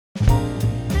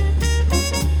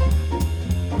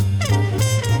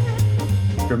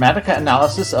Dramatica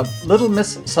analysis of Little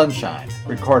Miss Sunshine,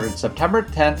 recorded September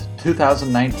 10th,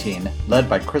 2019, led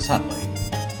by Chris Huntley.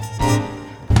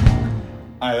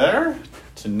 Hi there.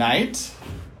 Tonight,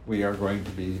 we are going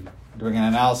to be doing an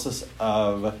analysis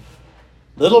of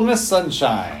Little Miss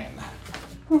Sunshine.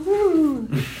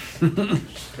 Woohoo!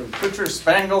 So put your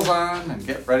spangles on and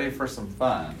get ready for some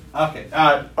fun. Okay,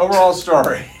 overall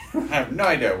story. I have no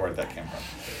idea where that came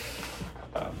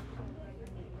from.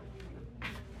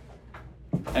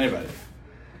 Anybody?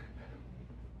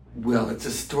 Well, it's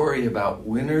a story about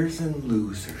winners and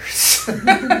losers.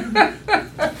 About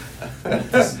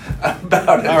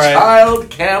a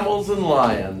child, camels, and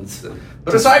lions.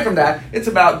 But aside from that, it's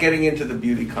about getting into the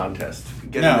beauty contest.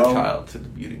 Getting the child to the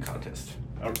beauty contest.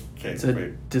 Okay, it's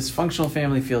a dysfunctional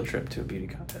family field trip to a beauty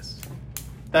contest.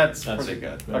 That's pretty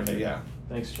good. Okay, yeah.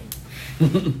 Thanks, Jim.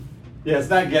 Yeah, it's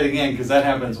not getting in because that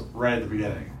happens right at the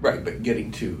beginning. Right, but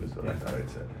getting to is what I thought I'd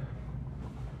said.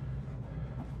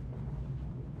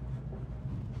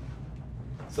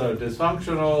 So,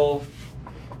 dysfunctional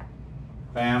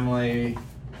family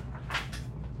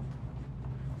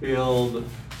field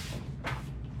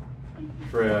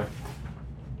trip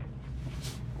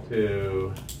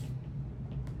to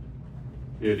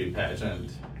beauty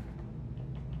pageant.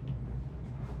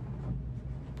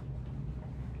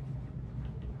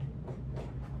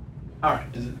 All right.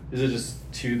 Is it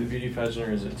just to the beauty pageant,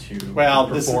 or is it to? Well,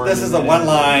 this is the one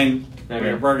line.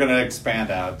 Okay. We're going to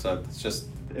expand out, so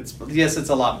it's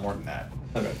a lot more than that.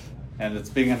 Okay. And it's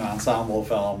being an ensemble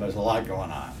film. There's a lot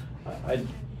going on.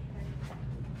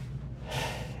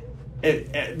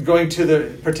 Going to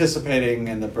the participating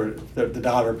in the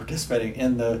daughter participating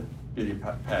in the beauty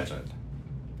pageant.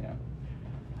 Yeah.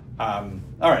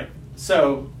 All right.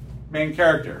 So, main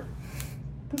character.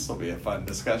 This will be a fun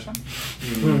discussion.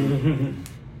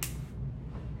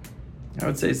 I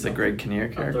would say it's the Greg Kinnear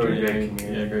character. Greg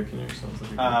Kinnear sounds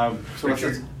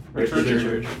like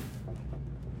Richard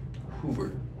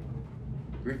Hoover.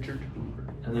 Richard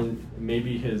Hoover. And then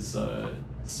maybe his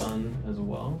son as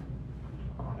well.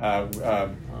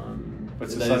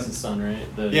 What's that is his son, right?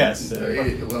 Yes.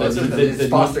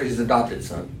 His adopted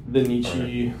son. The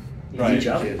Nietzsche. Right.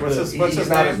 What's his He's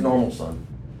not name? his normal son.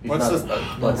 What's his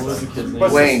What was the kid's name?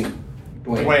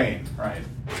 Dwayne. Right.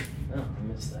 Oh, I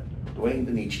missed that. Dwayne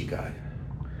the Nietzsche guy.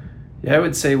 Yeah, I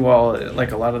would say while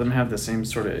like a lot of them have the same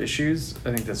sort of issues,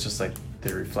 I think that's just like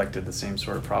they reflected the same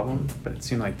sort of problem. But it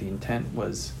seemed like the intent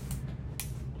was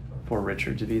for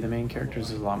Richard to be the main character.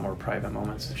 There's a lot more private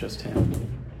moments with just him.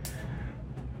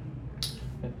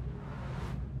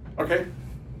 Okay.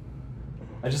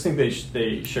 I just think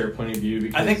they share a point of view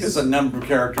because I think there's a number of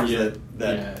characters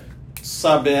that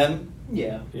sub in,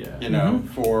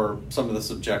 for some of the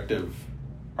subjective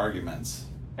arguments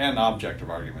and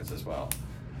objective arguments as well.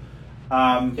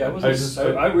 I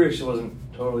actually wasn't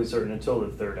totally certain until the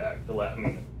third act,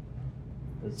 the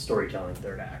storytelling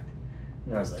third act.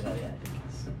 And I was like, oh yeah, I think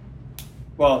it's...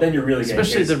 Well, then you're really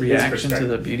especially getting the reaction to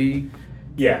the beauty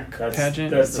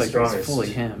pageant. That's It's like strongest. it's fully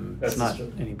him. That's It's not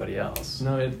anybody else.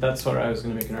 No, that's what I was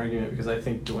going to make an argument because I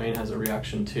think Dwayne has a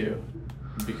reaction too,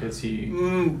 because he.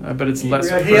 But it's less.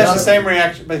 He has the same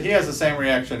reaction, but he has the same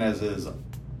reaction as his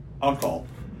uncle.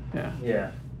 Yeah.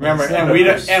 Yeah. Remember, and we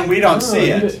don't see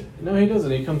it. No, he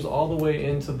doesn't. He comes all the way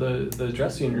into the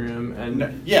dressing room, and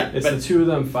it's but the two of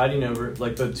them fighting over.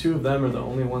 Like the two of them are the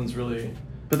only ones really.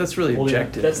 But that's really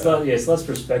objective. That's not. Yeah, it's less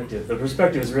perspective. The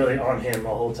perspective is really on him the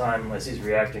whole time, unless he's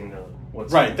reacting to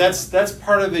what's right. That's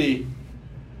part of the.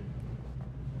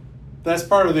 That's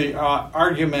part of the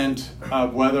argument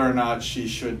of whether or not she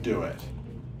should do it.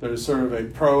 There's sort of a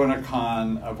pro and a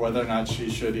con of whether or not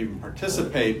she should even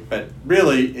participate, but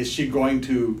really, is she going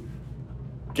to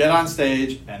get on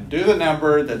stage and do the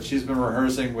number that she's been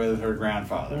rehearsing with her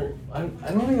grandfather? Well,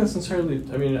 I don't think that's necessarily.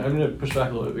 I mean, I'm going to push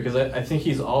back a little bit because I think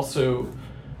he's also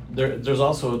there's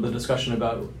also the discussion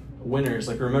about winners.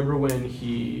 Like, remember when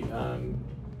he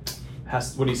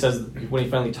when he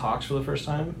finally talks for the first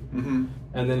time,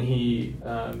 and then he.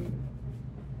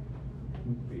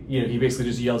 He basically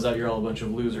just yells out, "You're all a bunch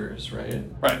of losers," right?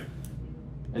 Right.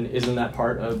 And isn't that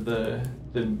part of the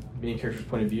main character's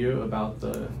point of view about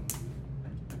the?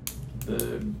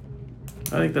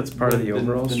 I think that's part of the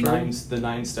overall story. The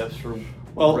 9 steps for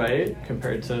right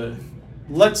compared to.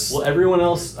 Everyone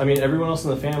else in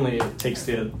the family takes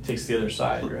the other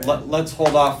side, right? Let's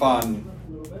hold off on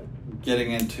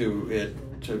getting into it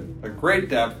to a great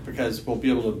depth because we'll be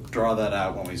able to draw that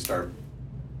out when we start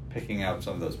picking out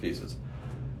some of those pieces.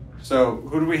 So,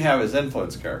 who do we have as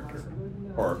influence character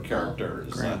or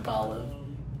characters? Grandpa.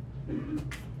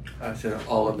 I said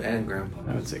Olive and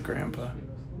Grandpa. I would say Grandpa.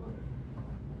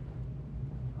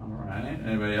 All right. right.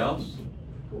 Anybody else?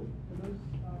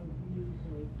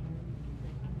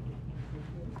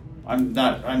 I'm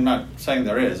not saying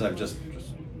there is. I just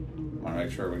want to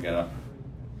make sure we get up.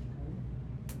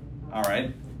 All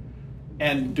right.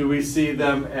 And do we see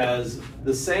them as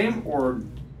the same or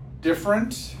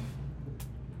different?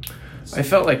 I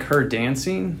felt like her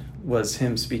dancing was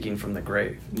him speaking from the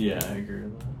grave. Yeah, I agree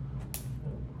with that.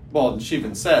 Well, she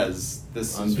even says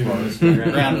this is for his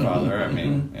grandfather. I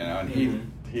mean, and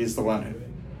he's the one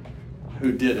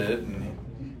who did it. And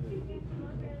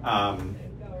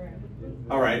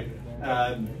all right.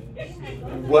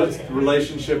 What's the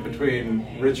relationship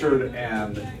between Richard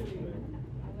and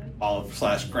Olive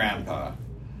 / Grandpa?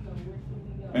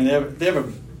 I mean, they have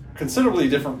a considerably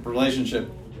different relationship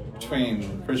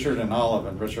between Richard and Olive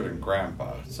and Richard and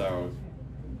Grandpa. So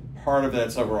part of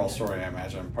that's overall story, I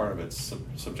imagine. Part of it's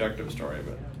subjective story,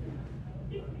 but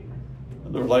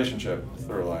the relationship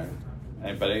through line.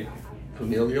 Anybody?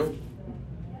 Familial?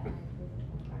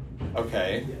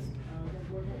 Okay.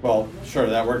 Well, sure,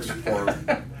 that works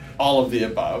for all of the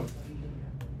above.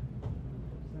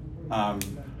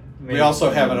 We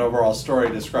also have an overall story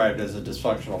described as a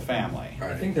dysfunctional family.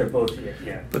 I think they're both,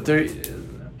 yeah. But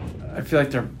I feel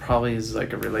like there probably is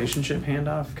like a relationship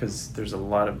handoff because there's a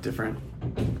lot of different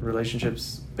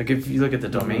relationships. Like if you look at the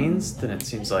domains, then it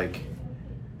seems like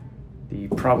the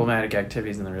problematic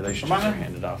activities in the relationships are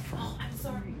handed off from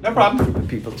No problem. one group of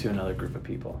people to another group of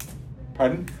people.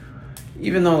 Pardon?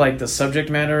 Even though like the subject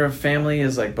matter of family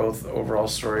is like both overall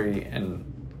story and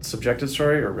subjective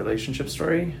story or relationship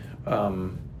story,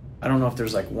 I don't know if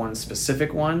there's like one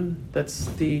specific one that's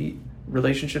the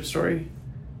relationship story.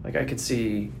 Like I could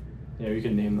see Yeah, we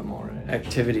could name them all, right?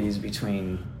 activities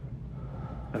between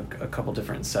a couple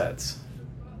different sets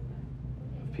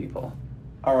of people.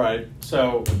 All right.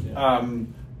 So,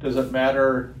 does it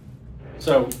matter?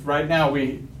 So right now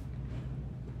we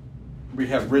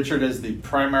have Richard as the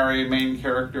primary main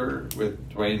character, with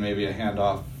Dwayne maybe a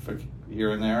handoff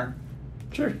here and there.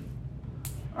 Sure.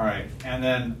 All right, and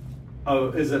then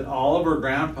is it Olive or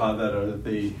Grandpa that are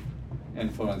the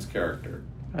influence character?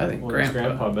 I think Well, it's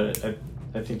Grandpa, but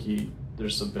I think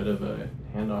there's a bit of a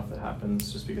handoff that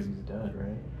happens just because he's dead,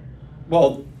 right?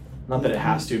 Well, Not that it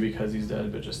has to because he's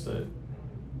dead, but just that.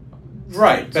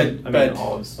 right, So, but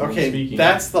Olive's okay, speaking.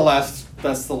 that's the last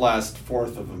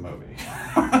fourth of the movie.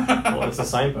 Well, it's a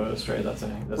signpost, right? That's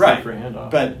right not for a handoff.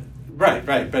 But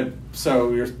but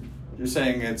so you're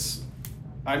saying it's.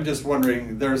 I'm just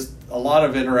wondering. There's a lot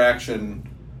of interaction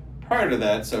prior to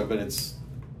that. But it's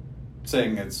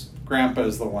saying it's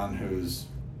Grandpa's the one who's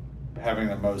having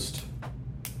the most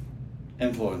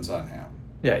influence on him.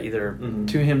 Yeah, either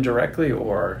to him directly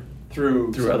or through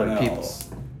other someone people. else.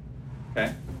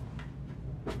 Okay.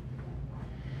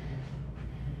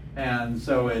 And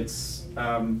so it's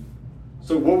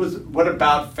so what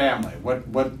about family?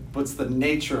 What's the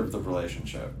nature of the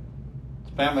relationship?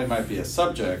 Family might be a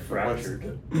subject.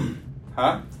 Fractured.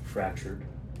 Huh? Fractured.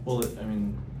 Well, I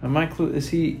mean, my clue is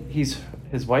he's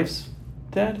his wife's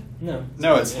dad? No.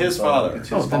 No, it's his father. It's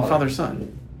his then father.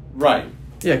 father-son. Right.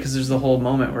 Yeah, because there's the whole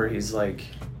moment where he's like,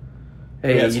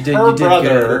 "Hey, Yeah, it's you did her good."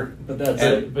 brother But that's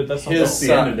and but that's not his the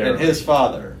son end of their and his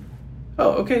father.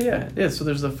 Oh, okay, yeah. So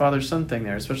there's the father-son thing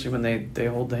there, especially when they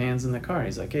hold the hands in the car.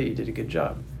 He's like, "Hey, you did a good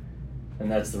job."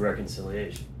 And that's the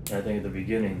reconciliation. And I think at the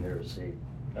beginning there was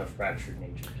a fractured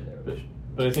nature to their but, relationship.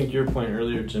 but I think your point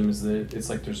earlier, Jim, is that it's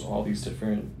like there's all these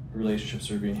different relationships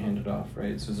that are being handed off,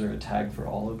 right? So is there a tag for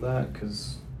all of that?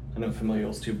 Because I know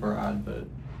familial is too broad, but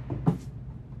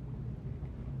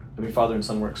I mean, father and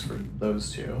son works for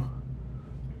those two.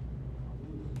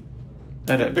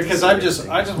 Because I just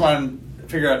want to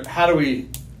figure out how do we,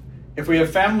 if we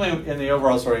have family in the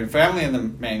overall story and family in the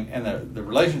main and the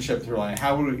relationship through line,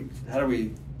 how do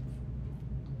we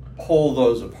pull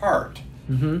those apart?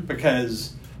 Mm-hmm.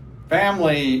 Because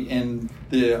family in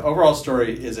the overall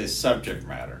story is a subject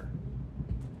matter,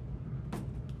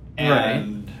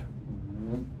 and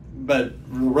but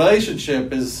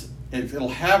relationship is it'll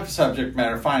have subject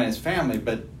matter fine as family,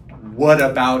 but what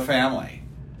about family?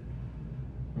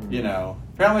 You know,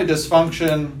 family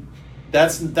dysfunction,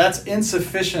 that's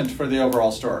insufficient for the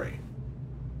overall story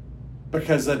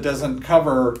because that doesn't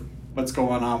cover what's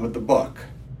going on with the book.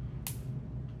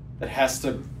 It has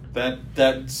to,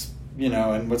 that's, you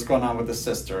know, and what's going on with the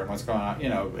sister and what's going on, you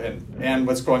know, and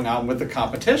what's going on with the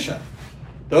competition.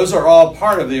 Those are all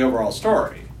part of the overall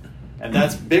story, and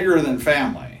that's bigger than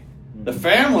family. The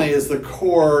family is the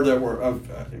core that of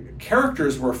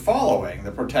characters we're following,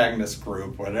 the protagonist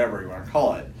group, whatever you want to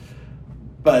call it.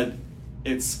 But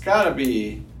it's got to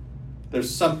be,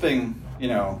 there's something, you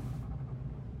know,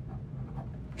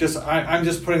 I'm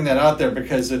just putting that out there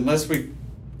because unless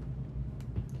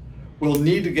we'll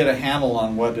need to get a handle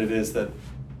on what it is that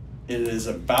it is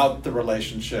about the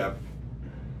relationship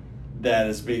that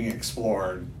is being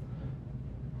explored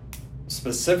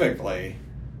specifically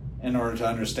in order to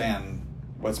understand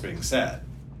what's being said.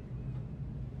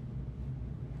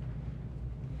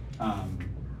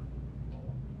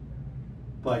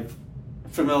 Like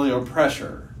familial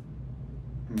pressure.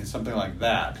 I mean, something like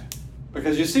that.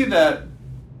 Because you see that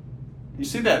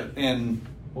in...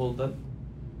 Well, that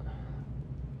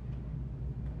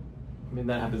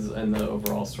happens in the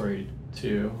overall story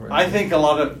too. Right? I think a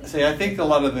lot of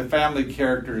the family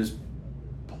characters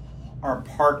are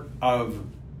part of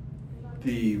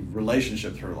the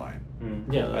relationship through line.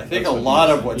 Yeah, I think a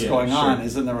lot of what's going on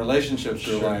is in the relationship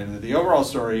through line. The overall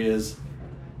story is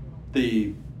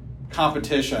the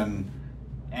competition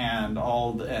and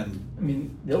I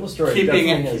mean, the overall story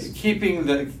keeping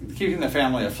the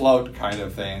family afloat kind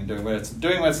of thing, doing what's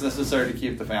necessary to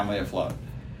keep the family afloat.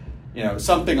 You know,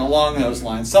 something along those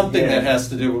lines, something that has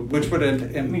to do, which would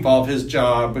involve his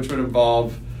job, which would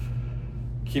involve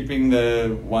keeping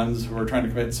the ones who are trying to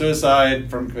commit suicide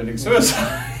from committing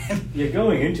suicide. Yeah,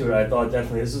 going into it, I thought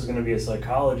definitely this is going to be a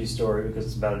psychology story because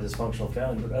it's about a dysfunctional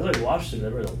family. But as I watched it,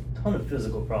 there were a ton of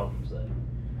physical problems that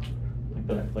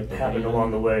happened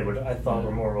along the way, but I thought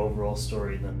were more overall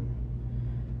story than.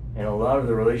 And a lot of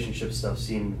the relationship stuff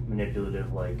seemed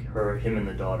manipulative, like him and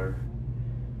the daughter.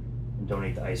 And don't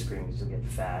eat the ice cream because you'll get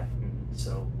fat. And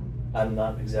so I'm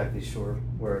not exactly sure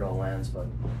where it all lands, but.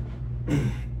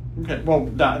 Okay, well,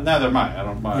 neither am I. I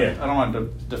don't mind. Yeah. I don't want to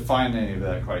define any of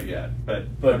that quite yet, but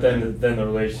then the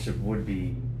relationship would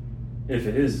be, if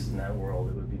it is in that world,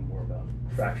 it would be more about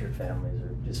fractured families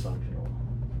or dysfunctional.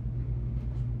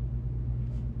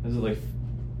 Is it like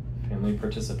family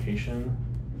participation?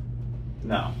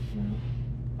 No,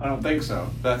 I don't think so.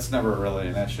 That's never really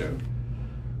an issue.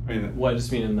 I mean, well, I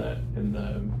just mean in the.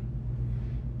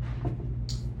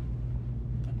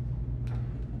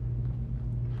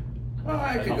 Well,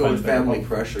 I could go with family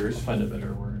pressures. I'll find a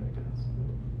better word, I guess.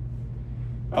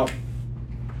 Oh.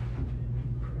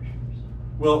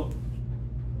 Well,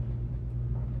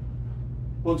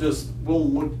 we'll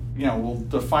look, we'll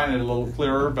define it a little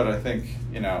clearer, but I think,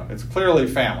 it's clearly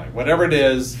family. Whatever it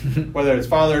is, whether it's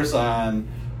father, son,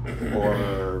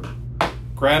 or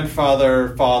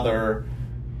grandfather, father,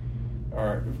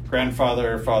 or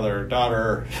grandfather, father,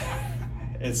 daughter,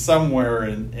 it's somewhere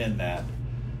in that.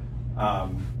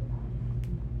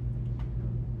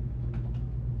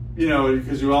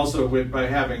 Because you also, by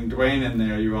having Dwayne in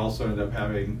there, you also end up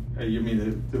having,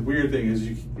 the weird thing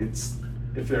is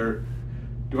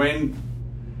Dwayne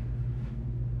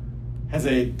has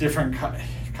a different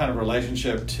kind of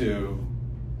relationship to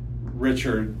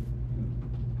Richard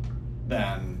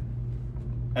than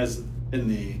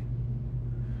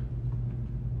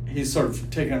he's sort of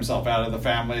taken himself out of the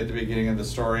family at the beginning of the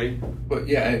story. But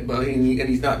and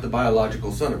he's not the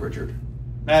biological son of Richard.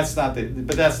 That's not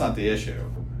the issue.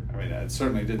 I mean, it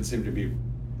certainly didn't seem to be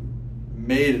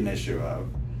made an issue of.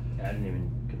 I didn't even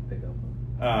pick up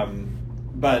on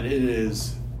it. But it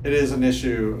is an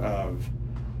issue of,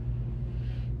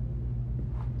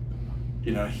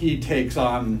 he takes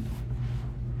on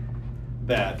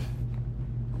that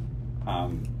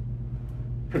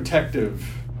protective,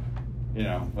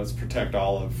 let's protect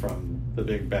Olive from the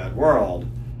big bad world,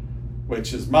 which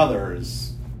his mother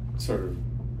is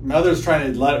mother's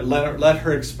trying to let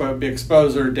her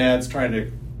expose her, dad's trying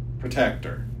to protect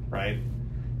her, right?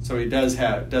 So he does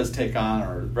take on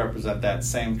or represent that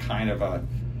same kind of a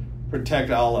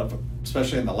protect Olive,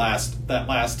 especially in the last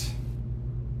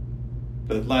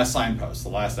signpost, the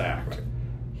last act. Right.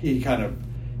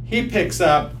 He picks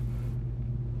up,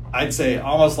 I'd say,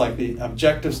 almost like the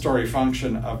objective story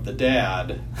function of the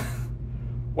dad,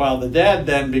 while the dad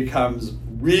then becomes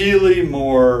really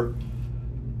more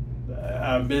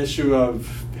an issue of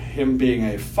him being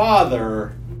a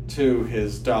father to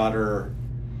his daughter,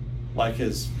 like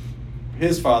his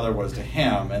father was to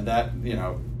him, and that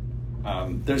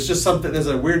there's just something. There's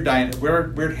a weird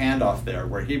handoff there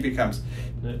where he becomes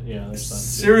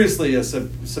seriously a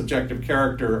subjective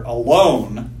character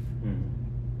alone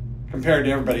compared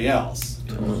to everybody else.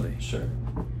 Totally, sure.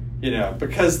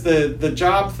 Because the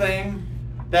job thing,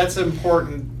 that's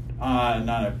important on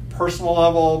a personal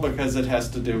level because it has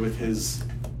to do with his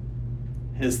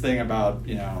thing about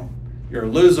you're a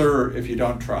loser if you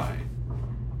don't try.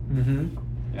 Mm-hmm.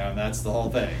 And that's the whole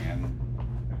thing, and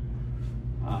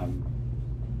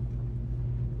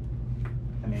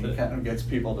he kind of gets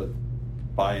people to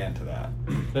buy into that.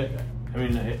 But,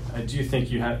 I do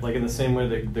think you have, like, in the same way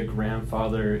that the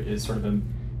grandfather is sort of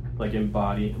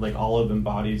like all of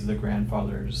embodies the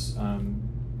grandfather's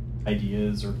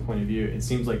ideas or point of view. It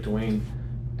seems like Dwayne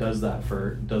does that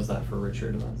for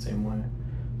Richard in that same way.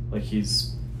 Like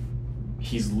he's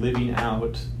living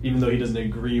out, even though he doesn't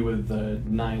agree with the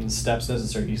 9 steps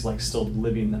necessary, he's like still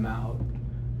living them out.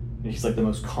 And he's like the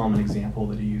most common example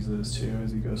that he uses too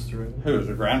as he goes through it. Who,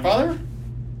 the grandfather?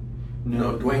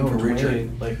 No, Dwayne for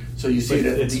Richard. Like, so you see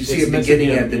like you see him beginning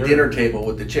at the dinner table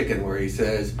with the chicken, where he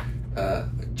says,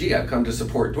 "Gee, I've come to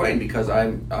support Dwayne because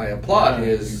I applaud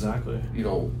his exactly,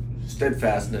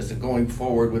 steadfastness and going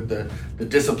forward with the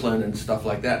discipline and stuff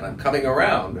like that. And I'm coming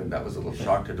around." And that was a little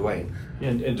shock to Dwayne.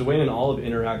 And Dwayne and Olive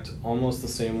interact almost the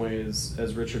same way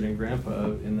as Richard and Grandpa,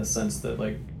 in the sense that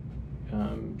like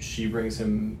she brings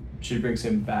him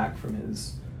back from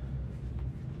his,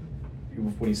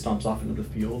 when he stomps off into the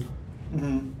field.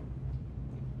 Mm-hmm.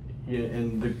 Yeah,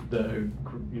 and the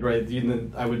right.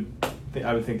 I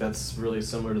would think that's really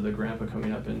similar to the Grandpa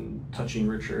coming up and touching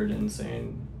Richard and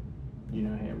saying, "Hey,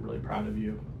 I'm really proud of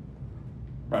you."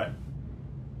 Right.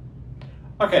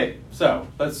 Okay, so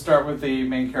let's start with the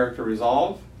main character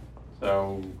resolve.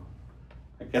 So,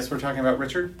 I guess we're talking about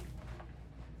Richard.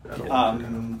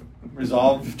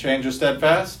 Resolve, change, or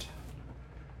steadfast.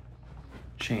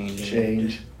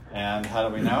 Change. And how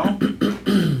do we know?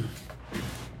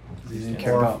 He doesn't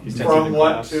care about. He's From taking the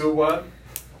what class. to what?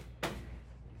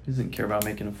 He doesn't care about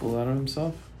making a fool out of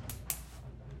himself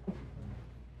in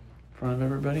front of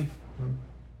everybody.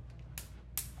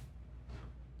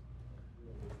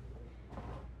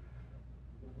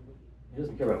 He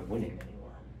doesn't care about winning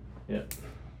anymore. Yeah.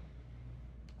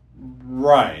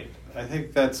 Right. I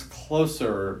think that's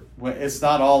closer. It's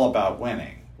not all about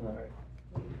winning. All right.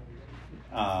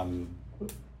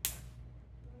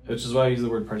 Which is why I used the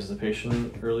word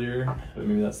participation earlier, but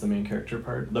maybe that's the main character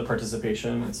part. The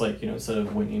participation, it's like, instead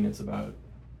of winning, it's about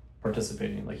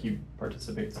participating. Like he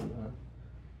participates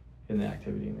in the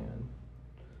activity in the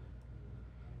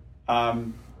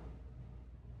end.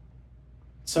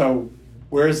 So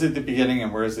where is it at the beginning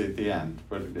and where is it at the end?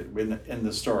 In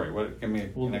the story? Give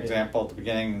me an example at the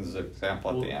beginning and an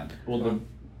example at the end.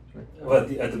 Well,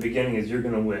 at the beginning is you're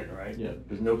going to win, right? Yeah.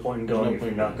 There's no point in going if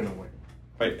you're not going to win.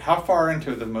 Wait, how far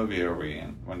into the movie are we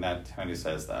in when he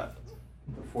says that?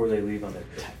 Before they leave on their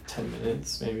trip. 10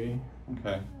 minutes, maybe.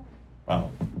 Okay.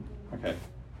 Well, okay.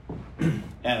 And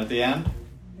at the end?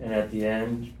 And at the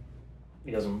end, he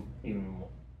doesn't even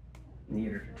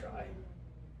need her to try.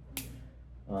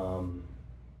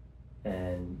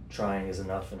 And trying is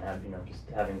enough, and just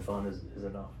having fun is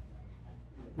enough.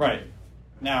 Right.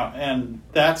 Now, and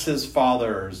that's his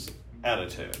father's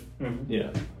attitude. Mm-hmm.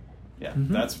 Yeah. Yeah,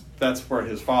 Mm-hmm. that's where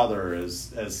his father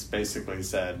has basically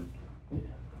said, Yeah.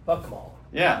 Fuck them all.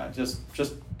 yeah, just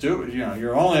do it.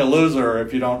 You're only a loser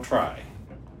if you don't try.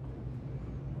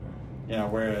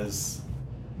 Whereas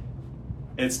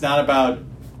it's not about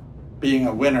being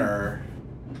a winner,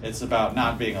 it's about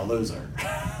not being a loser.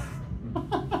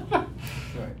 Right.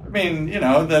 I mean,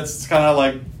 that's kind of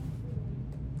like,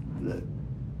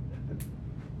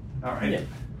 all right. Yeah.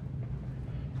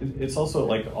 It's also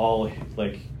like all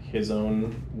like his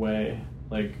own way.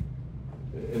 Like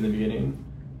in the beginning,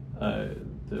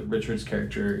 the Richard's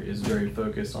character is very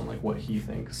focused on like what he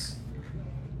thinks.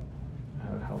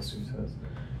 How Sue says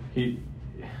he.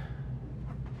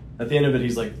 At the end of it,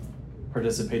 he's like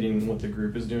participating in what the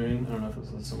group is doing. I don't know if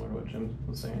this is similar to what Jim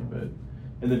was saying, but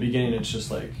in the beginning, it's just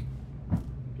like,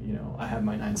 I have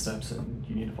my 9 steps and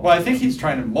you need to follow. Well, I think he's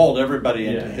trying to mold everybody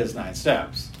into Yeah. his 9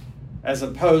 steps, as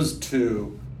opposed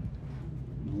to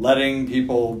letting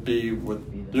people do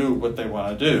what they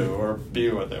want to do or be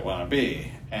what they want to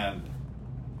be, and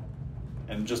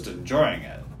just enjoying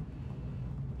it,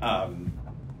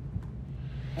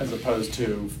 as opposed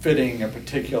to fitting a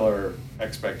particular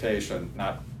expectation,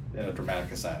 not in a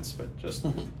dramatic sense, but just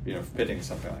fitting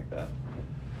something like that.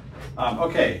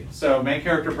 Okay, so main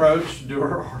character approach, doer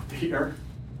or beer.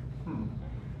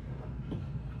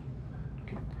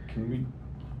 Can we?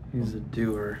 He's a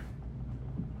doer.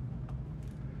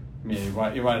 I mean,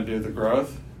 you want to do the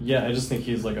growth? Yeah, I just think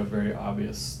he's like a very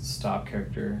obvious stop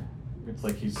character. It's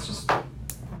like he's just.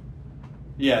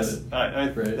 Yes, Right.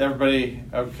 everybody.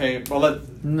 Okay, well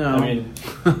No. I mean,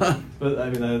 but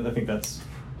I think that's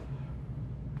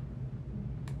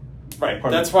right.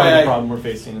 part That's of the why problem we're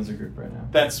facing as a group right now.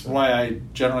 That's why I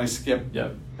generally skip.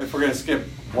 Yep. If we're going to skip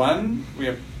one,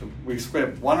 we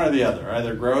skip one or the other,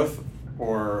 either growth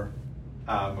or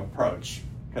approach,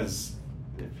 because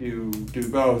if you do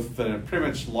both, then it pretty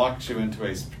much locks you into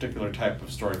a particular type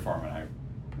of story form, and I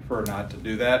prefer not to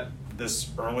do that this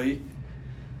early.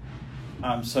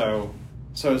 So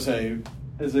as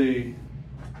a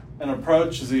an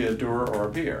approach? Is he a doer or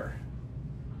a beer?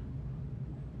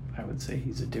 I would say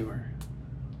he's a doer.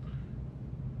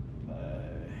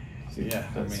 Yeah,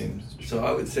 I mean, so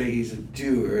I would say he's a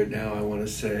doer. Now I want to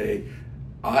say,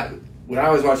 when I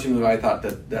was watching the movie, I thought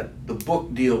that the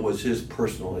book deal was his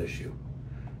personal issue,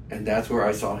 and that's where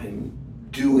I saw him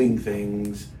doing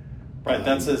things. Right,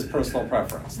 that's his personal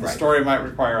preference. The right. story might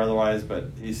require otherwise,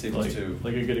 but he seems to.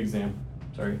 Like a good example.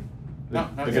 Sorry. No,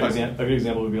 A good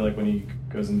example would be like when he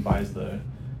goes and buys the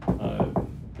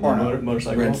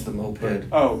motorcycle. Rents the moped.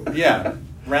 Oh yeah,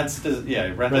 rents it or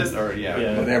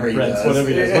Whatever he does.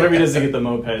 Whatever he does to get the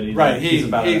moped. Right, he's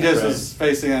about he it, just right? is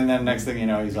facing, and then next thing you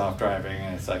know, he's off driving,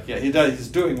 and it's like, yeah, he does. He's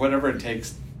doing whatever it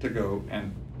takes to go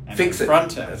and Fix it.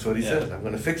 confront him. That's what he said. I'm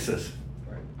going to fix this.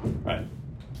 Right.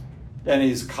 And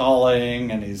he's calling,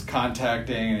 and he's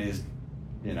contacting, and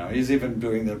he's even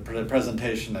doing the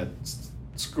presentation at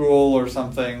school or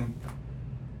something.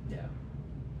 Yeah.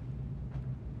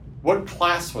 What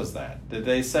class was that? Did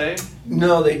they say?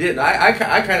 No, they didn't. I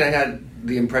kind of had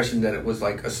the impression that it was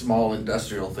like a small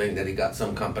industrial thing, that he got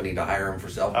some company to hire him for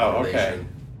self-motivation.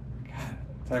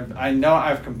 Oh, okay. I know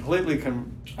I've completely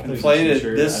conflated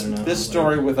teacher, this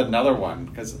story with another one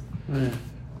because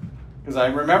I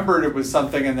remembered it was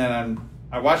something, and then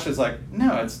I watched it. It's like,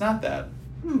 no, it's not that.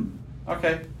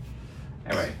 Okay.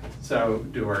 Anyway, so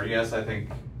doer. Yes, I think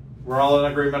we're all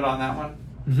in agreement on that one.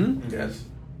 Mm-hmm. Yes.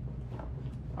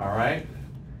 All right.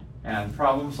 And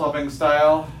problem-solving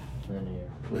style.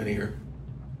 Linear.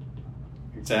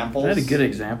 Examples. I had a good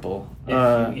example.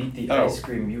 If you eat the ice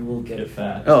cream, you will get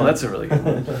fat. Oh, that's a really good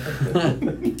one.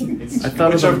 I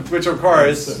thought which of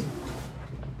course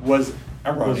was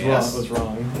erroneous. Was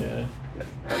wrong. Yeah.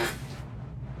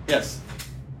 Yes.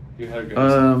 You had a good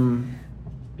example.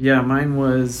 Yeah, mine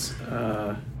was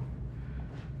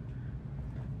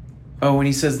when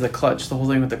he says the clutch, the whole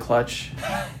thing with the clutch,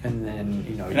 and then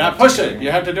you not push it.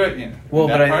 You have to do it. Well,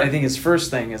 but I think his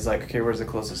first thing is like, okay, where's the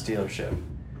closest dealership?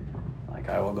 Like,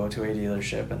 I will go to a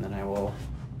dealership, and then I will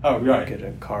get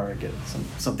a car, get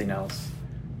something else.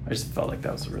 I just felt like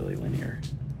that was a really linear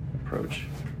approach.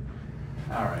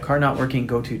 All right. Car not working,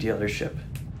 go to dealership.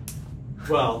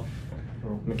 Well,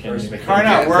 Mechanic. car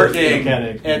not working.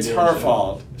 Mechanic, It's her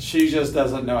fault. She just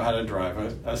doesn't know how to drive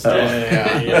a stick.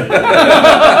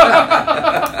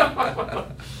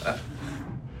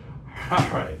 All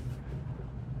right.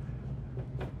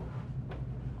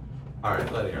 All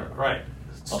right, linear. Right.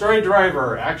 Story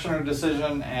driver, action or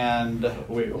decision, and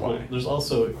Wait, why? there's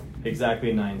also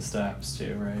exactly 9 steps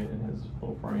too, right? In his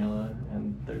whole formula,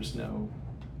 and there's no.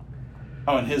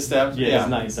 Oh, and his steps. Yeah, his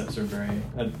 9 steps are very.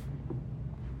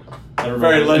 I don't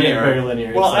Very remember. linear. Yeah, very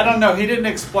linear. Well, It's like- I don't know. He didn't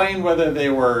explain whether they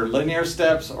were linear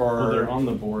steps or. Well, they're on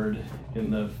the board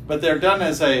in the. But they're done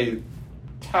as a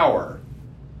tower.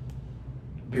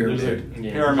 Pyramid.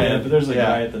 Pyramid. Yeah, but there's a Yeah.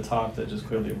 guy at the top that just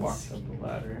clearly walks up the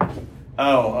ladder.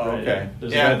 Oh, Right, okay. yeah.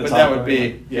 There's a guy Yeah, at the but top that would right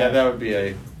be now. that would be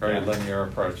a very Yeah. linear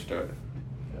approach to it,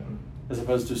 as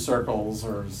opposed to circles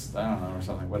or I don't know or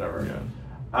something, whatever.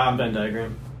 Yeah. Venn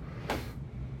diagram.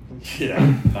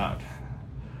 Yeah, not.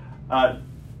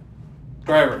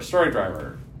 Story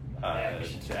driver.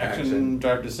 Action,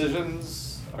 drive decisions.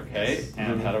 Okay,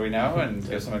 and how do we know? And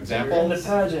give some We're in the examples.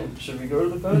 pageant. Should we go to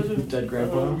the pageant? Dead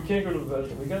grandpa. No, we can't go to the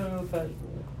pageant. We gotta go to the pageant.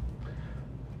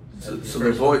 So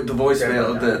the voicemail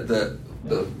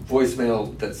the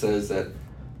voicemail that says that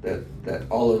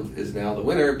Olive is now the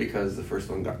winner because the first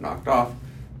one got knocked off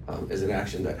is an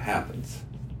action that happens.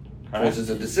 Okay. Versus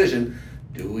a decision.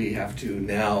 Do we have to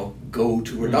now go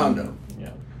to Redondo?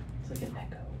 Yeah. It's like an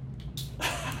echo.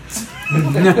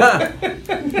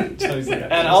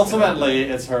 And ultimately,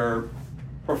 it's her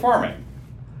performing.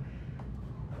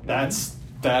 That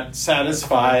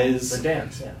satisfies. The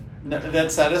dance, yeah.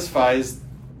 That satisfies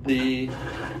the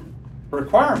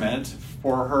requirement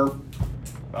for her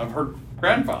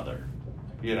grandfather,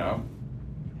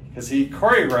 because he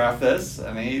choreographed this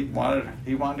and he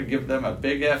wanted to give them a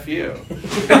big fu.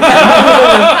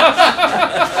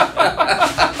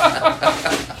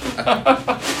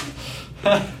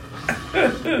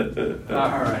 All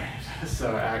right,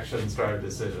 so actions drive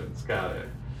decisions. Got it.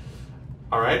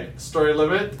 All right, story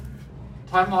limit,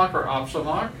 time lock or option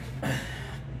lock?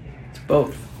 It's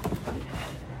both.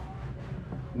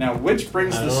 Now, which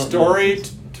brings I the don't story know.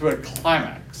 to a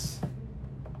climax?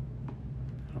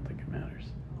 I don't think it matters.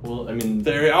 Well, I mean,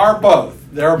 They are both.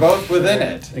 They are both within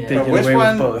it. think they But get which away with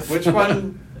one? both. Which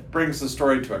one brings the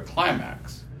story to a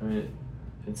climax? I mean,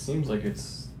 it seems like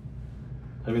it's.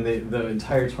 I mean, the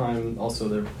entire time also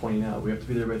they're pointing out we have to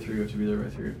be there by 3. We have to be there by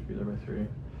 3. We have to be there by 3.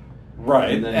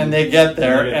 Right, And then- and they get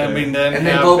there, and they get and we there. then And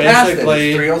they have go past it.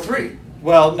 basically It's 3:03.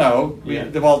 Well, no. Yeah.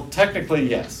 Well, technically,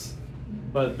 yes.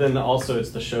 But then also it's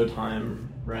the showtime,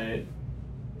 right?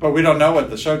 But we don't know what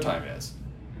the showtime is.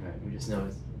 Right, we just know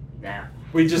it's now.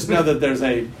 We just know that there's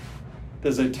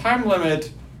a time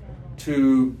limit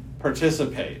to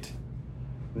participate.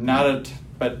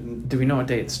 But Do we know what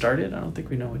day it started? I don't think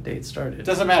we know what day it started. it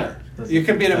doesn't matter. Doesn't- You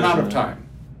can be an amount of doesn't matter. time.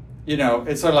 You know,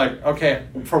 it's sort of like, okay,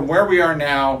 from where we are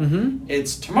now, Mhm.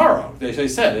 it's tomorrow. They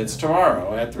said it's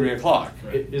tomorrow at 3:00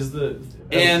 Is the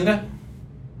in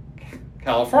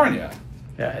California.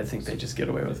 Yeah, I think they just get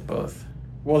away with both.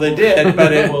 Well, they did,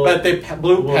 but Well, but they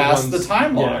blew well, past the once-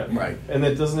 time yeah. line. Right. And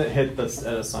it doesn't it hit this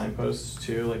at a signpost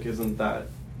too? Like, isn't that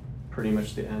pretty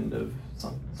much the end of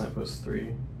signpost 3?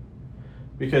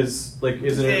 Because like,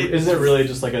 isn't it really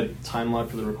just like a time lock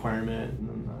for the requirement? And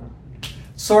then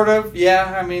Sort of,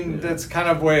 yeah. I mean, Yeah. that's kind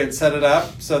of the way it set it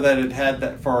up, so that it had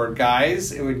that for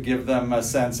guys, it would give them a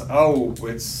sense. Oh,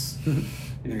 it's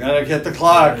you gotta hit the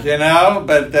clock, you know.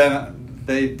 But then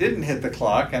they didn't hit the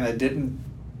clock, and it didn't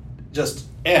just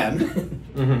end,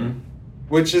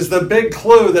 which is the big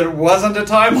clue that it wasn't a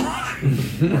time lock.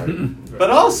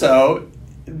 But also,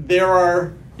 there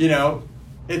are, you know,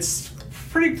 it's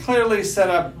pretty clearly set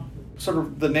up, sort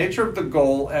of the nature of the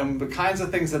goal and the kinds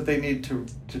of things that they need to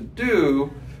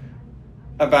do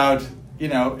about, you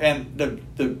know, and the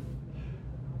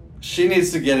she needs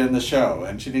to get in the show,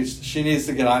 and she needs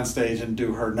to get on stage and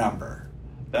do her number.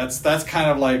 That's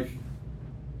kind of like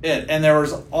it. And there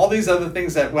was all these other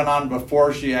things that went on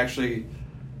before she actually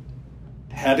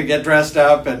had to get dressed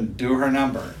up and do her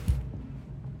number.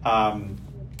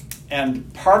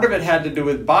 And part of it had to do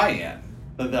with buy-in.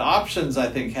 The options, I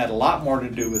think, had a lot more to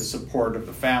do with support of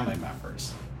the family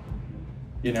members.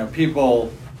 You know,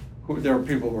 there were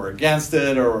people who were against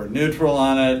it or were neutral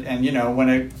on it, and you know,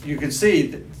 you could see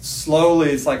that slowly,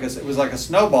 it was like a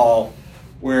snowball,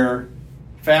 where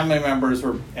family members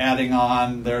were adding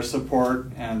on their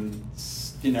support, and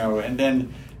you know, and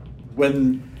then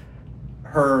when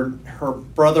her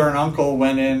brother and uncle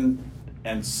went in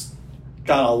and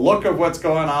got a look of what's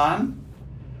going on,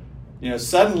 you know,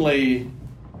 suddenly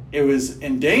it was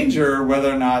in danger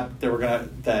whether or not they were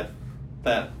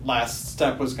that last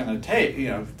step was going to take, you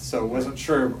know. So wasn't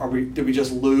sure, did we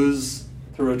just lose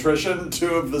through attrition 2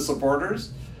 of the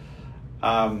supporters?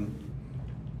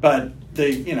 But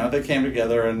they came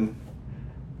together and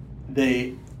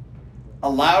they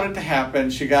allowed it to happen.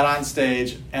 She got on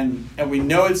stage, and we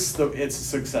know it's a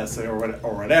success or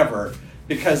whatever,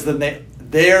 because then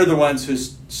they're the ones who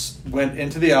went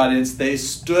into the audience. They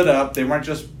stood up. They weren't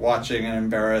just watching and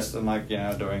embarrassed and like, you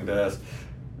know, doing this.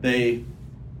 They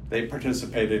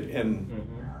participated in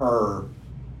her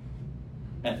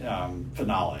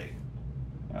finale.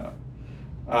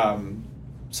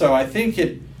 So I think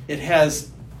it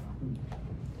has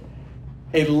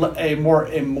a more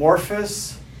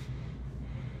amorphous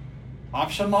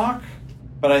option lock,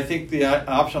 but I think the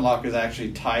option lock is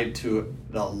actually tied to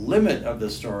the limit of the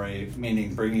story,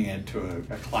 meaning bringing it to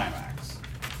a climax.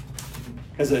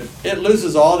 Because it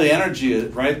loses all the energy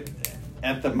right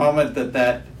at the moment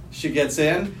that she gets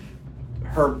in.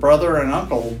 Her brother and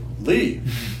uncle leave.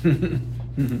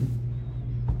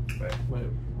 Right.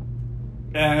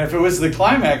 And if it was the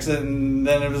climax, and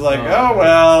then it was like, oh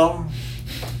well,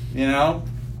 you know.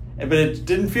 But it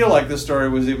didn't feel like the story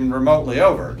was even remotely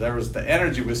over. The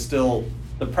energy was still,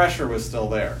 the pressure was still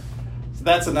there. So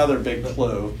that's another big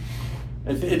clue.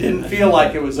 It didn't feel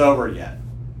like it was over yet.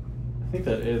 I think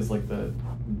that is like the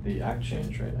act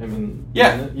change, right? I mean,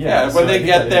 Yeah. so When I they think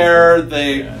get that there,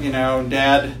 is- you know,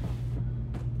 Dad,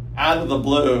 out of the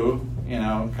blue, you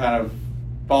know, kind of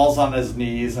falls on his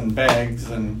knees and begs,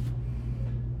 and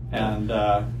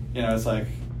you know, it's like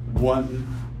one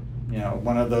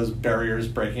of those barriers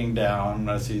breaking down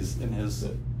as he's in his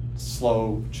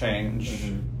slow change.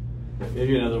 Mhm.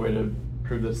 Maybe another way to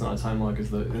prove that it's not a time lock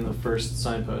is that in the first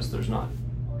signpost, there's not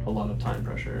a lot of time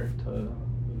pressure to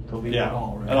leave Yeah, at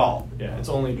all, right? at all. Yeah, it's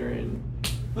only during.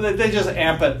 But they just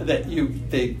amp it.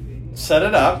 They set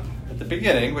it up at the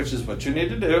beginning, which is what you need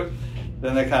to do.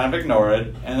 Then they kind of ignore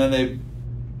it, and then they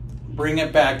bring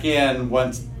it back in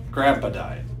once Grandpa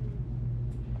died.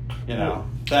 You know,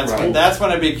 that's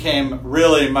when it became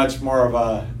really much more of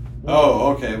a,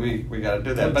 oh, okay, we got to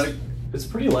do that. But it's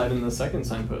pretty light in the second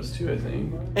signpost too, I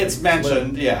think. it's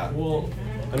mentioned, yeah. Well,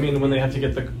 I mean, when they have to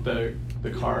get the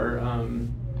car.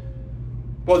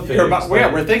 Well,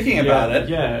 we're thinking about it.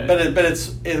 Yeah. But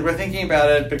we're thinking about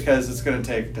it because it's going to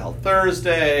take till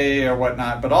Thursday or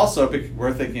whatnot. But also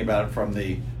we're thinking about it from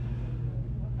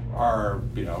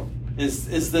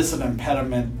is this an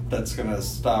impediment that's going to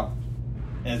stop,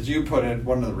 as you put it,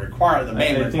 one of the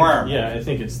main requirements? Yeah, I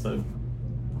think it's the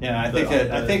Yeah,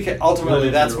 I think ultimately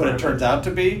that's what it turns out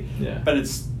to be. Yeah. But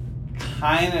it's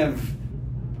kind of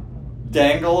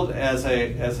dangled as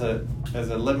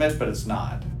a limit, but it's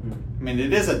not. I mean,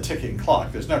 it is a ticking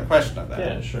clock. There's no question of that.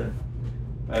 Yeah, sure.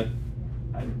 But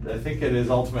I think it is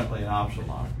ultimately an option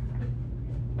lock.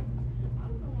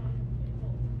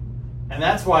 And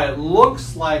that's why it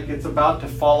looks like it's about to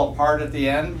fall apart at the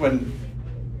end when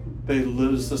they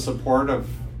lose the support of,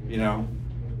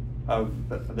 of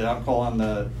the uncle and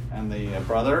the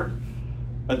brother.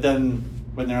 But then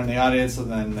when they're in the audience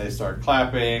and then they start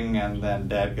clapping and then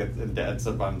Dad's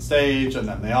up on stage and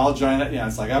then they all join it,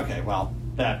 it's like, okay, well,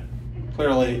 that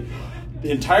clearly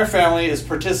the entire family is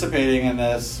participating in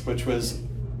this, which was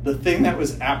the thing that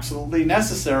was absolutely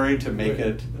necessary to make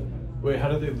it. Wait, how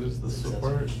did they lose the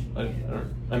support?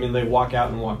 I mean, they walk out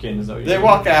and walk in. Is that what They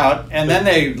walk out and then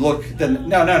they look.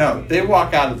 No. They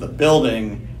walk out of the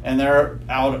building and they're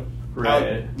out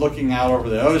looking out over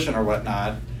the ocean or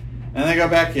whatnot. And they go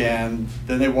back in.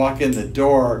 Then they walk in the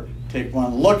door, take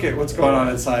one look at what's going on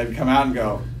inside, come out and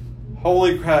go,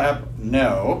 "Holy crap!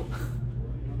 No."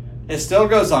 It still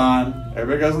goes on.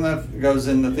 Everybody goes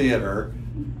in the theater,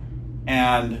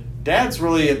 and Dad's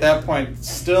really at that point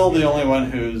still the only one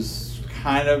who's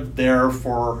kind of there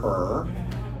for her,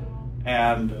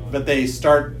 but they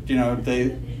start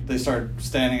they start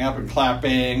standing up and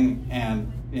clapping,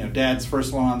 and Dad's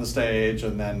first one on the stage,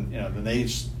 and then then they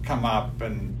each come up,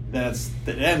 and then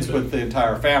it ends with the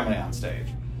entire family on stage.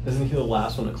 Isn't he the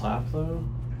last one to clap though?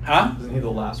 Huh? Isn't he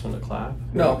the last one to clap?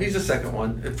 No, he's the second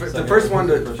one. The first one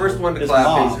to clap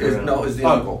mom, is the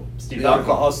uncle. Steve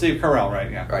Carell,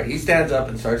 right? Yeah. Right. He stands up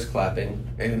and starts clapping,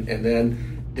 and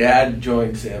then Dad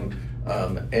joins him,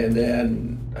 and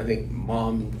then I think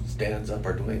Mom stands up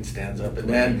or Dwayne stands up, and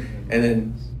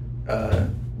then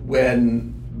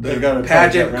when the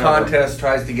pageant contest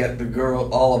tries to get the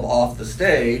girl Olive off the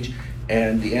stage,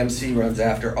 and the MC runs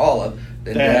after Olive.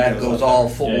 Then Dad goes all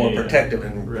full more protective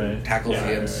and tackles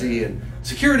the MC, and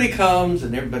security comes,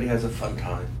 and everybody has a fun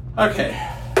time. Okay,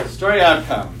 story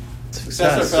outcome.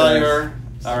 Success or failure.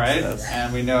 All right,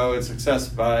 and we know it's success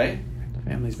by...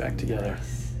 Family's back together.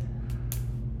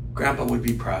 Grandpa would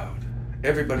be proud.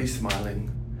 Everybody's smiling.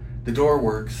 The door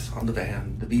works on the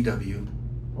van, the VW.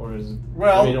 Or is it?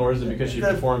 Well, or is it because she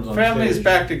performs on family's stage?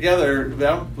 back together.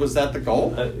 Was that the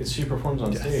goal? She performs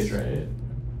on stage, right?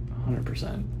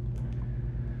 100%.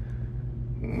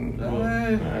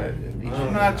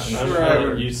 I'm not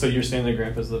sure. So you're saying that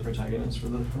Grandpa's the protagonist for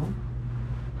the film?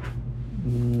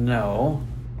 No,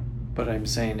 but I'm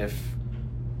saying if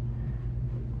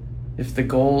the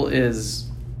goal is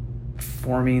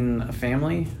forming a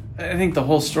family, I think the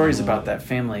whole story is about that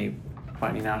family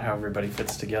finding out how everybody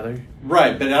fits together.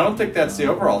 Right, but I don't think that's the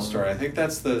overall story. I think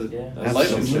that's the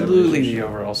relationship. Absolutely the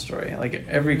overall story. Like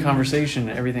every conversation,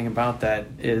 everything about that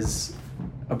is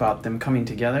about them coming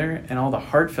together, and all the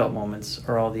heartfelt moments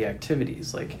are all the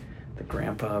activities, like the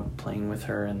grandpa playing with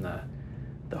her in the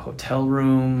hotel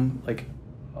room, like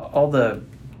all the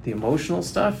emotional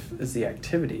stuff is the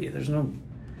activity.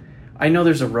 I know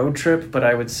there's a road trip, but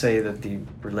I would say that the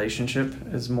relationship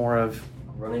is more of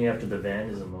running after the van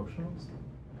is emotional.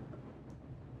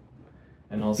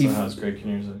 And also has Greg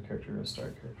Kinnear's a character, a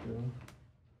star character.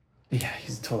 Yeah,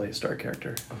 he's totally a star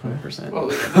character, 100%. Well,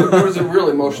 there was a real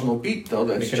emotional beat, though.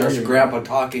 That's just Grandpa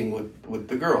talking with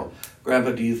the girl.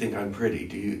 Grandpa, do you think I'm pretty?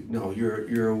 Do you? No,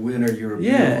 you're a winner. You're a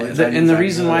beautiful. And the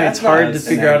reason why it's hard to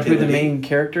figure out who the main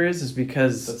character is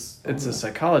because it's a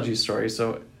psychology story.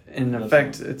 So in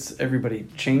effect, it's everybody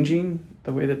changing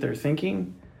the way that they're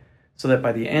thinking, so that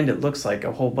by the end it looks like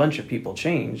a whole bunch of people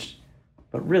changed,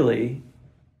 but really,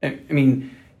 I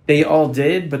mean. They all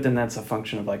did, but then that's a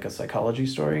function of like a psychology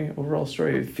story, overall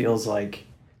story. It feels like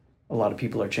a lot of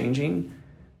people are changing,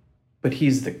 but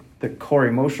he's the core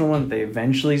emotional one that they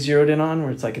eventually zeroed in on,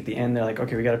 where it's like at the end, they're like,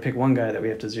 okay, we got to pick one guy that we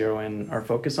have to zero in our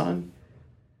focus on.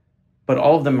 But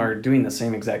all of them are doing the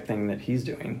same exact thing that he's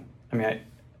doing. I mean,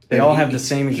 they all have the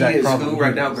same exact problem. He is who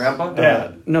right now, Grandpa?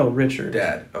 Dad. No, Richard.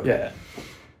 Dad. Okay. Yeah.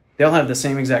 They all have the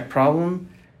same exact problem,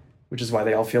 which is why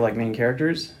they all feel like main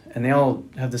characters. And they all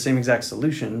have the same exact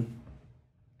solution,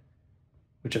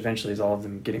 which eventually is all of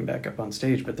them getting back up on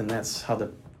stage. But then that's how the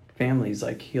families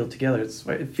like heal together.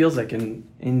 It feels like an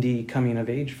indie coming of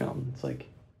age film. It's like.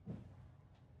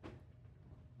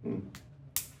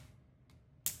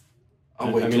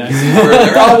 I'll wait till we see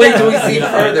further. I'll wait till we see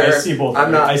further. I see both.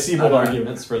 I see both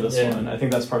arguments for this one. I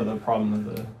think that's part of the problem with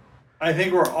the. I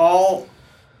think we're all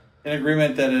in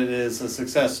agreement that it is a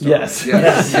success story. Yes.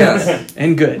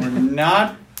 And good. We're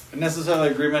not necessarily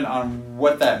in agreement on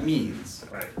what that means,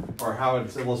 Right. or how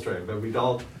it's illustrated, but we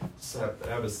all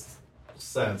have a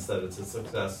sense that it's a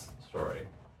success story.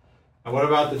 And what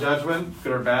about the judgment?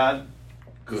 Good or bad?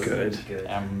 Good.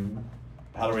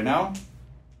 How do we know?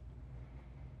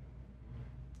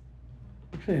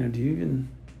 Actually, do you even?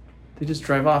 They just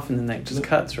drive off and then that just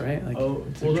cuts, right? Like, Oh,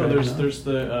 they're well, no, driving off. there's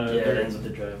the Yeah, it ends with the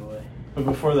driveway. but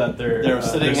before that, They're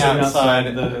sitting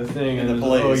outside the thing, and and the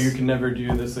there's, oh, police. you can never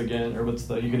do this again, or what's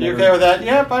the you can You never. okay with that?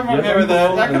 Yep, I'm okay with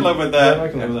that. I can live with that. Yeah, I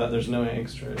can live with that. There's no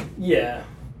angst, right? Yeah.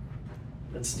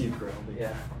 That's Steve Carell, but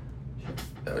yeah.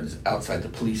 Just outside the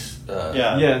police.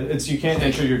 Yeah. Yeah, it's you can't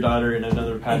enter your daughter in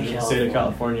another pageant in the state of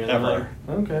California. And Ever.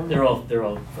 they're like, okay. They're all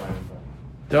fine with that.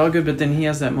 They're all good, but then he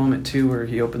has that moment too where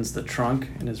he opens the trunk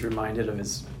and is reminded of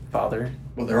his father.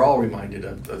 Well, they're all reminded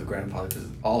of the grandfather because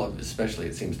all of, especially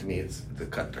it seems to me, it's the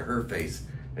cut to her face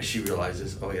as she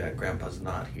realizes, oh yeah, Grandpa's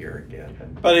not here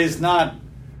again. But he's not.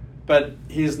 But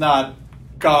he's not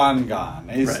gone.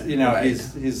 He's Right. Right.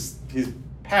 he's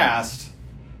passed,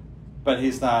 but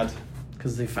he's not.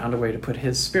 Because they found a way to put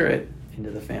his spirit into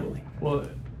the family. Well,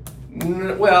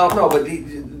 Well, no, but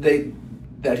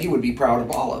that he would be proud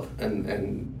of Olive,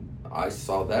 and I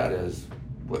saw that as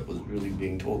what was really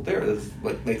being told there. That's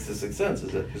what makes this make sense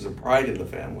is that there's a pride in the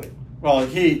family. Well,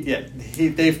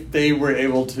 they were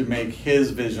able to make his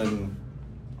vision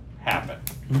happen,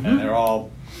 and they're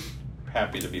all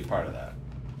happy to be part of that,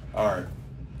 or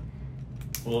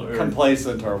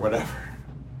complacent, or whatever.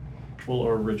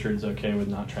 or Richard's okay with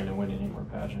not trying to win any more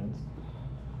pageants.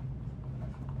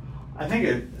 I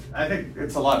think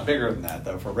it's a lot bigger than that,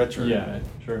 though, for Richard. Yeah,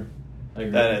 sure. I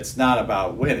agree. That it's not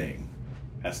about winning,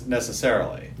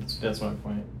 necessarily. That's my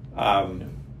point.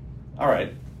 All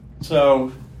right,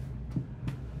 so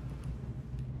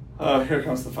here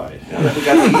comes the fight. Now that we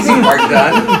got the easy part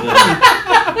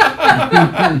done.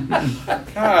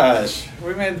 Gosh,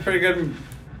 we made pretty good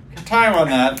time on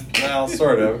that. Well,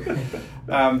 sort of.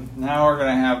 Now we're going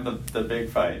to have the big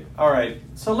fight. All right,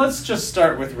 so let's just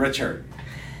start with Richard.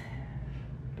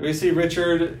 Do we see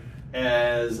Richard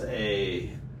as a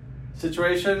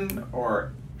situation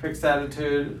or fixed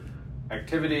attitude,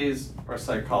 activities, or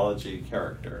psychology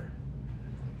character?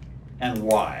 And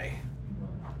why?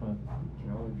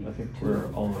 I think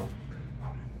we're all.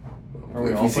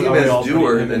 If you see him as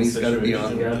doer, then he's got to be It's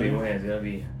on. gotta be winning. It's gotta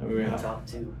be we the have- top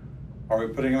two. Are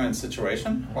we putting him in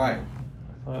situation? Why?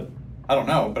 Uh, I don't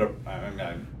know, but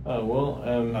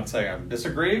I'm not saying I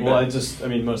disagree. Well, but I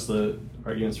mean, most of the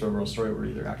arguments for overall story were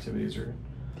either activities or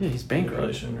Yeah, he's bankrupt.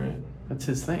 manipulation, right? That's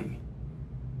his thing.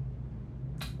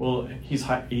 Well, he's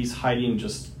hiding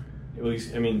just. At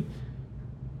least, I mean,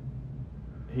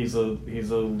 he's a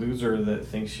loser that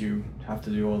thinks you have to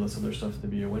do all this other stuff to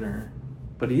be a winner.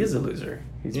 But he is a loser.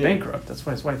 He's Yeah. bankrupt. That's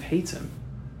why his wife hates him.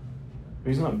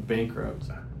 He's not bankrupt.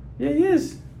 Yeah, he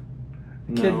is.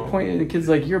 No. The kid's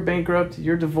like, you're bankrupt,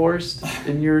 you're divorced,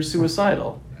 and you're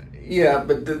suicidal. Yeah,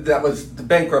 but that was the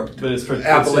bankrupt But it's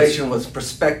appellation was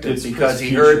perspective it's because he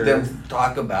future. heard them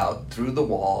talk about through the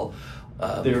wall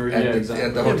They were- at, yeah, the, exactly.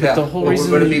 at the Yeah, but hotel. the whole Well, we're reason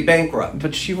going to he- be bankrupt.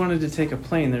 But she wanted to take a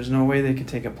plane. There's no way they could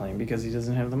take a plane because he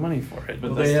doesn't have the money for it.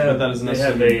 But, Well, that's, they have- but that doesn't they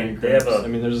necessarily have mean a- they have bankrupts. a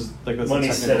I mean, there's like that's money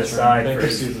a set technical aside term. for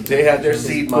Bankruptcy his- is- They have their His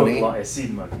seed book money. li-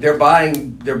 seed money. They're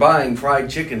buying fried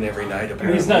chicken every night. I mean,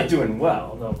 Apparently, he's not doing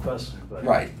well, no question. But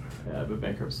right. Yeah, but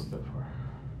bankrupt's a bit far.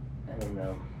 I don't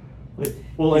know.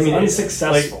 Well, He's I mean,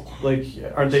 unsuccessful. Like,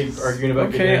 aren't they arguing about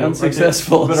Okay, getting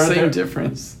unsuccessful. But Same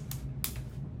difference.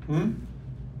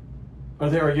 Are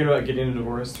they arguing about getting a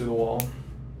divorce through the wall?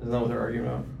 Isn't that what they're arguing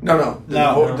about? No.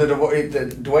 No.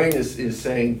 Dwayne is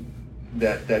saying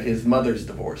that his mother's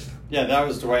divorced. yeah, that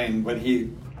was Dwayne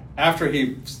when after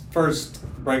he first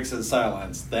breaks his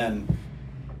silence, then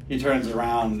he turns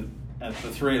around at the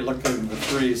three, looking at the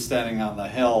three standing on the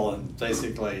hill, and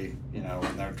basically,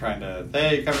 when they're trying to,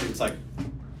 it's like,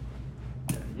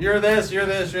 you're this.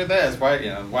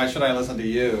 Why should I listen to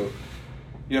you?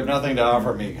 You have nothing to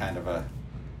offer me, kind of a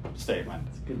statement.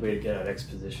 It's a good way to get out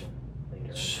exposition.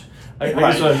 I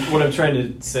Right. guess what I'm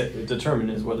trying to determine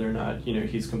is whether or not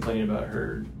he's complaining about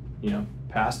her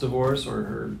past divorce or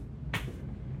her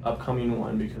upcoming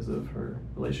one because of her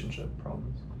relationship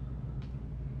problems.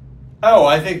 Oh,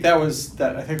 I think that must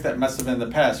have been the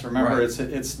past. Remember, Right.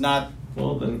 it's not.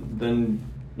 Well, then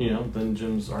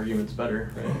Jim's argument's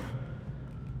better, right?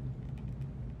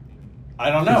 I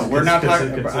don't know. We're not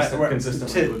talking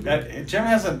consistently would be. Jim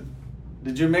hasn't.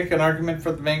 Did you make an argument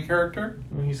for the main character?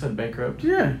 Well, he said bankrupt.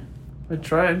 Yeah, I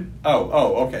tried.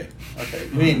 Oh, okay.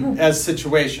 You mean as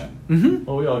situation? Mm-hmm.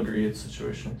 Well, we all agree it's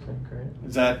situation, I think, right?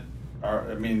 Is that?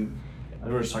 I mean,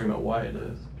 And we're just talking about why it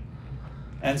is.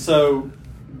 and so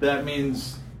that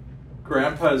means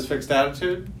Grandpa has fixed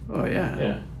attitude. Oh, yeah.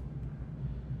 Yeah.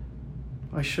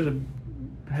 I should have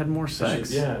had more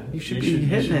sex. You should be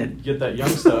hitting it. Get that young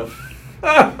stuff.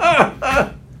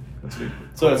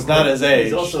 So it's not his age.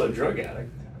 He's also a drug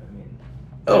addict. I mean,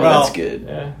 Oh, Well, that's good.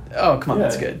 Yeah. Oh, come on, Yeah.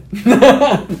 that's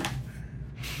good.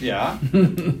 Yeah.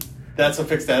 That's a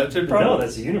fixed attitude problem? no,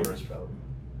 that's a universe problem.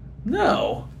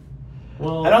 No.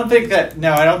 Well, I don't think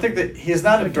that he's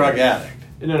not a drug addict.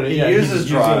 No, He yeah, uses he's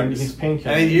drugs. He's painkillers.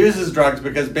 And he uses drugs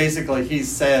because basically he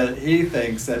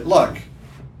thinks that, look,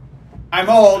 I'm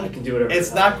old. I can do whatever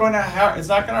It's I not want. going to it's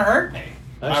not going to hurt me.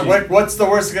 Actually- What's the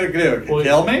worst it's going to do? It can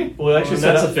kill me? Well, actually, And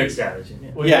that's a fixed attitude.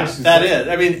 Yeah. Well, Yeah, actually that said- is.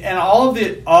 I mean, and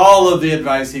all of the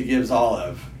advice he gives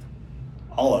Olive,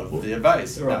 the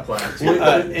advice They're all plans.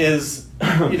 is,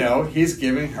 he's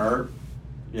giving her,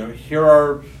 here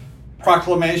are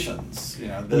proclamations,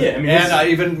 Yeah, I mean, and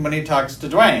even when he talks to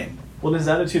Dwayne. Well, his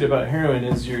attitude about heroin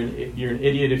is you're an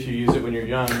idiot if you use it when you're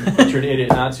young, but you're an idiot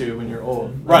not to when you're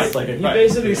old. Right. That's like He Right.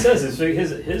 basically says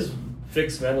his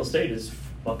fixed mental state is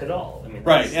fuck it all. I mean,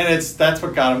 Right, that's- and that's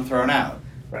what got him thrown out.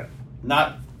 right.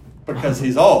 Not because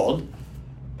he's old.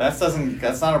 That's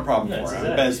not a problem That's for his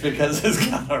him. But it's because he's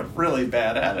got a really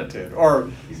bad attitude,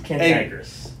 or He's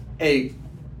cantankerous. a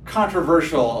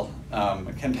controversial,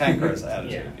 cantankerous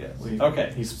attitude. Yeah. Yes.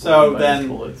 Okay. He's So spoiled by his then,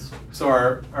 bullets. so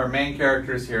our main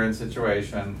characters here in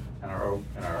situation, and our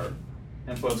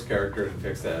influence character and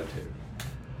fixed attitude.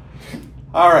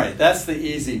 All right, that's the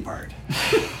easy part.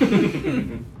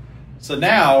 So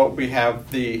now we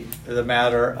have the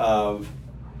matter of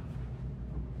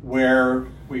where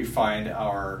we find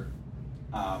our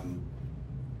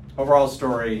overall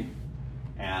story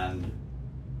and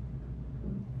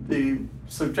the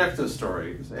subjective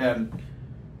stories. And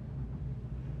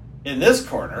in this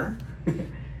corner,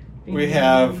 we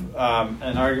have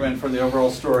an argument for the overall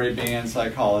story being in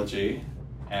psychology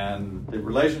and the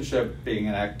relationship being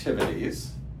in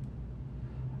activities.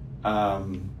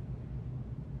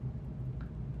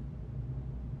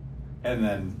 And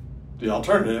then the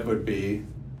alternative would be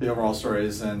the overall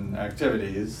stories and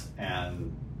activities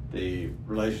and the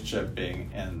relationship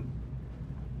being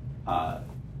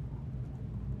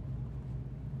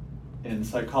in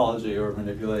psychology or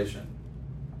manipulation.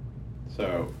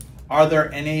 So are there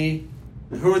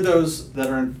who are those that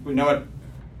are, we know what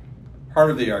part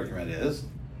of the argument is,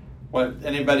 what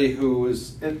anybody who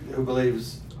has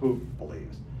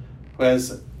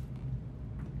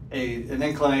an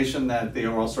inclination that the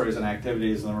overall stories and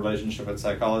activities and the relationship with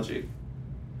psychology.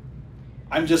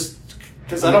 I'm just,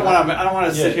 because I don't want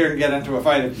to sit here and get into a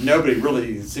fight if nobody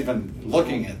really is even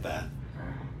looking at that.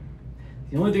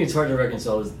 The only thing it's hard to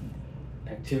reconcile is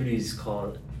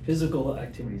physical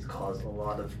activities cause a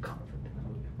lot of conflict.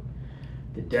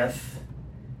 The death,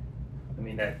 I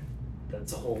mean,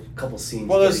 that's a whole couple scenes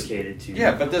dedicated to.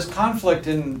 Yeah, but there's conflict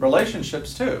in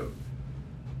relationships too,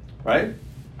 right?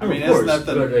 I mean, of course, isn't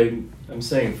that but I'm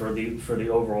saying for the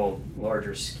overall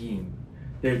larger scheme,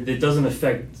 it doesn't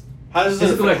affect. how does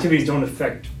Physical it activities don't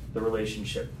affect the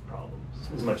relationship problems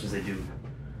as much as they do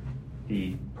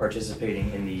the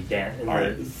participating in the dance. All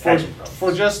right, action problems.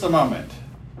 for just a moment,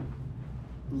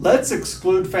 let's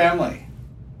exclude family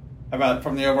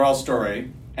from the overall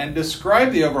story and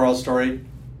describe the overall story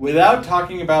without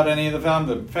talking about any of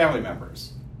the family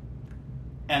members,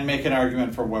 and make an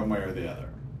argument for one way or the other.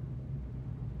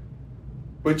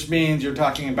 Which means you're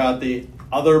talking about the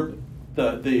other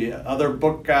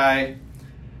book guy,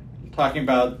 talking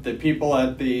about the people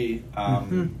at the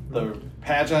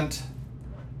pageant,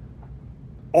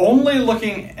 only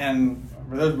looking, and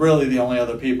really the only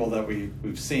other people that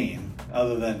we've seen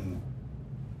other than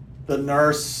the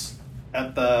nurse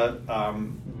at the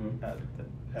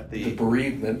at The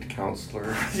bereavement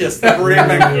counselor. yes, the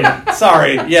bereavement.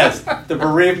 Sorry, yes, the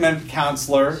bereavement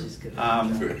counselor. She's good.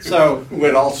 So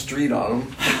Went all street on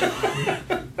him.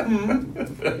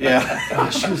 yeah,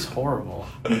 Gosh, she was horrible.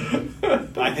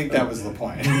 I think that was the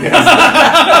point.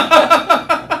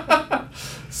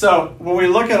 So when we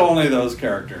look at only those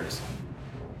characters,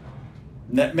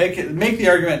 make the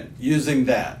argument using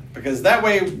that, because that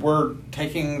way we're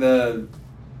taking the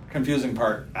confusing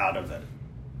part out of it.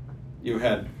 You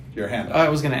had your hand up. I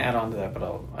was going to add on to that, but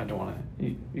I don't want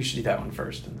to. You should do that one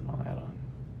first, and then I'll add on.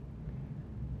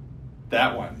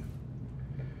 That one.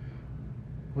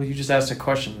 Well, you just asked a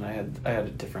question, and I had a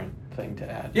different thing to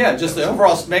add. Yeah, just the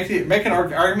overall. Make an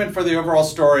argument for the overall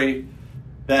story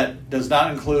that does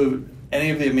not include any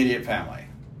of the immediate family.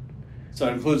 So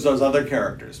it includes those other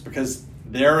characters because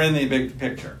they're in the big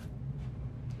picture.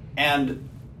 And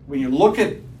when you look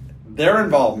at their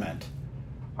involvement,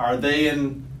 are they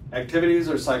in activities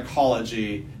or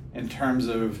psychology in terms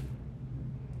of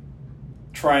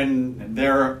trying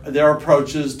their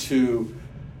approaches to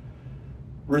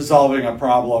resolving a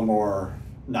problem or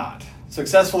not.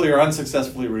 Successfully or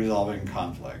unsuccessfully resolving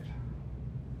conflict.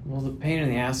 Well, the pain in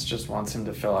the ass just wants him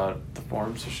to fill out the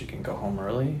form so she can go home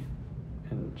early,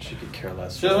 and she could care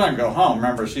less. She doesn't want to go home.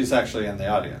 Remember, she's actually in the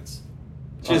audience.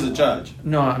 She's a judge.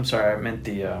 No, I'm sorry. I meant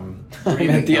the I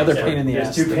meant the other pain in the There's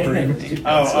ass. two The pain in bereavement the-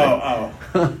 counselor.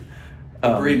 The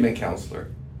bereavement counselor.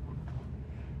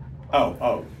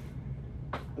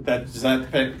 Is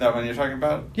that one you're talking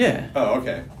about? Yeah. Oh,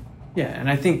 okay. Yeah, and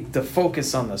I think the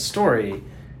focus on the story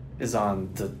is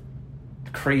on the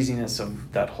craziness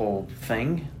of that whole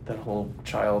thing, that whole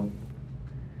child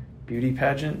beauty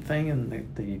pageant thing, and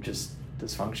the just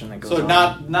dysfunction that goes So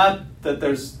on. not that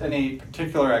there's any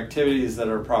particular activities that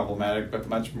are problematic, but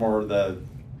much more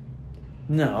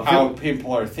No. if how it-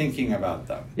 people are thinking about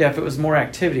them. yeah, if it was more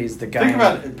activities, the guy. Think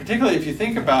about it, particularly if you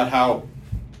think about how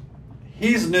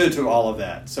he's new to all of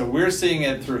that, so we're seeing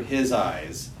it through his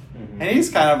eyes, Mhm. and he's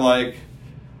kind of like,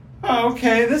 "Oh,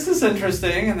 okay, this is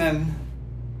interesting," and then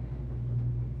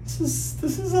this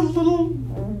is a little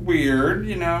weird,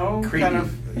 you know, Creepy. kind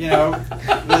of, you know,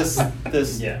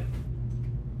 this Yeah.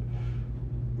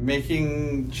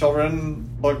 making children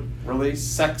look really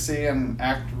sexy and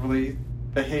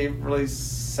behave really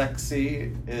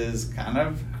sexy is kind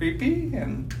of creepy,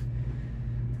 and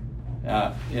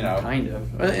you know, Kind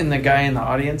of. And the guy in the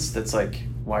audience that's like,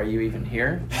 why are you even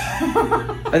here?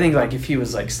 I think like if he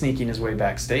was like sneaking his way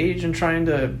backstage and trying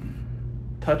to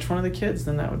touch one of the kids,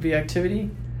 then that would be activity.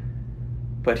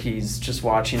 But he's just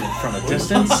watching it from a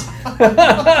distance.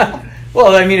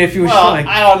 Well, I mean, if you was Well, like,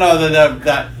 I don't know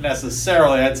that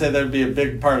necessarily. I'd say there'd be a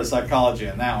big part of psychology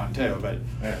in that one too. But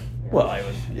well, I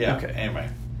would. yeah. Okay. Anyway,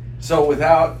 So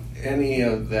without any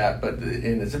of that,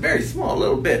 and it's a very small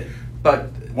little bit, but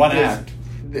One there's- act.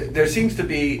 There seems to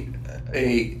be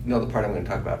the part I'm going to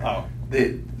talk about. Oh.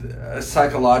 A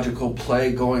psychological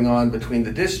play going on between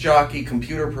the disc jockey,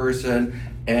 computer person,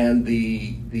 and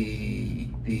the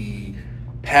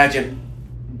pageant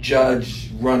judge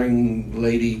running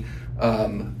lady.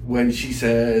 When she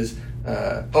says,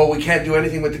 "Oh, we can't do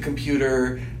anything with the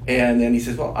computer," and then he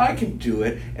says, "Well, I can do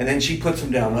it," and then she puts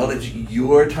him down. Well, it's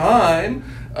your time,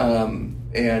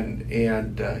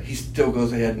 and he still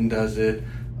goes ahead and does it.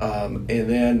 And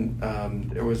then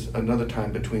there was another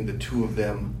time between the two of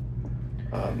them.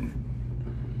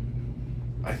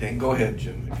 I think. Go ahead,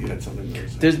 Jim, if you had something to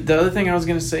say. The other thing I was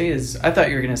going to say is, I thought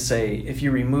you were going to say if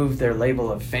you remove their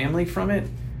label of family from it,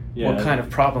 what Yeah. kind of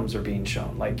problems are being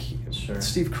shown? Like, Sure.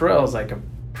 Steve Carell is like a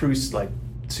Proust, like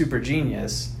super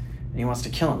genius, and he wants to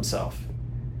kill himself,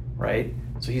 right?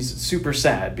 So he's super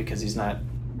sad because he's not.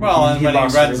 Well, and when he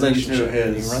lost a runs into relationship,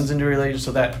 and his- he runs into a relationship.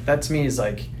 So that to me is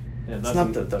like, Yeah, it's that's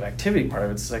not the activity part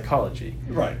of it; it's psychology.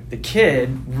 right. The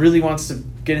kid really wants to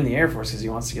get in the Air Force because he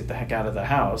wants to get the heck out of the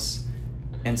house.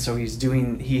 And so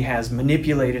he has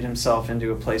manipulated himself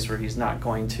into a place where he's not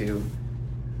going to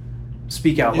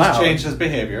speak out He's loud. changed his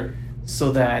behavior.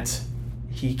 So that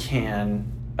he can,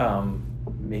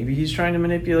 maybe he's trying to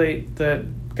manipulate that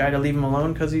guy to leave him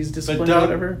alone because he's disciplined or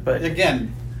whatever. But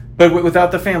again,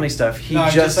 without the family stuff, he no,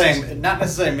 I'm just just saying, not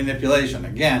necessarily manipulation.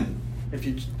 Again, if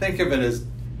you think of it as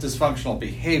dysfunctional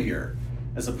behavior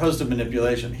as opposed to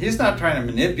manipulation, he's not trying to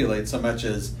manipulate so much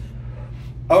as,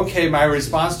 okay, my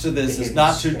response to this is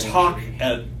not to talk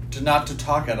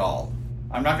at all.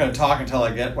 I'm not going to talk until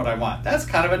I get what I want. That's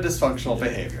kind of a dysfunctional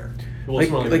behavior. Well,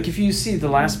 it's more like if you see the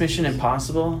last Mission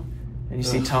Impossible and you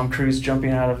see Ugh. Tom Cruise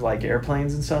jumping out of like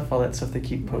airplanes and stuff, all that stuff they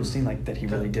keep posting, like that he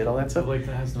really did all that stuff. like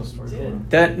that has no story. Did. for him.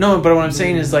 That no, but what I'm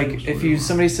saying is like if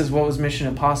somebody says what was Mission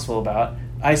Impossible about,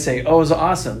 I say, oh, it was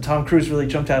awesome. Tom Cruise really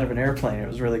jumped out of an airplane. It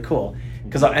was really cool.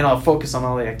 And I'll focus on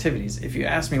all the activities. If you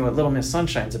ask me what Little Miss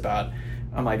Sunshine's about,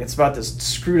 I'm like, it's about this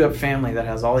screwed up family that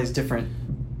has all these different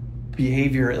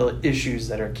behavioral issues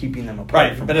that are keeping them apart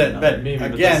Right, from but one another. but Maybe,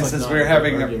 but again, that's, like, since not we're a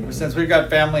having good argument. since we've got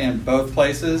family in both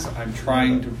places, I'm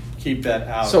trying to keep that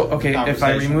out. So, of the okay, if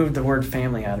I conversation. remove the word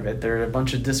family out of it, there are a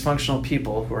bunch of dysfunctional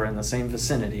people who are in the same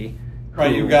vicinity.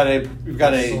 Right, who- you've got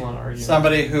Still an argument.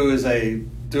 somebody who is a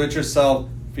do-it-yourself,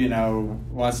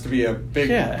 wants to be a big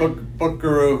Yeah. book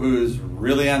guru who's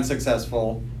really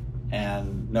unsuccessful,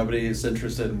 and nobody is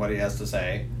interested in what he has to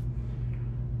say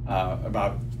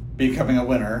about becoming a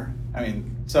winner. I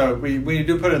mean, so we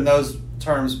do put it in those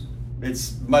terms.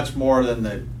 It's much more than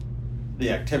the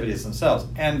activities themselves.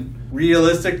 And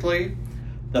realistically,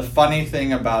 the funny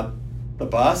thing about the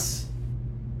bus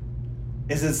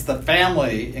is it's the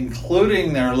family,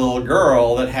 including their little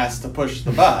girl, that has to push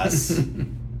the bus,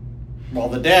 while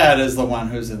the dad is the one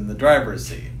who's in the driver's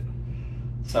seat.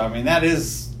 So I mean, that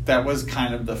was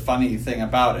kind of the funny thing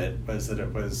about it, was that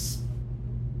it was,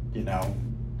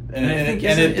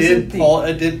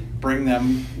 It did bring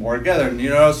them more together. And you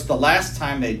notice the last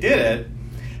time they did it,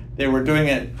 they were doing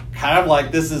it kind of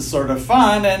like this is sort of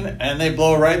fun, and they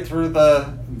blow right through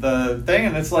the thing,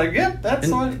 and it's like, yep, that's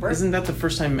what. Isn't that the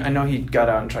first time? I know he got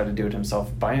out and tried to do it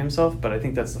himself by himself, but I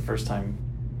think that's the first time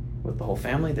with the whole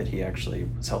family that he actually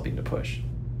was helping to push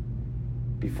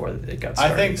before it got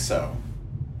started. I think so.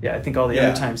 Yeah, I think all the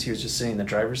other times he was just sitting in the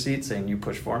driver's seat saying, "You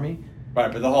push for me."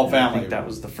 Right, but the whole family. I think that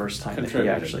was the first time that he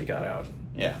actually got out.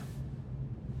 Yeah.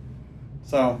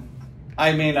 So,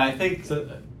 I mean, I think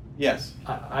yes.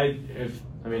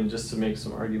 Just to make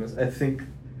some arguments, I think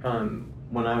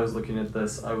when I was looking at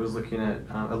this, I looked at an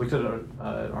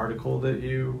article that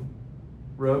you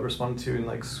wrote, responded to in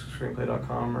like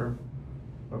screenplay.com or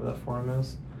whatever that forum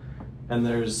is, and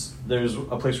there's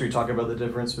a place where you talk about the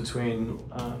difference between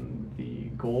the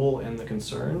goal and the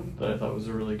concern that I thought was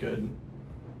a really good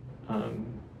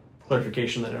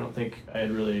clarification that I don't think I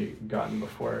had really gotten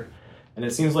before. And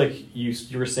it seems like you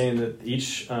were saying that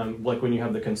each, like when you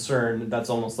have the concern, that's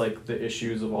almost like the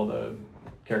issues of all the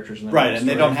characters in the right, and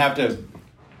they don't have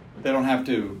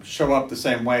to show up the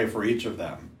same way for each of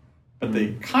them, but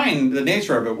the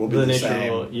nature of it will be the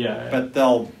same. But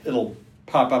it'll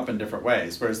pop up in different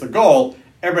ways. Whereas the goal,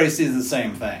 everybody sees the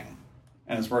same thing,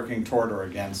 and is working toward or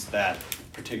against that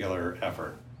particular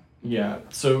effort. Yeah.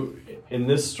 So in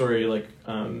this story, like,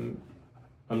 I'm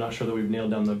not sure that we've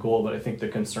nailed down the goal, but I think the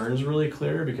concern's really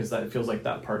clear because that feels like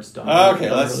that part's done. Okay,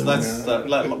 that's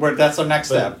our next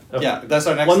step. Okay. Yeah, that's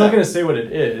our next step. Well, I'm not going to say what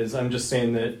it is. I'm just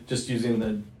saying that just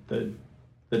using the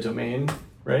domain,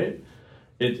 right?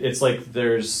 It's like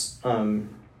there's.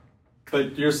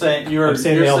 But you're saying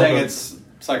it's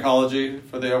psychology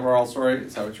for the overall story.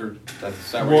 Is that what you're?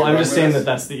 Well, I'm just saying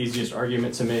that's the easiest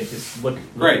argument to make. Is look.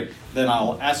 Great. Then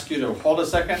I'll ask you to hold a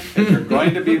second. You're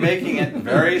going to be making it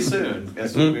very soon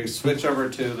as we switch over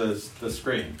to the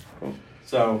screen. Cool.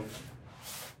 So,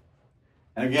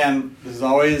 and again, this is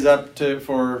always up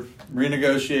for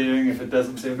renegotiating if it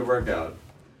doesn't seem to work out.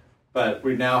 But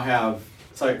we now have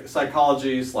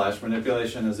psychology /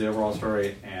 manipulation as the overall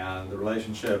story, and the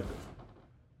relationship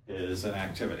is in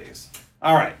activities.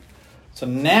 All right. So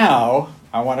now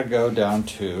I want to go down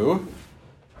to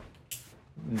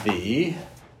the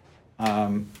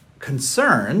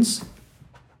concerns.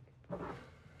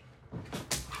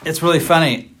 It's really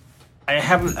funny.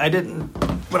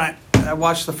 When I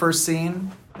watched the first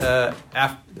scene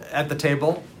at the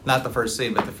table, not the first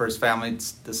scene, but the first family,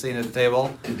 the scene at the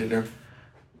table. To dinner.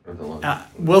 Or the lunch.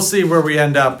 We'll see where we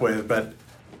end up with, but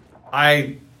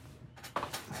I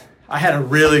had a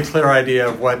really clear idea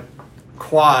of what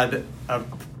quad of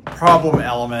problem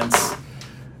elements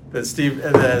that Steve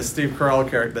Carell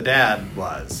character, the dad,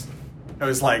 was. It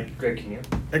was like Greg Kinnear.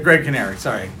 Greg Kinnear,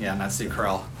 sorry. Yeah, not Steve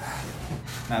Carell.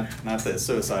 Not the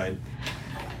suicide.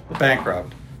 The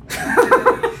bankrupt.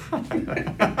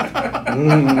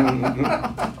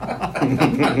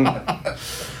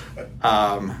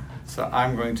 So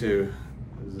I'm going to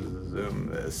zoom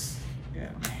this in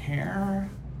here.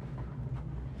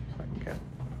 So I can get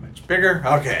much bigger.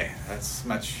 Okay, that's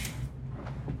much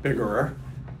bigger.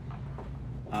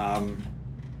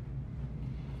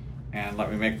 And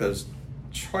let me make those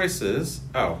choices.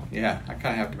 Oh, yeah, I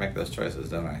kind of have to make those choices,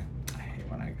 don't I? I hate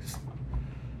when I just...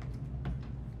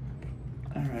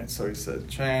 All right, so we said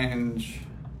change,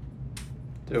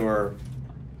 doer,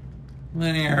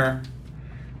 linear.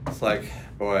 It's like,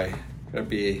 boy, could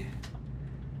be...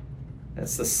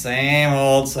 It's the same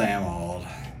old, same old.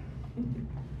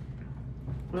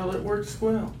 Well, it works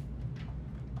well.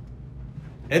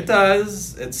 It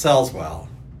does. It sells well.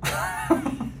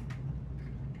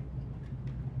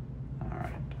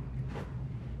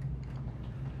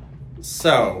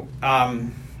 So,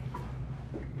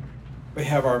 we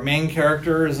have our main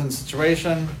character is in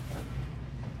situation.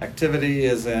 Activity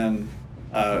is in,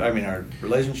 our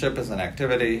relationship is in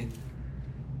activity.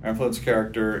 Our influence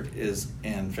character is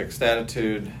in fixed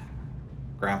attitude,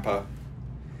 grandpa.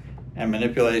 And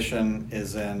manipulation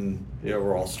is in the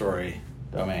overall story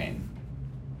domain.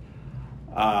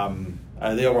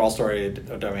 The overall story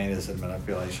domain is in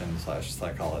manipulation /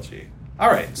 psychology. All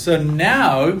right, so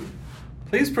now...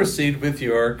 Please proceed with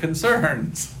your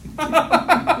concerns. Well,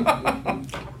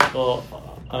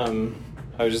 I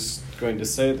was just going to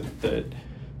say that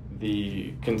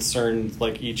the concerns,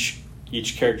 like each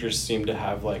character seemed to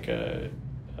have like a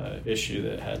issue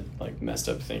that had like messed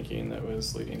up thinking that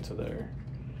was leading to their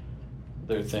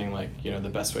thing. Like, the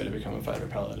best way to become a fighter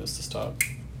pilot is to stop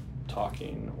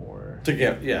talking or to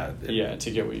get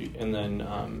to get what you, and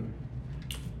then.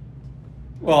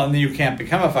 Well, and you can't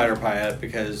become a fighter pilot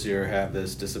because you have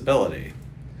this disability.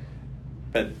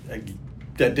 But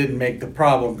that didn't make the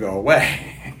problem go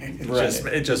away.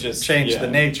 It just changed the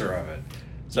nature of it.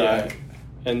 So yeah.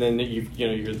 And then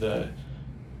you're the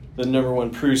number one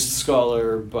Proust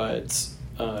scholar, but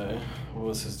what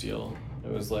was his deal?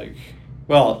 It was like,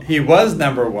 well, he was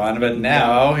number one, but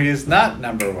now he's not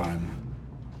number one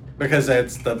because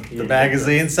it's the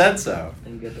magazine said so.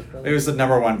 It was the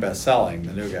number one best-selling.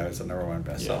 The new guy was the number one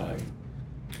best-selling.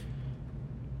 Yeah.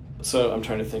 So I'm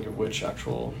trying to think of which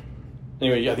actual.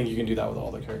 Anyway, I think you can do that with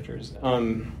all the characters.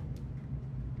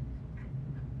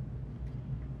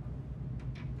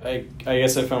 I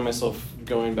guess I found myself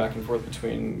going back and forth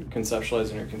between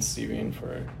conceptualizing or conceiving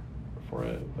for it,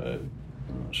 but I'm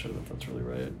not sure that that's really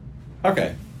right.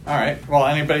 Okay. All right. Well,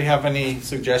 anybody have any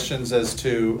suggestions as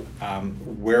to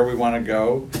where we want to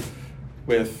go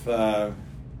with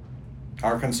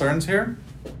our concerns here?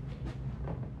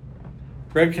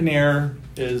 Greg Kinnear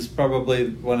is probably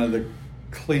one of the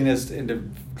clearest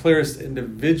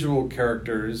individual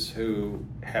characters who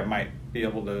might be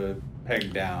able to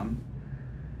peg down.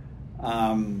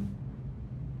 And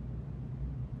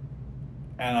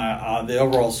the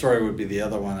overall story would be the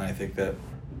other one. I think that,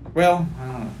 well, I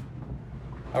don't know.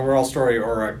 Overall story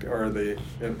or the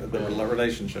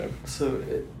relationship. So,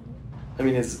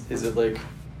 is it like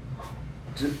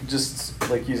just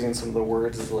like using some of the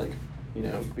words is like,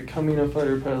 becoming a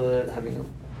fighter pilot, having a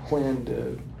plan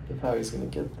of how he's going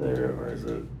to get there, or is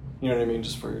it, you know what I mean,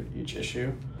 just for each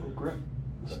issue? Well,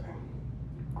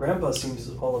 Grandpa seems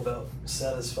all about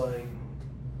satisfying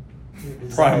your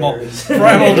primal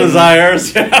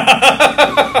desires. desires.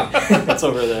 That's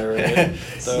over there, right?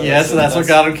 So yes, that's what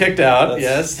got him kicked out.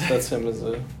 Yes, that's him as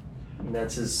a. And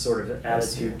that's his sort of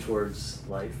attitude towards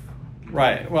life.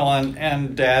 Right. Well,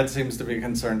 and Dad seems to be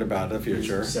concerned about the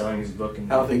future. He's selling his book and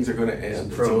How things are going to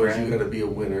end. It's always going to be a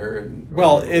winner.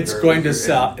 It's going to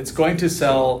sell. It's going to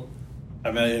sell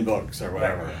 1 million books or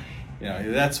whatever. Right.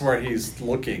 That's where he's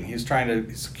looking. He's trying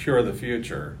to secure the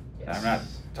future. Yes. I'm not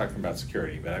talking about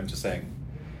security, but I'm just saying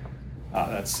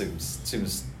that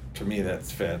seems to me that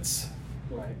fits.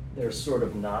 Right. They're sort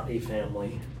of not a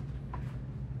family.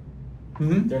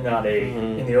 Mm-hmm. They're not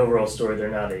in the overall story, they're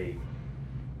not a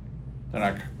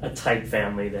tight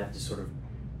family. They have to sort of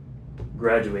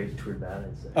graduate toward that,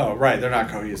 I'd say. Oh, right. They're not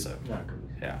cohesive. Not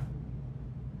cohesive. Yeah.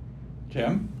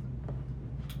 Jim?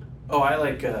 Oh, I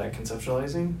like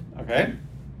conceptualizing. Okay.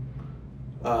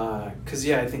 Because,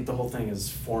 I think the whole thing is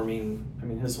forming.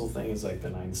 His whole thing is like the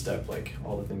 9-step, like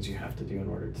all the things you have to do in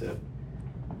order to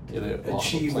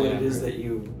achieve what it is that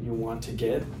you want to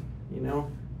get,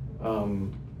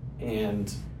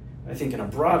 and I think in a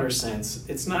broader sense,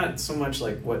 it's not so much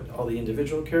like what all the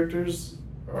individual characters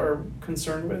are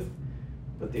concerned with,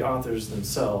 but the authors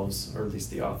themselves, or at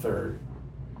least the author,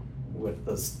 what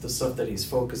the stuff that he's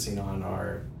focusing on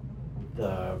are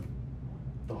the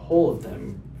whole of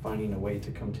them finding a way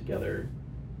to come together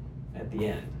at the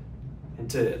end. And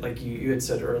to, like you had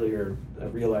said earlier,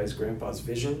 realize Grandpa's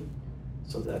vision.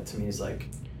 So that to me is like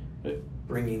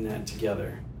bringing that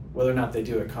together. Whether or not they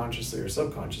do it consciously or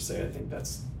subconsciously, I think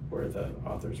that's where the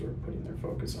authors were putting their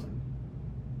focus on.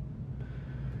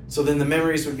 So then the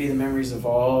memories would be the memories of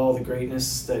all the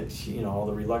greatness that, all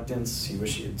the reluctance, he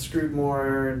wished he had screwed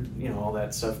more, all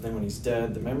that stuff. Then when he's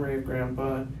dead, the memory of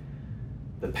Grandpa.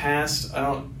 The past,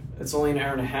 it's only an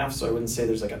hour and a half, so I wouldn't say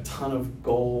there's like a ton of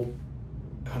goal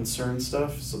concern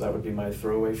stuff, so that would be my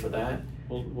throwaway for that.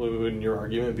 Well, wouldn't your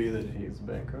argument be that he's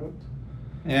bankrupt?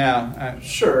 Yeah.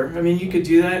 Sure. You could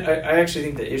do that. I actually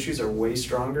think the issues are way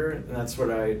stronger, and that's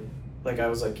what I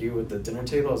was like you with the dinner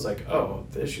table. I was like, oh,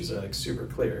 the issues are like super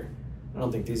clear. I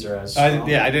don't think these are as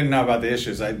strong. I didn't know about the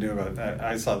issues. I knew about that.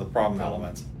 I saw the problem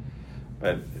elements.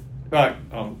 But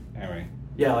anyway.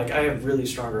 Yeah, I have really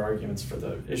stronger arguments for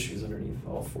the issues underneath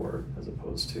all four as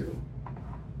opposed to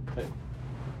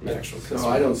the actual concern. So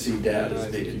I don't see Dad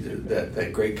as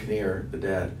that Greg Kinnear, the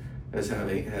dad, as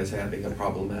having a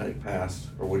problematic past,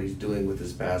 or what he's doing with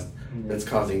his past that's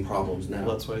causing problems now.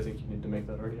 Well, that's why I think you need to make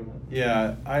that argument.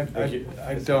 Yeah, I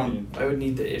don't. I would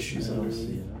need the issues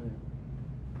underneath.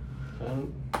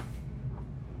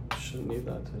 Shouldn't need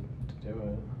that to do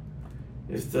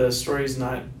it. If the story's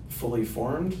not fully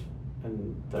formed,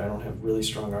 and that I don't have really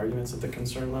strong arguments at the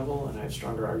concern level, and I have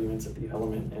stronger arguments at the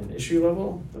element and issue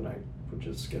level, then I would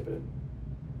just skip it.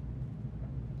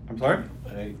 I'm sorry?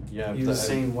 You were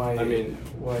saying why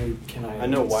can I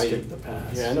know why skip the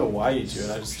past? Yeah, I know why you do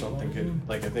it. I just don't think it.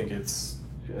 I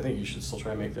think you should still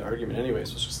try and make the argument anyway,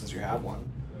 especially since you have one.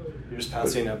 You're just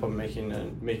passing up on making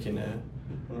an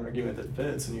argument that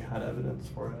fits, and you had evidence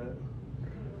for it.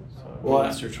 So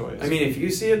that's your choice. If you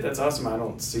see it, that's awesome. I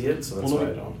don't see it, so that's why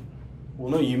I don't. Well,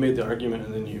 no, you made the argument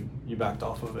and then you backed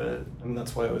off of it, and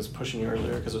that's why I was pushing you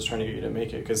earlier, because I was trying to get you to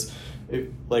make it. Because,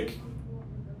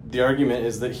 the argument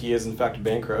is that he is in fact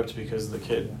bankrupt because the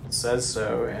kid says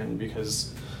so, and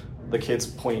because the kid's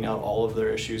pointing out all of their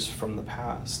issues from the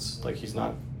past. Like, he's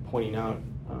not pointing out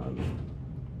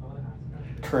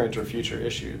current or future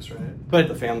issues, right? But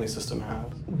the family system has.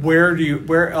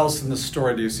 Where else in the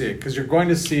story do you see it? Because you're going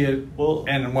to see it Well,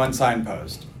 in one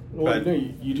signpost. Well, But- no,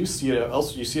 you do see it.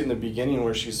 Also, you see it in the beginning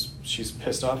where she's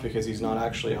pissed off because he's not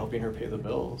actually helping her pay the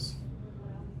bills.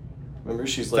 Remember,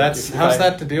 she's like, How's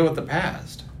that to deal with the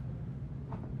past?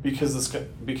 Because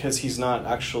because he's not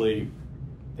actually.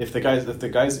 If the guy's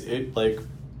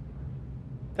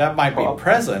That might be Well-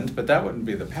 present, but that wouldn't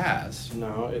be the past.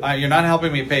 no. You're not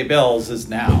helping me pay bills is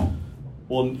now.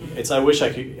 Well, it's I wish I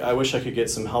could get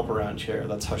some help around here.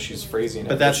 That's how she's phrasing it.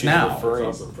 But that's she's now. It's referring-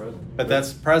 also present. But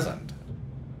that's present.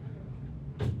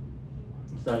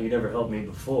 It's not you never helped me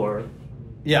before.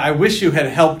 Yeah, I wish you had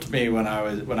helped me when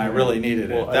I really needed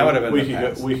it. Well, That would have been we the could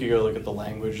past. we could go look at the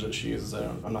language that she uses.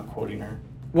 I'm not quoting her.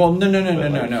 Well, no.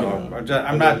 But, like,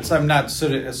 I'm not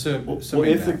assuming Well,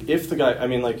 that. if the guy,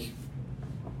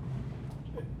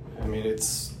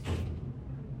 it's.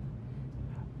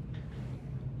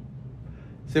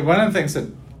 See, one of the things that,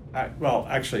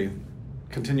 actually,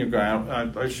 continue going.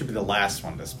 I should be the last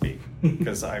one to speak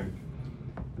because I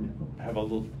have a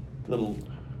little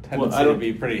tendency I to don't-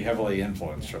 be pretty heavily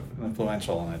influential, and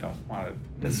I don't want to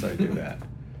necessarily do that.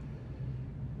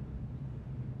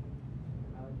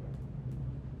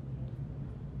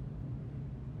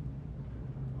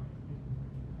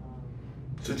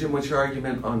 So Jim, what's your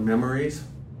argument on memories?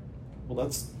 Well,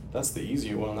 that's the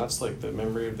easy one. That's like the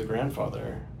memory of the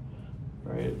grandfather,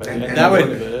 right? By the And end That of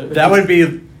would it- that would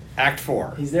be Act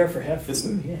 4. He's there for half the It's-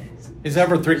 movie. Yeah. He's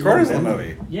over 3/4 of the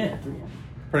movie, Yeah.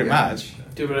 pretty Yeah. much.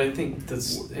 Dude, but I think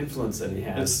this influence that he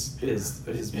has It's-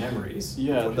 is his memories.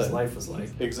 Yeah, what his that- life was like.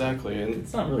 Exactly, and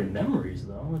It's not really memories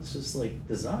though. It's just like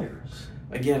desires.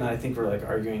 Again, I think we're like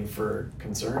arguing for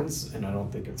concerns, and I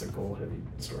don't think it's a goal-heavy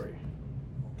story.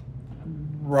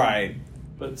 Right.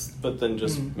 but then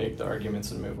just Mhm. make the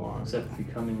arguments and move on. Except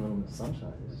becoming Little Miss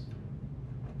Sunshine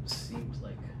seems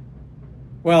like.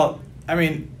 Well, I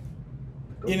mean,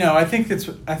 I think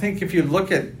if you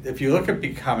look at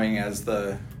Becoming as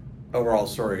the overall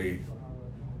story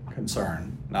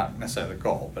concern, not necessarily the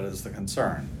goal, but as the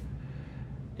concern.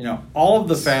 All of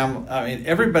the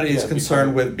everybody is Yeah,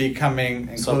 concerned Becoming. with becoming,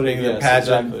 including Something, the yes,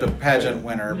 pageant, exactly. the pageant Yeah.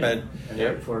 winner. An Yeah.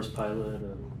 Air Force pilot.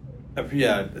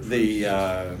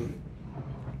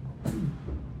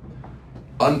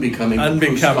 Unbecoming.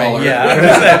 Unbecoming, scholar.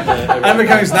 yeah.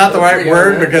 Unbecoming is not the right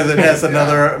word because it has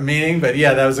another meaning, but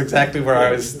yeah, that was exactly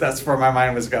where that's where my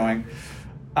mind was going.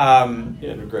 Yeah,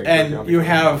 and great. And you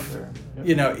have,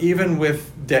 there. even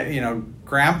with,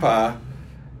 Grandpa,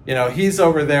 he's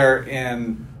over there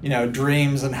in,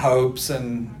 dreams and hopes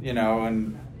and,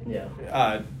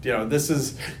 Yeah. this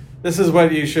is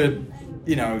what you should,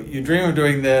 you dream of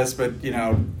doing this, but,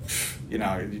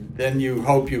 then you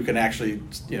hope you can actually,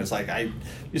 it's like I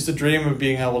used to dream of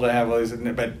being able to have all these,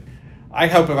 but I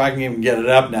hope if I can even get it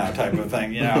up now type of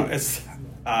thing, it's,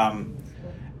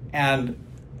 and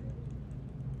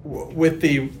with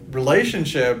the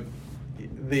relationship,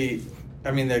 the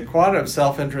quad of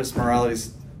self-interest, morality,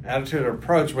 attitude, or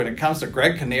approach, when it comes to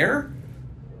Greg Kinnear,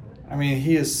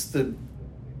 he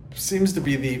seems to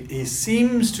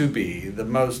be the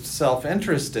most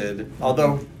self-interested,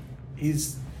 although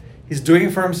he's doing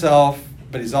it for himself,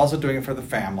 but he's also doing it for the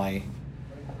family.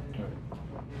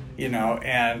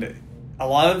 And a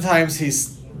lot of the times he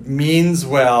means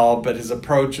well, but his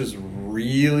approach is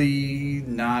really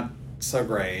not so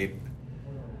great.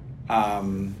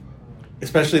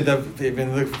 Especially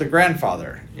the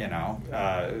grandfather,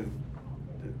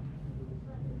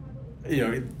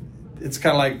 it's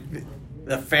kind of like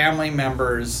the family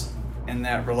members in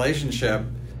that relationship.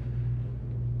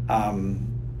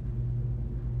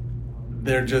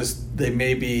 They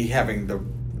may be having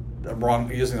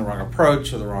using the wrong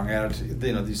approach or the wrong attitude.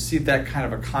 You see that kind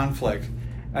of a conflict,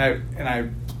 and I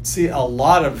see a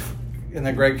lot of in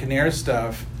the Greg Kinnear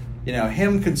stuff.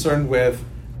 Him concerned with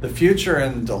the future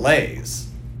and delays.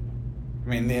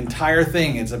 The entire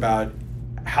thing is about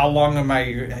how long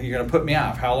you're going to put me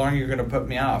off? How long are you going to put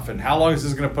me off? And how long is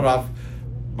this going to put off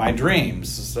my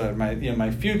dreams,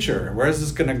 my future? Where is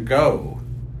this going to go?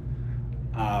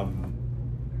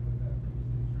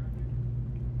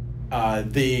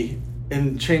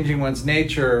 In changing one's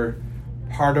nature,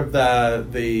 part of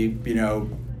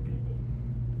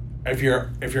if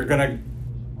you're going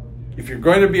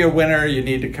to be a winner, you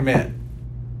need to commit.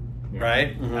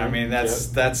 right? Mhm. I mean,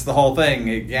 that's the whole thing.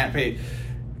 You can't be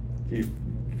if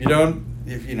you don't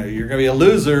if you know you're going to be a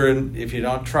loser, and if you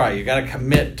don't try, you got to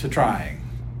commit to trying.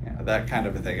 You know, that kind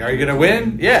of a thing. Are you going to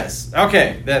win? Yes.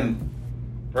 Okay, then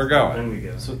we're going. Then we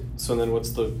go. So then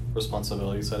what's the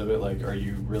responsibility side of it? Like, are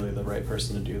you really the right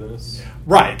person to do this?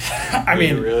 Right. I Are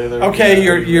you mean, really the- okay,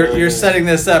 yeah, you're really the- setting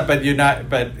this up, but you're not.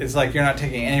 But it's like you're not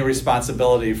taking any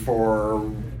responsibility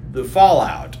for the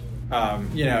fallout.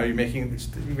 You're making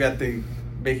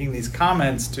these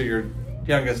comments to your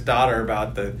youngest daughter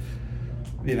about the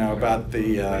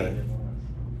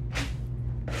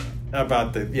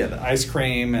ice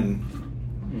cream and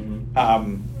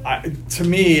to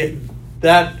me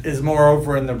that is more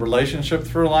over in the relationship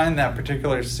through line. That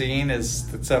particular scene is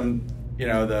some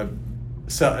the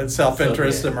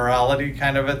self-interest and morality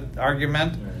kind of an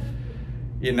argument.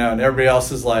 And everybody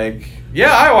else is like,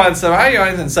 yeah, I want some,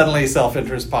 and suddenly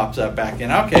self-interest pops up back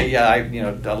in. Okay, yeah,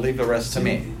 I'll leave the rest to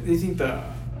me. Do you think the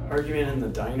argument in the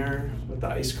diner with the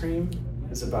ice cream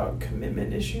is about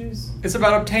commitment issues? It's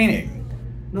about obtaining.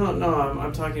 No,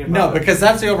 I'm talking about... No, because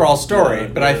that's the overall story. Yeah,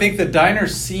 but I think the diner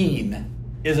scene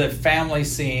is a family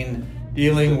scene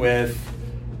dealing with,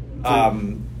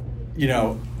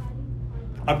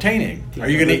 obtaining. Are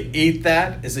you going to eat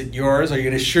that? Is it yours? Are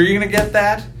you sure you're going to get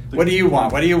that? What do you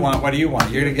want? What do you want? What do you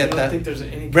want? You're going to get I don't that. think there's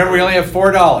any... Remember, we only have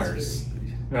 $4.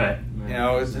 Right.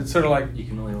 It's sort of like... You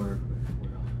can only order.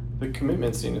 The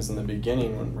commitment scene is in the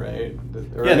beginning, right?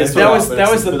 Yeah, that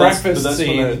was the breakfast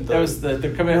scene. That was the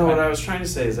commitment. No, what I was trying to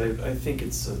say is I think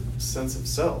it's a sense of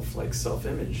self, like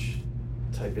self-image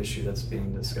type issue that's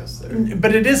being discussed there.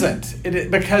 But it isn't.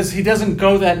 Because he doesn't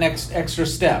go that next extra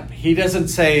step. He doesn't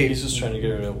say... He's just trying to get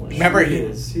rid of one. Remember,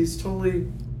 He's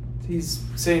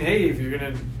saying, hey, if you're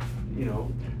going to,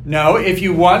 No, if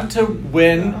you want to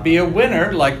win, be a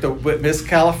winner, like the Miss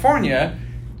California...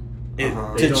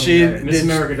 Miss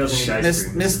America doesn't need ice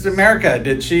cream. Miss America,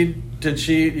 did she,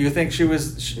 you think she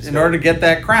was, in order to get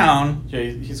that crown, Yeah,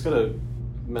 he's got a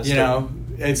messed up...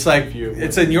 it's like,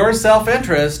 it's in your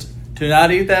self-interest to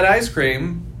not eat that ice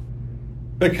cream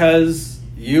because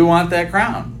you want that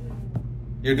crown.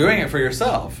 You're doing it for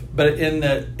yourself. But in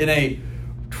a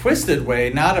twisted way,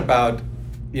 not about,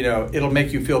 it'll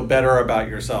make you feel better about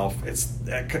yourself.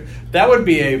 That would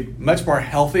be a much more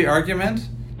healthy argument.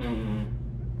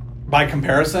 By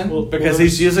comparison, because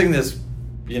he's using this,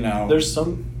 There's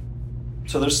some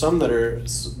that are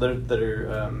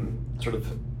sort of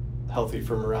healthy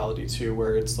for morality too,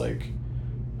 where it's like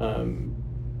when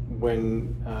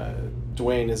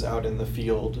Dwayne is out in the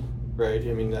field, right?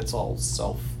 I mean, that's all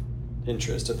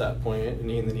self-interest at that point, and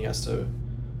then he has to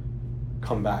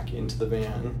come back into the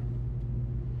van.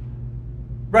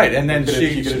 Right, and then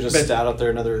he could have just sat out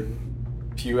there another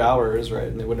few hours, right,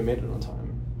 and they wouldn't have made it on time.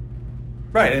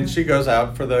 Right, and she goes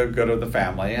out for the good of the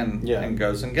family and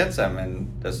goes and gets him,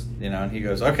 and just and he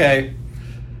goes, okay,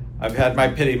 I've had my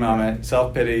pity moment,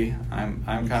 self-pity. I'm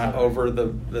kind of over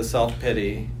the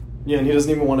self-pity. Yeah, and he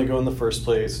doesn't even want to go in the first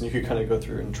place, and you could kind of go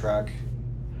through and track.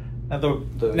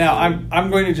 Now I'm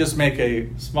going to just make a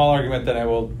small argument that I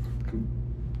will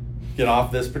get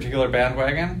off this particular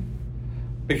bandwagon,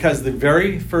 because the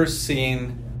very first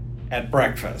scene at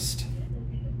breakfast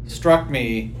struck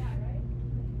me.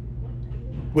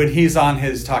 When he's on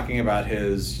his talking about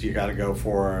his, you got to go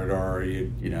for it, or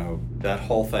that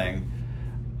whole thing.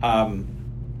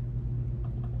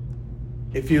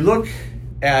 If you look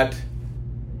at,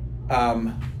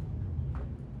 where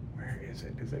is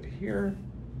it? Is it here?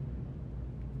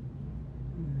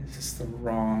 Is this the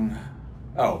wrong?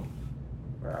 Oh,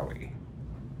 where are we?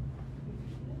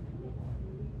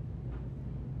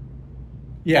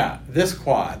 Yeah, this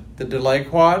quad, the delay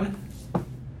quad.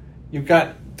 You've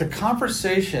got. The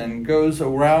conversation goes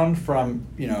around from,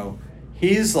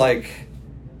 he's like,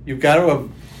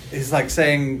 he's like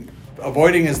saying,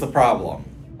 avoiding is the problem.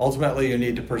 Ultimately, you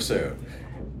need to pursue.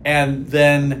 And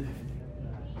then,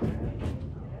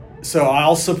 so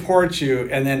I'll support you.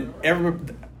 And then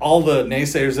all the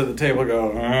naysayers at the table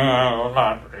go, I'm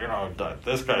not,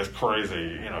 this guy's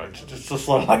crazy. It's just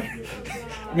like,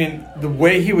 I mean, the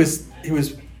way he was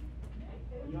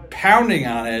pounding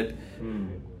on it,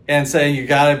 and saying you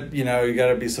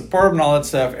gotta be superb and all that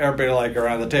stuff. Everybody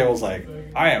around the table is like,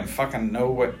 I am fucking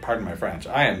pardon my French.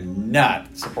 I am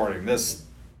not supporting this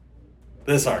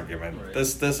argument. Right.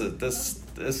 This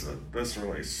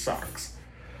really sucks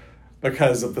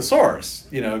because of the source.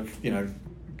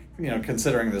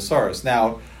 Considering the source.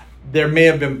 Now, there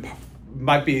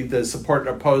might be the support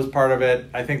and oppose part of it.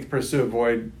 I think the pursue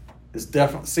avoid is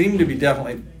seemed to be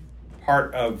definitely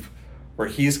part of where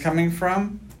he's coming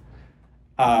from.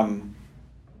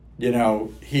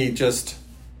 He just,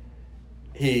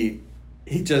 he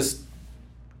just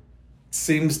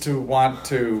seems to want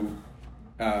to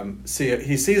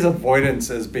he sees avoidance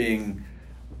as being,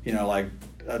 like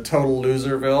a total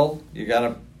loserville. You got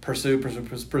to pursue,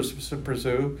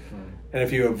 and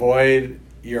if you avoid,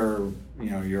 you're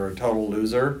a total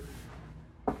loser.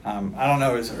 I don't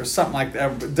know, or something like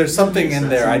that. There's something in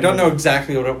there. I don't know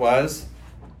exactly what it was,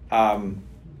 and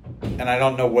I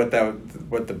don't know what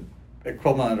the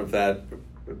equivalent of that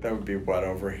would be. What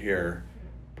over here?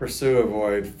 Pursue,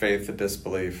 avoid, faith, and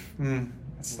disbelief.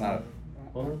 It's not.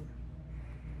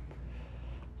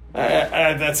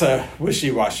 That's a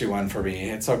wishy-washy one for me.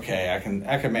 It's okay. I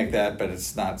can make that, but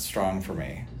it's not strong for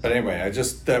me. But anyway,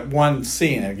 that one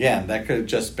scene again, that could have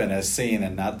just been a scene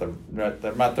and not the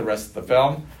rest of the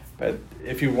film. But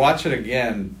if you watch it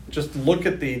again, just look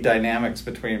at the dynamics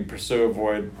between pursue,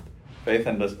 avoid, faith,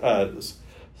 and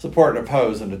support and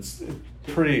oppose, and it's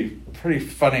pretty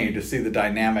funny to see the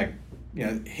dynamic.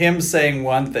 Him saying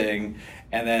one thing,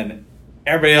 and then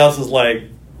everybody else is like.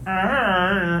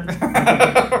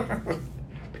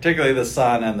 Particularly the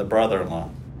son and the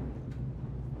brother-in-law.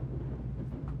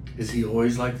 Is he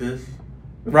always like this?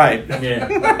 Right. Yeah.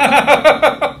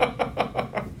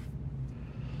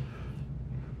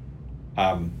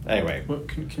 Anyway. Well,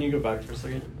 can you go back for a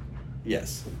second?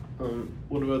 Yes.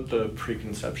 What about the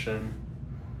preconception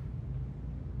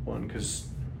one? Because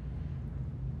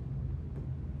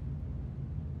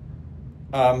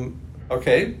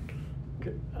okay.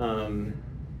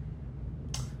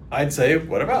 I'd say,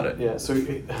 what about it? Yeah, so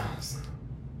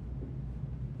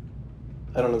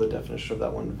I don't know the definition of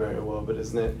that one very well, but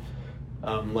isn't it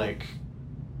like,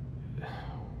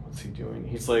 what's he doing?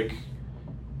 He's like,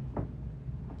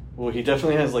 well, he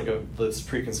definitely has like this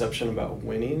preconception about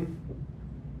winning,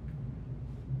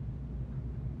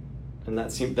 and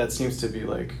that seems to be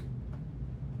like,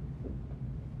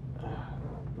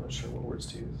 I'm not sure what words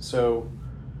to use. So.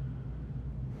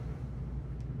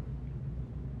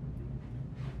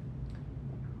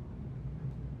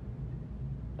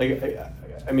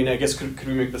 I mean, I guess could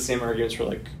we make the same arguments for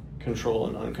like control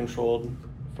and uncontrolled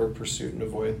for pursuit and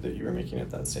avoid that you were making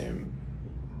at that same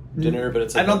dinner? But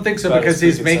it's like I don't think so, because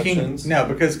he's making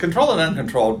because control and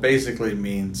uncontrolled basically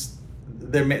means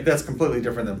that's completely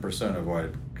different than pursue and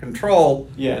avoid. Control,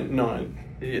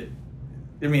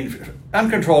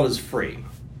 uncontrolled is free.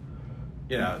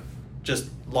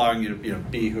 Just allowing you to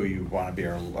be who you want to be,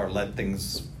 or let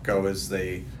things go as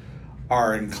they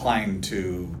are inclined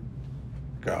to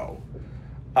go.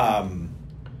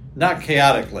 Not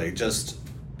chaotically, just,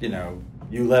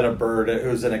 you let a bird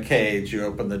who's in a cage, you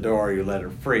open the door, you let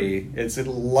her free. It's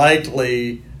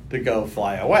likely to go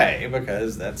fly away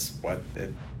because that's what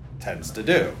it tends to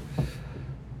do.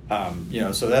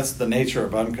 So that's the nature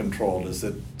of uncontrolled, is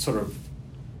that sort of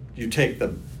you take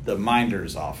the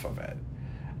minders off of it.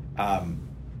 I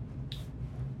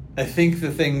think the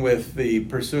thing with the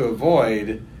pursue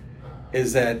avoid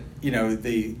is that,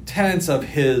 the tenets of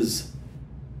his,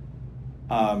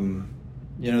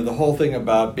 the whole thing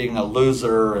about being a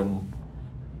loser and,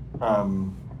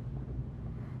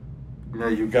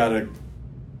 you've got to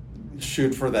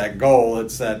shoot for that goal.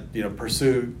 It's that, you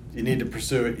need to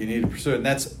pursue it, and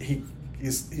that's,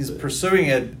 he's pursuing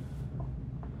it.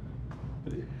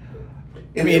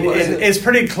 I mean, it's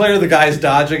pretty clear the guy's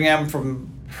dodging him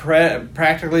from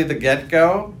practically the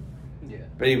get-go.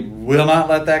 But he will not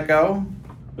let that go.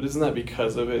 But isn't that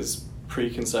because of his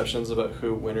preconceptions about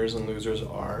who winners and losers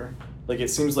are? Like, it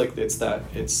seems like it's.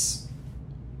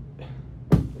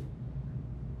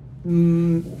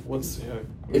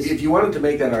 If you wanted to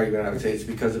make that argument, I would say it's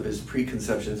because of his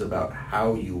preconceptions about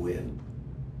how you win.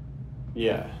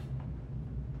 Yeah.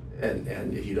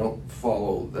 And if you don't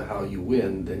follow the how you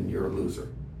win, then you're a loser.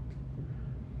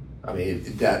 I mean,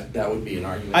 that would be an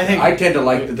argument. I tend to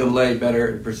like the delay better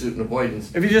in pursuit and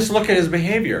avoidance. If you just look at his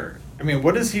behavior, I mean,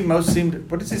 what does he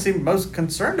seem most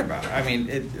concerned about? I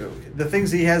mean, the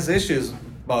things he has issues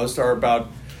most are about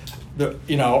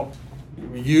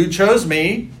you chose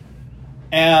me,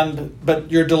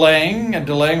 but you're delaying.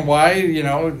 Why?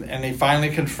 And he finally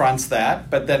confronts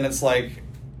that, but then it's like,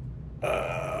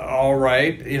 all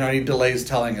right, he delays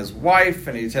telling his wife,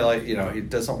 and he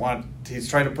doesn't want. He's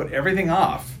trying to put everything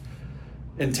off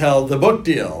until the book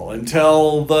deal,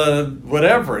 until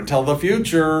the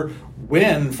future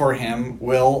win for him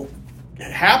will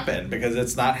happen, because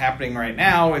it's not happening right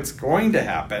now. It's going to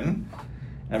happen.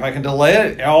 And if I can delay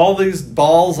it, all these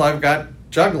balls I've got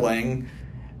juggling,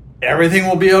 everything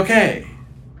will be okay.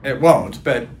 It won't,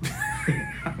 but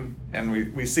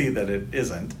and we see that it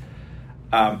isn't.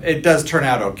 It does turn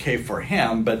out okay for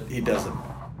him, but he doesn't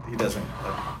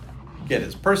get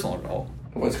his personal goal.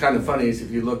 What's kind of funny is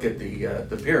if you look at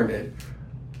the pyramid,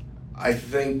 I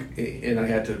think, and I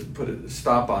had to put a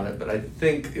stop on it, but I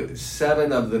think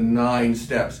 7 of the 9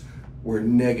 steps were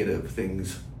negative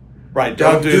things. Right.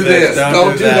 Don't do this.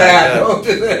 Don't do that. Yeah. Don't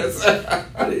do this.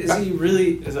 But is he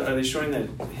really? Are they showing that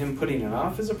him putting it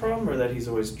off is a problem, or that he's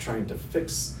always trying to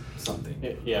fix something?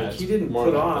 Yeah, like it's he didn't more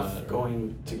put like off that, or-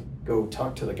 going to go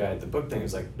talk to the guy at the book thing. He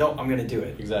was like, "No, I'm gonna do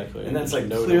it." Exactly. And that's like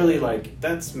No, clearly no. like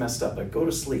that's messed up. Like go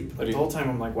to sleep. But Like he- the whole time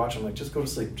I'm like watching. I'm like, just go to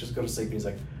sleep. Just go to sleep. And he's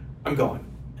like, I'm going.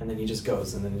 And then he just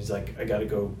goes. And then he's like, I gotta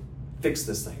go fix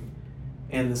this thing.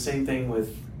 And the same thing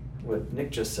with what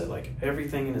Nick just said. Like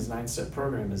everything in his 9-step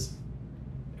program is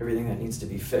everything that needs to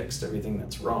be fixed. Everything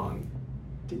that's wrong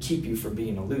to keep you from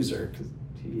being a loser because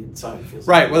he inside feels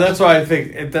Right. like Well, that's why I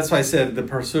think that's why I said the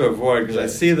pursue avoid, because I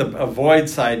see the avoid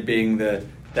side being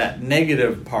that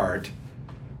negative part,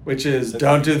 which is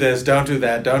don't do this, don't do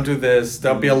that, don't do this,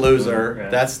 don't be a loser.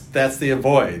 Right. That's the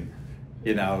avoid.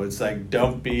 You know, it's like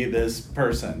don't be this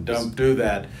person, don't do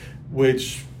that,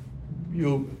 which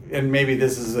and maybe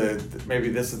this is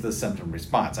the symptom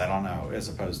response. I don't know, as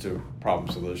opposed to problem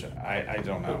solution. I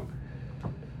don't know.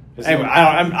 Anyway,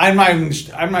 I'm not even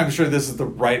sure this is the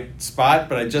right spot,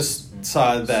 but I just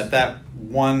saw that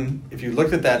one. If you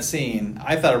looked at that scene,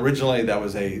 I thought originally that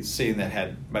was a scene that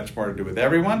had much more to do with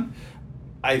everyone.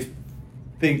 I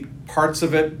think parts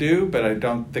of it do, but I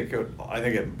don't think it. I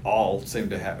think it all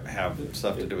seemed to have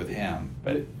stuff to do with him.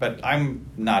 But I'm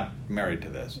not married to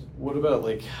this. What about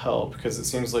like help? Because it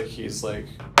seems like he's like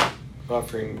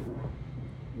offering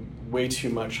way too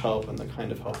much help, and the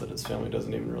kind of help that his family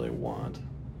doesn't even really want.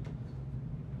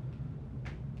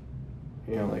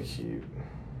 You know, like he.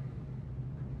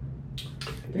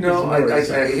 No, that's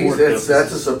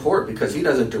a support because he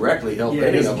doesn't directly help Yeah,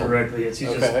 any he of doesn't them. directly. He's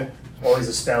Okay. just always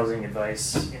espousing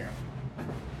advice, you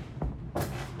know.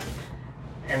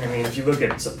 And I mean, if you look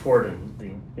at support in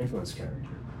the influence character,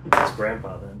 his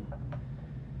grandpa, then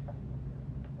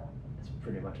it's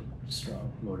pretty much a strong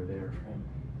motivator for him.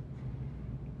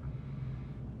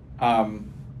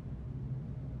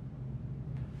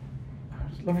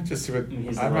 Let me just see what.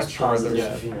 He's the I'm not most sure. positive,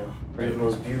 Whether, you know, Right. the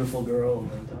most beautiful girl in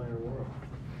the entire world.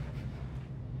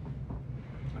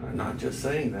 I'm not just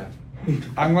saying that.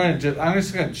 I'm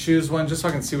just going to choose one just so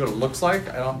I can see what it looks like.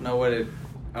 I don't know what it.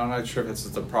 I'm not sure if it's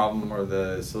the problem or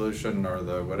the solution or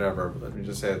the whatever. But let me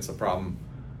just say it's a problem.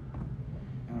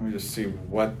 Let me just see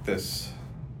what it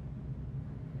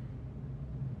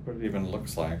even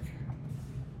looks like.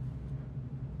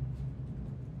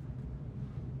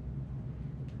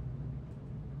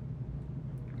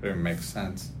 It even makes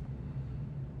sense.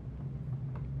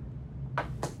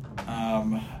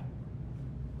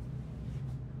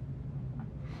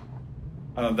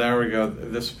 Oh, there we go.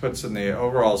 This puts in the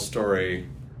overall story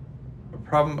a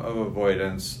problem of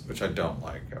avoidance, which I don't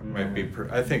like. It might be. I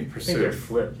think I think they're pursuit.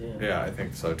 flipped, yeah. Yeah, I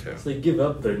think so too. So they give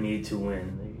up the need to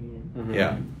win. Mhm.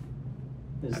 Yeah,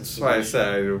 There's that's a why I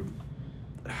solution.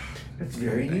 said. It's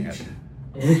very Dang Nietzsche.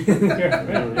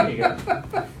 There you go.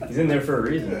 He's in there for a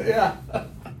reason. Yeah.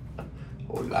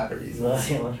 Whole lot of He's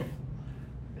reasons. not-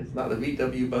 It's not a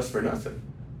VW bus for nothing.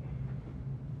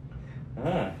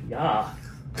 yeah.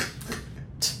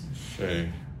 See.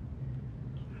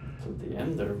 So at the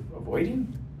end they're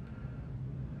avoiding.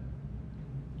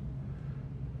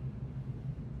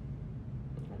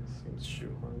 Seems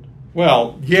shoehorned.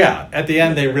 Well, yeah. At the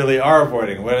end, they really are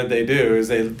avoiding. What did they do? Is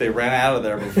they ran out of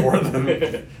there before them.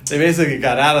 They basically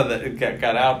got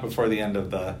out before the end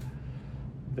of the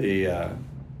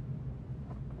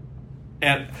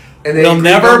and And we'll they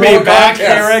never no more be back contests.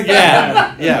 here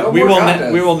again. Yeah, No we more will.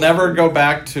 contests. We will never go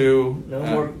back to.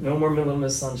 No more Little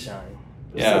Miss Sunshine.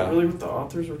 Is Yeah. that really what the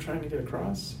authors were trying to get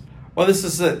across? Well, this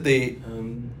is the.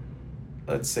 Um,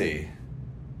 Let's see.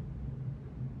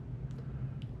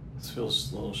 This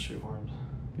feels a little shoehorned.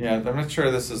 Yeah, I'm not sure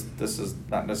this is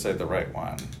not necessarily the right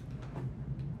one.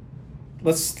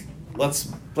 Let's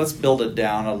build it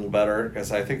down a little better,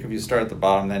 because I think if you start at the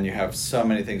bottom, then you have so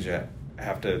many things you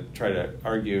have to try to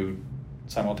argue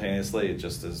simultaneously. It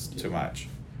just is too much.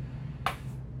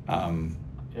 Yeah, I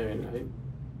mean,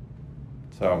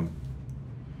 So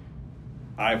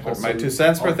I put my Also- 2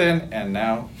 cents worth in, and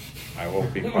now I will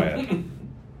be quiet.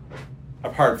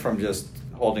 Apart from just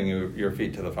holding your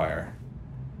feet to the fire.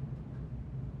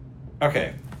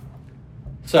 Okay.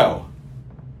 So.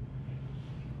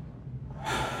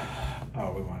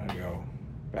 Oh, we want to go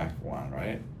back one,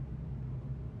 right?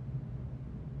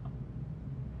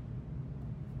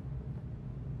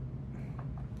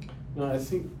 No, I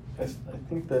think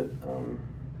that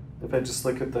if I just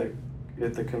look at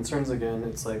the concerns again,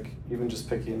 it's like even just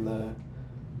picking the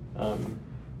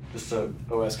just a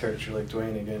OS character like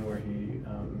Dwayne again, where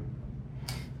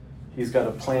he's got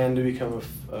a plan to become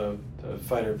a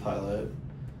fighter pilot,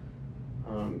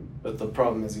 but the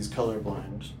problem is he's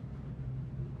colorblind,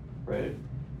 right?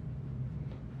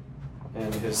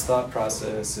 And his thought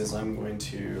process is, I'm going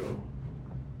to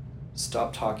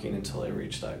stop talking until I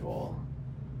reach that goal.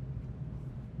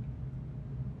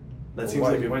 That seems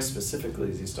like why specifically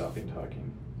is he stopping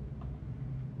talking?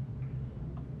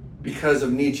 Because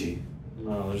of Nietzsche.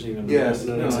 No, there's even Yes,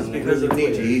 no, it's because of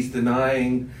Nietzsche. He's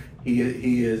denying.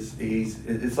 He's.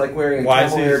 It's like wearing a Why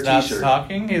is camel he hair not t-shirt.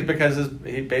 talking? He's because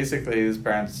his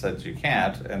parents said you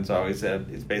can't, and so he said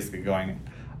he's basically going,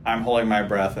 I'm holding my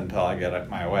breath until I get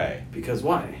my way. Because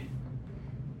why?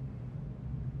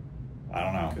 I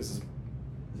don't know. Because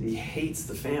he hates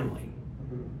the family.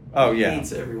 Oh He yeah,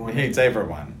 hates everyone. He hates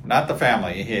everyone, not the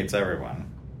family. He hates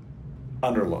everyone.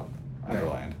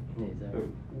 Underlined.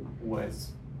 Why?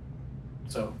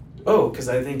 So. Oh, because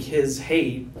I think his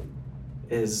hate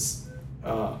is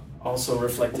also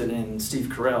reflected in Steve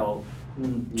Carell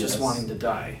just Yes. wanting to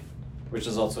die. Which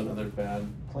is also another bad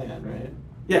plan, right?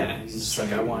 Yeah, he's just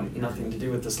like, I want nothing to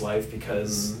do with this life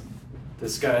because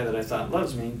this guy that I thought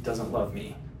loves me doesn't love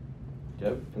me.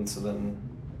 Yep. And so then.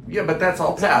 Yeah, but that's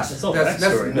all past. That's all That's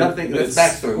backstory. nothing. But That's it's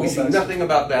backstory. We see all backstory. nothing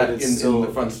about that But in, it's still- in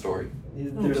the front story.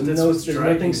 There's but that's what's there's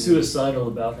driving- nothing suicidal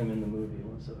about him in the movie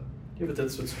whatsoever. Yeah, but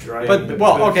that's what's driving. But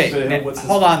well, okay. but what's his-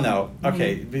 Hold on though.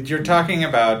 Okay, but you're talking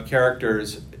about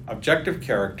characters, objective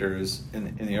characters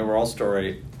in the overall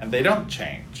story, and they don't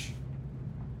change.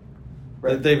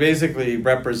 Right. They basically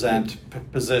represent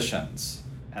positions,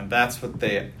 and that's what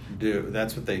they do.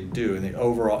 That's what they do in the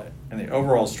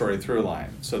overall story through line.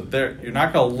 So you're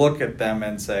not going to look at them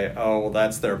and say, "Oh, well,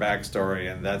 that's their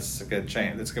backstory, and that's going to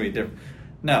change. That's going to be different."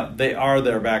 No, they are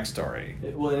their backstory.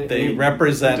 They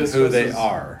represent who they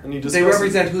are. And he They discusses-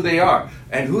 represent who they are,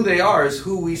 and who they are is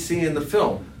who we see in the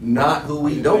film, not who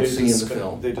we don't see in the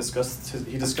film.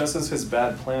 He discusses his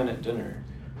bad plan at dinner.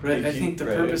 Right, I He- think the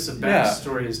right. purpose of Yeah.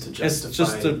 backstory is to It's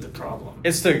justify just the problem.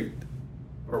 It's the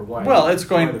or why. well, it's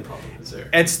going- why the problem is there.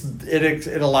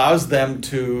 it allows them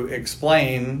to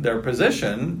explain their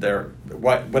position,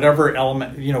 whatever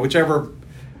element, whichever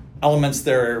elements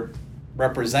they're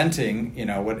representing,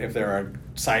 if they're a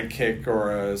sidekick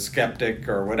or a skeptic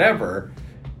or whatever,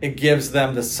 it gives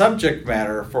them the subject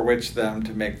matter for which them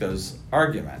to make those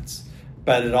arguments.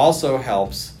 But it also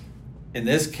helps, in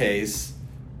this case,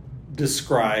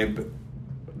 describe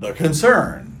the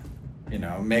concern,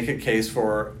 make a case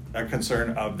for a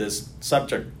concern of this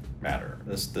subject matter,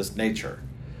 this nature.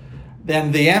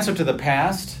 Then the answer to the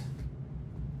past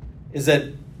is that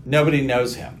nobody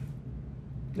knows him.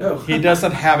 No. He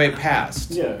doesn't have a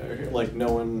past. Yeah, like no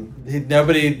one.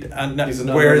 Nobody, He's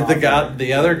an where unknown author.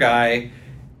 the other guy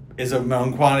is a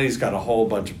known quantity. He's got a whole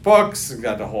bunch of books. He's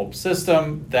got a whole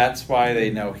system. That's why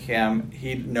they know him.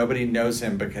 Nobody knows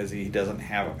him because he doesn't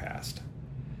have a past.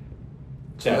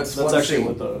 So That's one actually scene.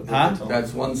 what the Huh?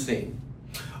 That's one scene.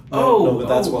 No, but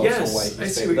that's also yes, why I he's see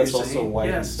saying- what that's you're also saying. why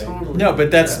he's yes, saying- totally. No,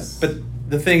 but Yes. but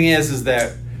the thing is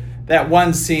that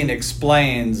one scene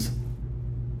explains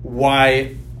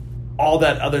why all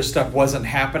that other stuff wasn't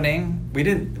happening. We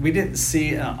didn't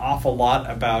see an awful lot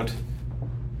about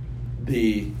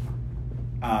the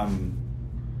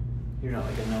You're not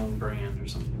like a known brand or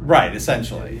something. right,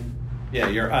 essentially. Yeah,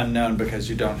 you're unknown because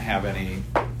you don't have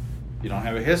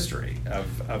a history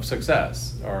of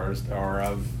success or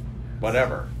of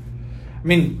whatever. I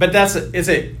mean, but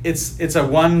it's a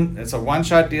one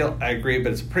shot deal. I agree,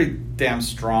 but it's a pretty damn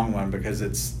strong one because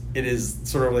it is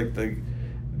sort of like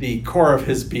the core of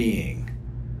his being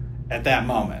at that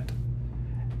moment.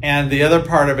 And the other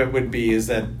part of it would be is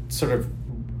that sort of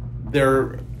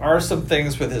there are some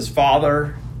things with his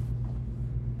father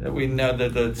that we know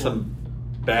that some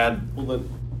bad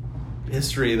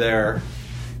history there.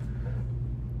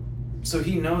 So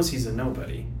he knows he's a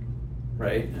nobody,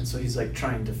 right? And so he's like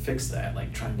trying to fix that,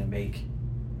 like trying to make.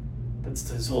 That's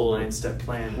his whole 9-step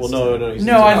plan. Well, is no, to- no. He's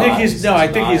No, I think denial. I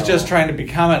think he's just Denial. trying to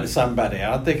become somebody.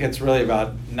 I don't think it's really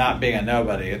about not being a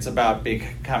nobody. It's about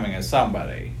becoming a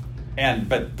somebody.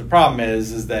 But the problem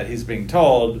is that he's being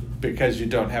told, because you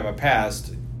don't have a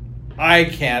past, I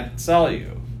can't sell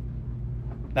you.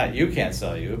 Not you can't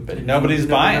sell you, but And nobody's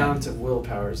no buying amount it. of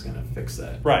willpower is going to fix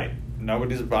that. Right.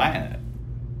 Nobody's buying it.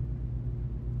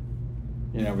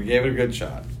 We gave it a good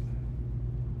shot.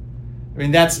 I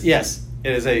mean, it's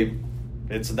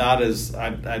not as,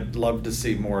 I'd love to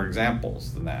see more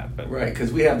examples than that, but Right,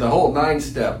 because we have the whole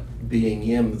 9-step being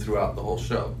him throughout the whole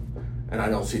show. And I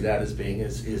don't see that as being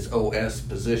his OS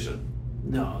position.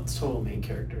 No, it's total main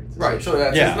character. It's Right, so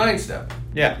that's Yeah. his 9-step.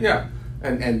 yeah. Yeah.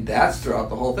 And that's throughout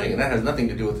the whole thing, and that has nothing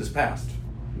to do with his past.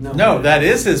 No, that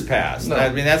is his past. No. I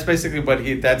mean, that's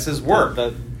basically that's his work.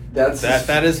 That's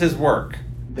That is his work.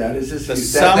 that is his.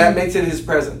 The That makes it his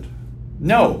present.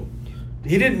 No,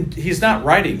 he didn't. He's not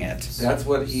writing it. That's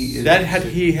what he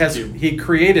is. He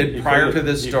created prior to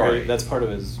this story. That's part of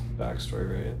his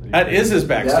backstory, right? That is his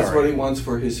backstory. That's what he wants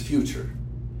for his future.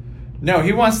 No,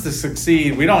 he wants to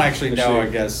succeed. We don't actually know, I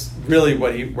guess, really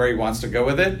where he wants to go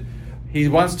with it. He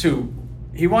wants to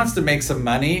make some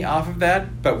money off of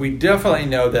that, but we definitely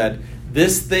know that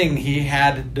this thing he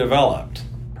had developed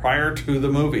prior to the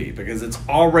movie, because it's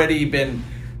already been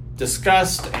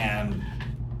discussed and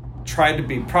tried to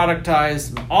be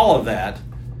productized, and all of that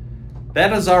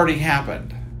has already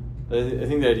happened. I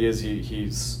think the idea is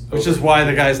he's Which is why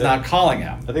the guy's not calling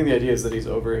him. I think the idea is that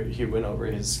he went over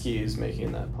his skis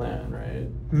making that plan, right?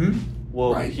 Hmm?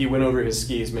 Well, Right. he went over his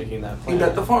skis making that He plan.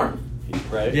 got the farm.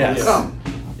 Right? Yes. Come.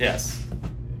 Yes.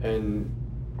 And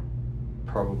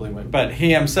probably went. But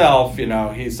he himself,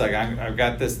 he's like, I've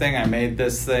got this thing. I made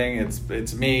this thing.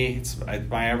 It's me. It's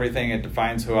my everything. It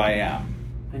defines who I am.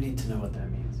 I need to know what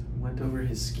that means. Went over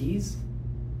his skis?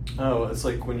 Oh, it's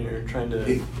like when you're trying to.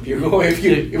 When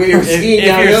you're skiing if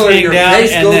downhill you're and skiing your down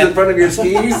face and goes then- in front of your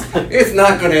skis, it's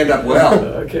not going to end up well.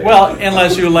 Okay. Well,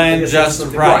 unless you land guess that's just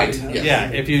something right. right, yes.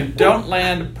 Yeah. If you don't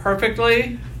land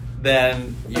perfectly,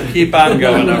 then you keep on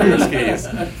going over your skis.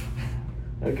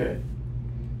 Okay.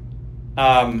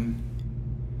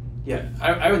 Yeah,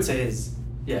 I would say his,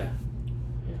 yeah.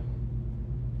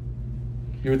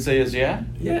 You would say is yeah?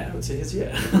 Yeah, I would say his,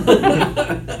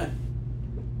 yeah.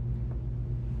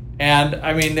 And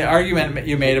I mean, the argument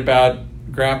you made about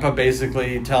Grandpa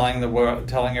basically telling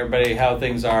everybody how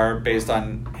things are based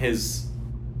on his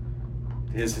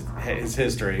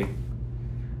history.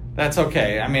 That's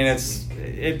okay. I mean, it's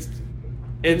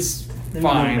There's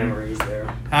fine. no memories there.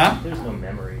 Huh? There's no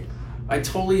memories. I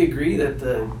totally agree that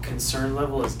the concern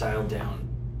level is dialed down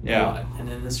Yeah. a lot. And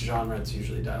in this genre, it's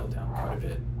usually dialed down quite a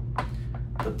bit.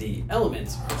 But the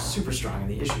elements are super strong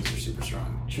and the issues are super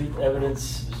strong. Truth, evidence,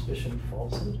 suspicion,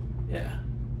 falsehood. Yeah.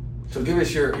 So give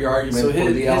us your argument So for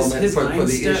his- the his- element his for the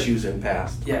nine-step- issues in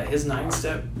past. Yeah, his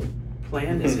 9-step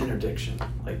plan is interdiction.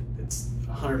 Like, it's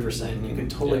 100%. You can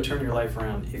totally Yeah. turn your life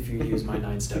around if you use my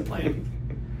 9-step plan.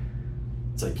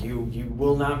 It's like you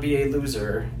will not be a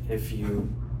loser if you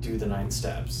do the 9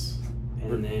 steps.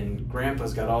 And then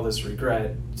Grandpa's got all this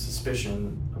regret,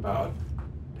 suspicion about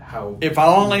how If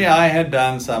only I had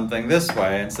done something this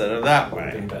way instead of that would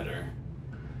have been way. better.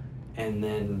 And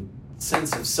then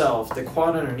sense of self, the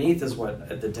quad underneath is what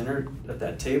at the dinner at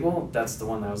that table, that's the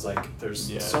one that was like there's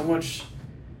Yeah. so much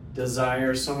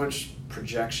desire, so much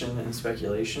projection and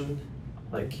speculation.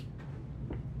 Like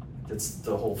that's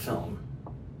the whole film.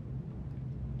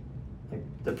 Like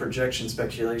the projection,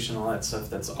 speculation, all that stuff,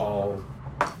 that's all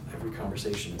every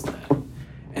conversation is that.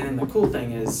 And then the cool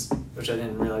thing is, which I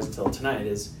didn't realize until tonight,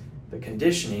 is the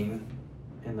conditioning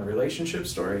in the relationship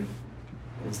story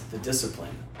is the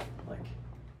discipline. Like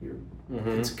you're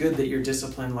it's good that you're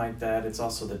disciplined like that. It's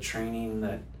also the training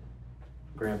that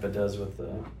Grandpa does with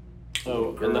the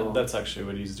Oh, girl. and that's actually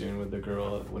what he's doing with the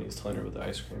girl when he's telling her about the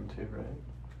ice cream too, right?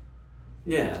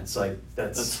 yeah, it's like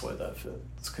That's why that fits.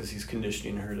 It's because he's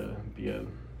conditioning her to be a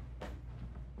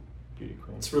beauty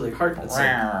queen. it's really hard. It's like,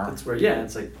 that's where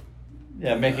it's like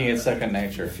Yeah, making it second you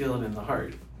nature. feel it in the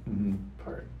heart Mhm.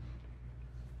 part.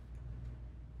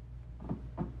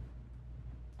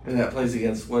 And that plays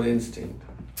against what instinct?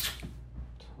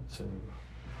 So,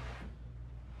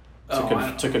 Oh, I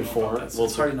don't to know conform. about that. Well,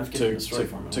 It's hard enough getting the story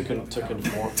form. to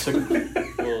conform.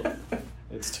 Well,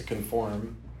 it's to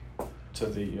conform to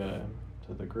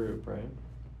the group, right?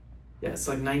 Yeah, it's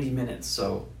like 90 minutes.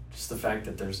 So just the fact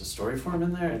that there's a story form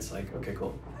in there, it's like okay,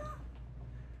 cool.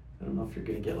 I don't know if you're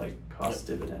gonna get like cost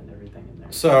dividend everything in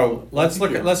there. So let's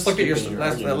look you're at your skipping your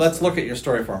let's arguments. look at your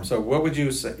story form. So what would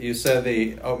you say? You said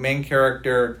the main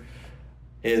character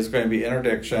is going to be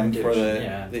interdiction for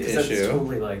the 'cause that's issue,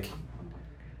 totally like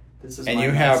this is and my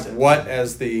you have mindset. what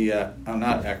as the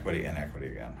not equity, inequity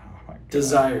again. Oh my God.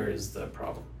 Desire is the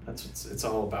problem. That's what it's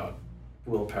all about.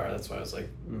 Willpower. That's why I was like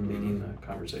Mm. leading the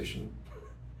conversation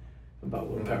about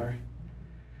willpower.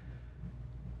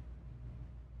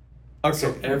 Okay.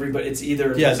 So everybody, it's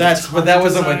either Yeah, there's a but ton that of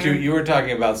wasn't what desire- you were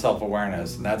talking about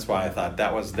self-awareness, and that's why I thought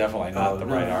that was definitely not Oh, the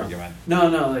no, right no. argument. No,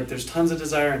 like there's tons of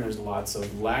desire and there's lots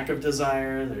of lack of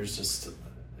desire. There's just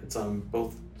it's on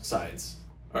both sides.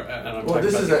 And I'm talking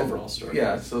about the overall story.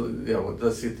 Yeah, so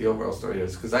let's see what the overall story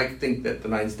is, because I think that the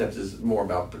 9 steps is more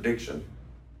about prediction.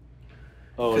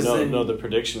 Oh 'Cause then- no! The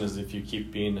prediction is if you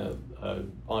keep being a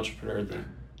entrepreneur that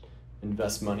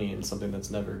invests money in something that's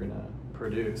never gonna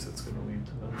produce, it's going to lead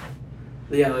to them.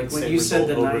 Yeah, like when Same you said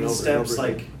the result over 9 and over and steps, over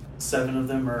like again. 7 of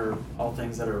them are all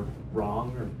things that are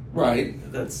wrong, or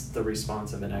Right. that's the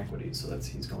response of inequity. So that's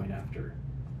he's going after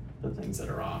the things that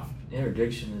are off.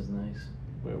 Interdiction is nice.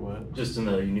 Wait, what? Just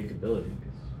another unique ability.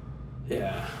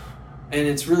 Yeah, and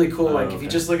it's really cool. Oh, Like if you okay.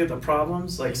 just look at the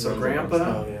problems, like so, Grandpa,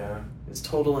 Oh, yeah. it's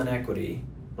total inequity.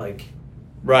 Like,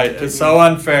 Right. It's so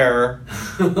unfair.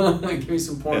 give me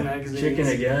some porn magazines. Chicken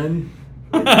again.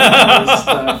 Like, all this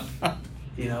stuff.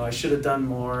 You know, I should have done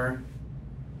more.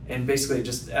 And basically,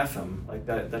 just F him. Like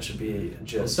that should be a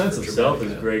gist. Sense for of self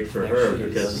dramatic is great for her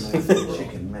connection. because She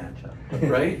can match up.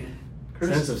 Right? Chris?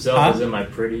 sense of self Huh? is in my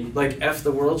pretty. Like F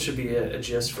the world should be a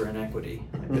gist for inequity.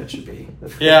 Like that should be.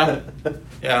 Yeah.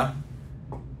 Yeah.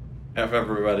 F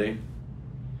everybody.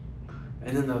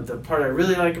 And then the part I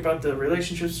really like about the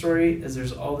relationship story is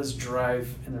there's all this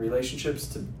drive in the relationships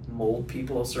to mold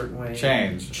people a certain way.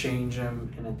 Change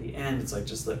them. And at the end, it's like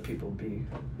just let people be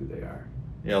who they are.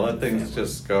 Yeah, let things Family.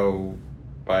 just go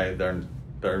by their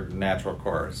natural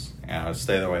course.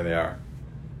 Stay the way they are.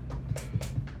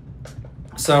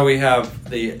 So we have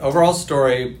the overall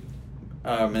story,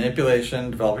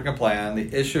 manipulation, developing a plan,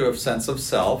 the issue of sense of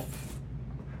self.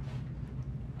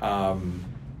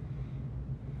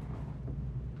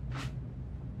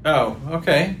 Oh,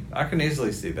 okay. I can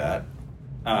easily see that.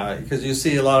 Because you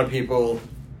see a lot of people,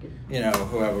 who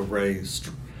have a very,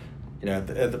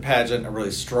 at the pageant, a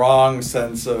really strong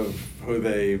sense of who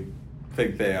they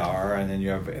think they are. And then you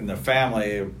have in the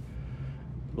family, a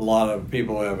lot of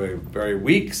people who have a very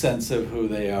weak sense of who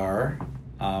they are,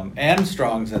 and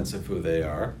strong sense of who they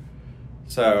are.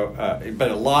 So,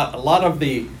 but a lot of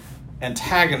the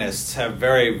antagonists have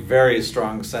very, very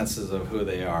strong senses of who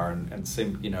they are, and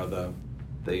seem,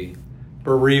 the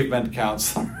bereavement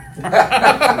counselor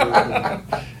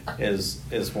is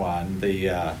one.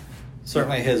 The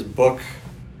certainly his book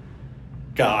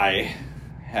guy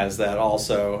has that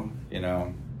also.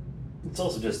 It's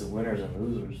also just the winners and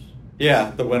losers.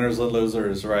 Yeah, the winners and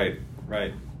losers. Right,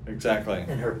 exactly.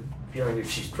 And her feeling if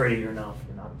she's pretty enough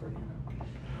or not pretty enough.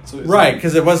 So is Right, it-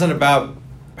 because it wasn't about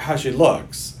how she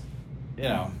looks,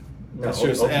 No, It's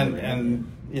just, and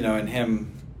ultimately, and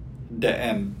him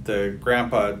and the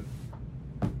grandpa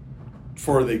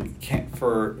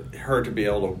for her to be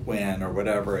able to win or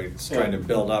whatever. It's trying to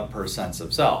build up her sense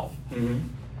of self. Mm-hmm.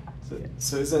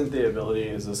 So isn't the ability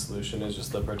as a solution is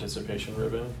just the participation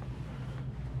ribbon?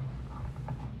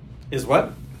 Is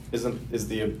what? Is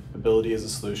the ability as a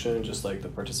solution just like the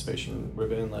participation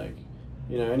ribbon? Like,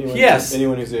 anyone. Yes.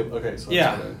 Anyone who's able. Okay. So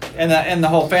Yeah, that's and the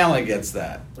whole family gets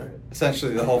that. Right.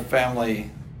 Essentially, the whole family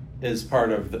is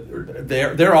part of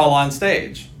they're all on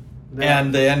stage,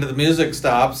 and the end of the music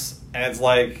stops, and it's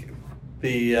like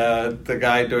the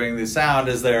guy doing the sound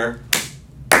is there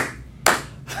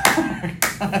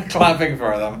clapping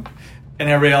for them, and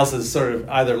everybody else is sort of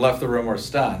either left the room or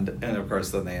stunned, and of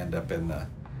course then they end up in the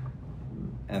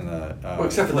Well,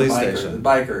 except for the police biker. station. The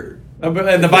biker.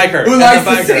 And the biker. Who and likes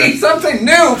the to biker. see something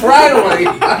new finally?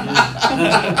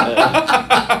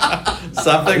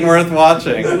 Something worth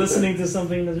watching. listening to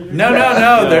something.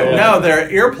 No, they're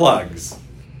earplugs.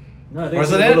 No, I think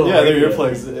Wasn't it's a it? little Yeah, they're radio.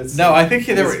 earplugs. It's, No, I think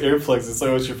they it's were. earplugs. It's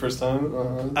like, what's your first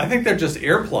time? I think they're just I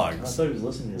earplugs. thought he was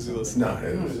listening to Is he something. listening?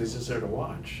 No, it was- He's just there to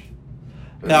watch.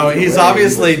 No, he's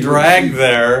obviously dragged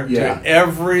there Yeah. to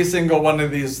every single one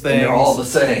of these And things, they're all the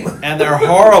same. and they're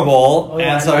horrible. Oh, yeah,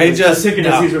 and I so know. he It's just ticket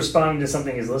as no. he's responding to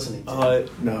something he's listening to.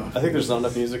 No. I think there's not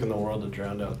enough music in the world to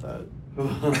drown out that.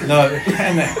 No,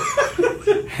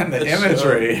 and the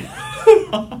imagery.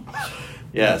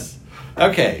 Yes.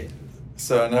 Okay.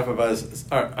 So enough of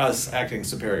us acting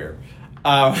superior.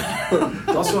 It's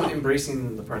also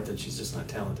embracing the part that she's just not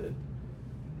talented.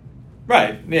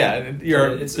 Right. Yeah.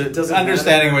 You're It doesn't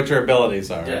understanding matter. what your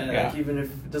abilities are. Yeah, like even if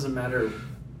it doesn't matter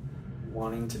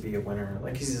wanting to be a winner.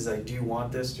 Like he says, like, do you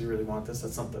want this? Do you really want this?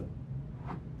 That's not the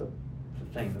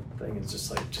thing. The thing is just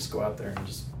like, just go out there and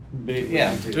just do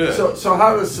it. do it. So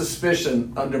how does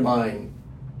suspicion undermine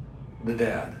the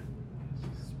dad?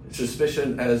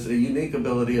 Suspicion as a unique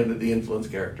ability under the influence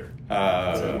character.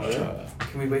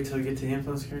 Can we wait till we get to the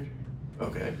influence character?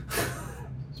 Okay.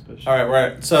 All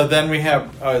right. So then we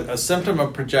have a symptom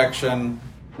of projection.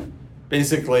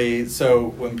 Basically, so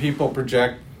when people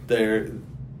project their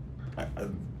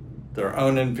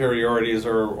own inferiorities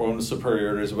or own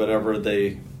superiorities, whatever,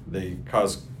 they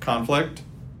cause conflict.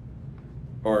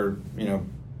 Or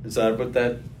is that what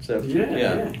that?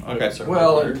 Yeah. Okay.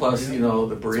 Well, and plus,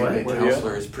 the bereavement What?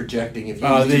 counselor is projecting if you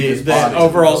leave The his body.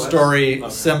 overall Okay. story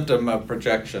symptom of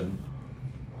projection.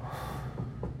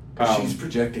 She's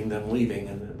projecting them leaving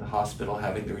and the hospital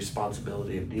having the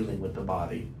responsibility of dealing with the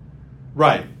body.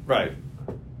 Right.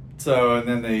 So, and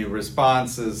then the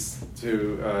response is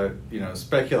to,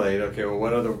 speculate, okay, well,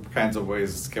 what other kinds of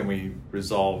ways can we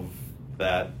resolve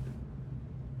that?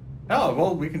 Oh,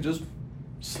 well, we can just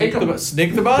sneak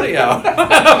the body out.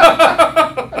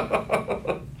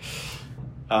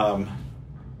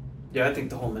 Yeah, I think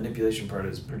the whole manipulation part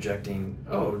is projecting,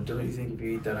 oh, don't you think if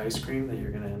you eat that ice cream that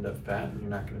you're going to end up fat and you're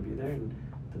not going to be there? And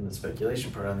then the speculation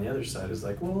part on the other side is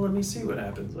like, well, let me see what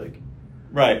happens. Like,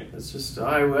 right. It's just,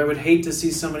 I would hate to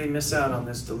see somebody miss out on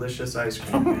this delicious ice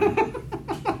cream.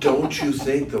 Don't you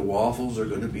think the waffles are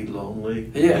going to be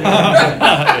lonely? Yeah.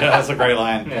 Yeah, that's a great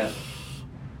line. Yeah.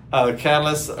 The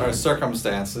catalysts are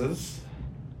circumstances.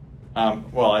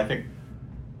 Well, I think,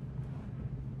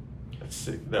 let's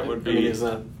see, that would be... is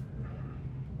that...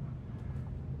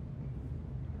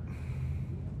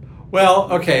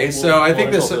 Well, okay, so I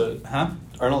think this...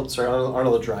 Arnold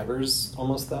the driver's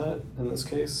almost that in this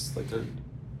case. Like they're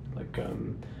like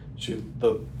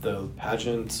the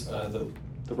pageant, the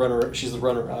runner. She's the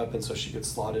runner up, and so she gets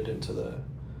slotted into the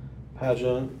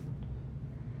pageant.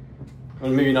 I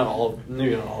mean, maybe not all of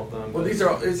them. Well, these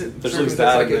are. Is it? There's That's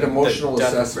that, like an emotional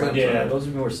assessment. Yeah, those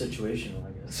are more situational,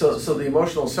 I guess. So the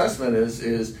emotional assessment is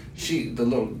the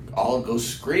little Olive goes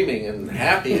screaming and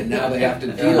happy, and now they have to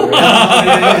deal with it.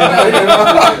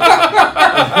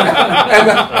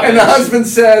 And the husband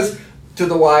says to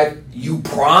the wife, "You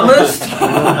promised."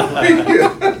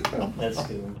 That's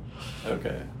good.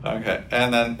 Okay,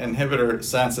 and then inhibitor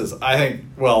senses. I think,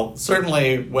 well,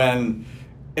 certainly when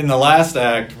in the last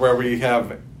act where we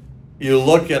have. You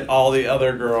look at all the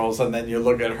other girls and then you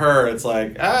look at her, it's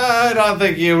like, I don't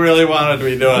think you really wanted to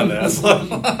be doing this.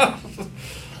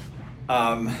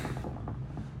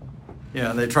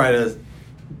 They try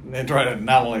to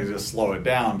not only just slow it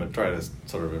down, but try to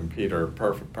sort of impede her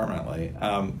permanently.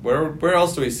 Where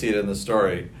else do we see it in the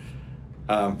story?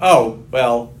 To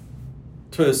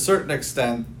a certain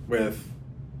extent with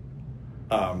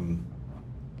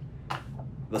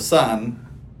the son,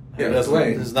 who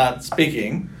is not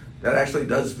speaking. That actually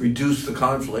does reduce the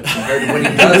conflict compared to when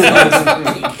he does.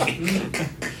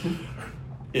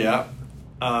 Yeah.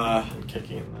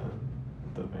 Kicking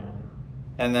the van.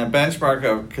 And then benchmark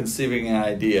of conceiving an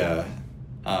idea.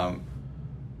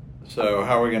 So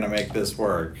how are we going to make this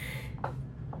work?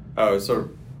 Well,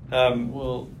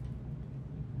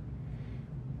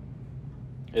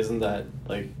 isn't that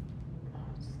like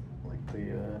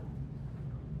the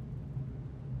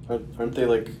aren't they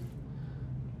like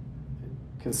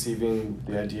conceiving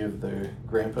the idea of their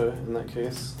grandpa in that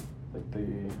case? Like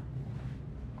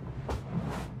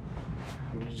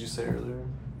what did you say earlier?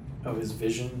 Oh, his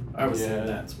vision? I was thinking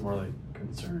that's more like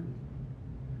concern.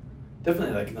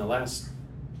 Definitely, like in the last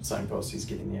signpost, he's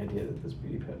getting the idea that this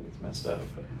beauty pageant is messed up.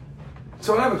 But.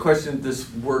 So I have a question.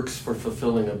 This works for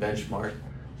fulfilling a benchmark.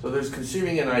 So there's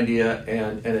conceiving an idea,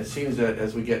 and it seems that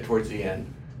as we get towards the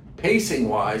end,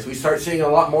 pacing-wise, we start seeing a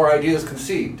lot more ideas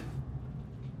conceived.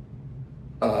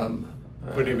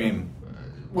 What do you mean?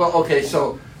 Well, okay,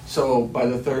 so by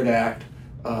the third act,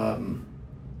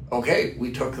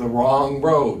 we took the wrong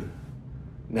road.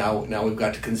 Now we've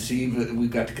got to conceive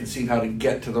how to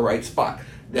get to the right spot.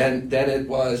 Then it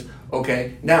was,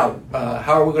 okay, now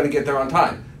how are we going to get there on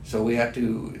time? So we have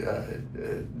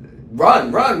to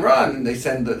run, and they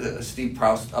send Steve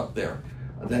Proust up there.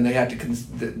 Then they had to.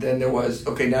 Then there was,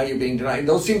 okay, now you're being denied. And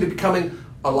those seem to be coming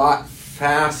a lot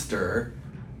faster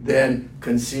than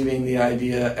conceiving the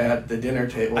idea at the dinner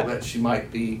table that she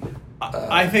might be.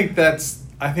 I think that's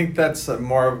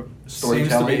more of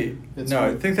storytelling.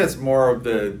 I think that's more of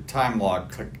the time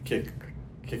lock kicking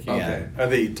in, or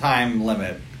the time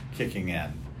limit kicking in.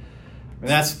 I mean,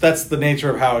 that's the nature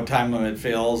of how a time limit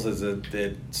feels. Is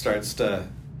it starts to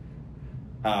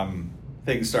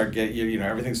things start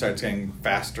everything starts getting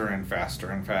faster and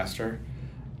faster and faster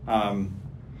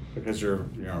because you're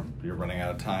running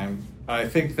out of time. I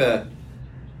think that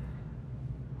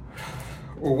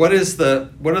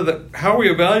how are we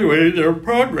evaluating their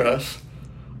progress?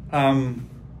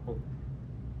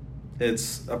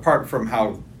 It's apart from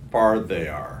how far they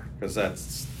are, because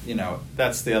that's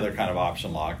the other kind of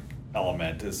option lock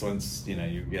element is once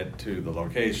you get to the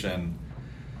location,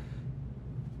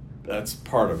 that's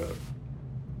part of it.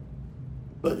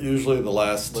 But usually the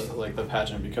last, like the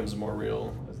pageant becomes more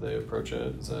real as they approach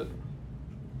it. Is that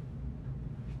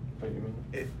what you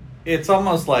mean? It's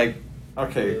almost like,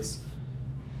 okay,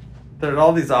 there are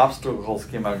all these obstacles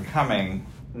coming.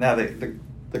 Now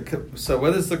so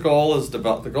what is the goal?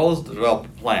 The goal is to develop a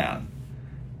plan.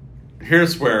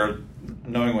 Here's where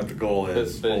knowing what the goal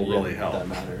is will really help. That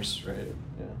matters, right?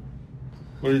 Yeah.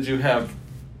 What did you have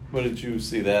What did you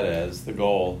see that as, the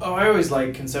goal? Oh, I always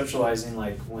like conceptualizing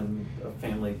like when a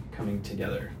family coming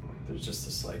together. There's just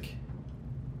this like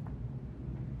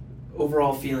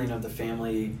overall feeling of the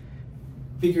family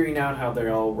figuring out how they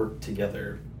all work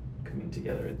together, coming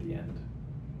together at the end.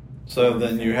 So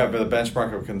then you have the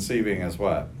benchmark of conceiving as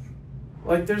what?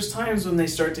 Like there's times when they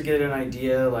start to get an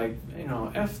idea like, you know,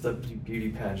 F the beauty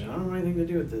pageant, I don't want anything to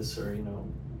do with this, or, you know,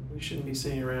 we shouldn't be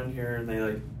sitting around here, and they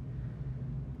like,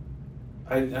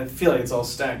 I feel like it's all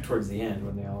stacked towards the end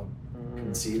when they all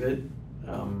conceive it.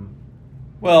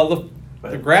 Well,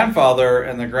 the grandfather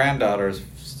and the granddaughters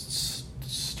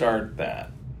start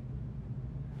that.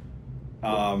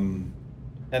 And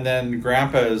then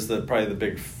Grandpa is probably the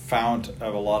big fount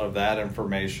of a lot of that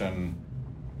information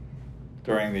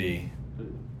during the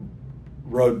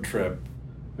road trip.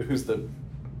 But who's the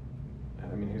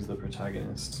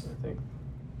protagonist, I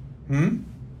think?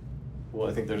 Well,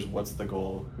 I think there's what's the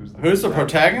goal? Who's the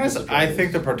protagonist? I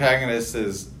think the protagonist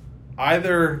is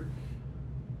either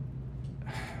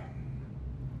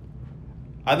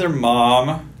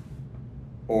Mom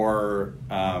or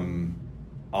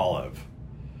Olive,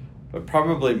 but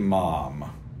probably Mom.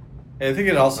 I think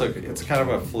it's kind of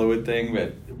a fluid thing,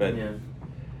 but Yeah.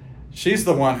 she's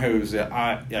the one who's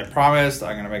I promised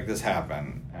I'm going to make this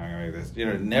happen. I'm going to make this. You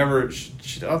know, never.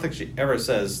 I don't think she ever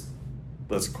says,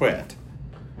 "Let's quit."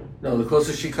 No, the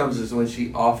closest she comes is when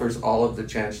she offers Olive the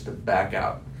chance to back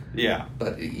out. Yeah.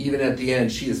 But even at the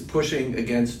end, she is pushing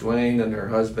against Dwayne and her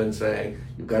husband, saying,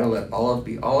 "You've got to let Olive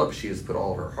be Olive. She has put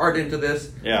all of her heart into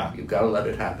this. Yeah. You've got to let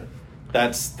it happen."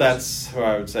 That's who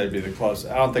I would say be the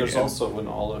closest. I don't think There's also when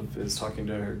Olive is talking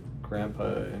to her grandpa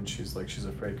and she's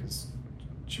afraid because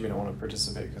she may not want to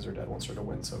participate because her dad wants her to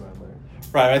win so badly.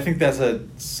 Right. I think that's a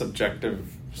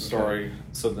subjective story. Okay.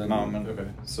 So then moment. Okay.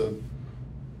 So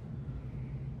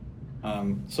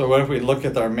so what if we look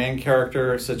at our main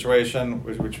character situation,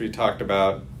 which we talked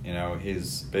about? You know,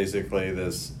 he's basically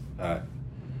this a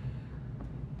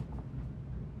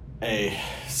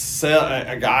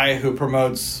guy who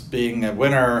promotes being a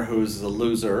winner who's a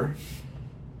loser,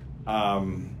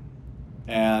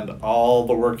 and all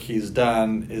the work he's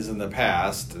done is in the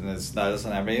past, and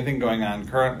doesn't have anything going on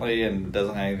currently, and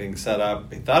doesn't have anything set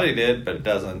up. He thought he did, but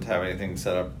doesn't have anything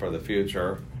set up for the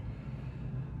future.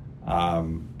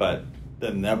 But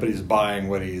then nobody's buying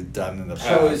what he's done in the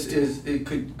past. So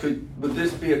would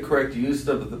this be a correct use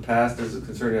of the past as a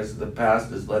concern as the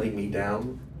past is letting me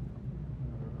down?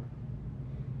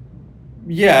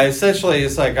 Yeah, essentially,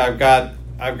 it's like I've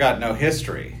got no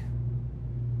history.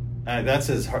 That's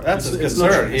his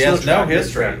concern. He has no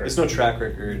history. It's no track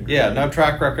record. Yeah, no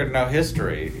track record, no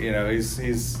history. You know,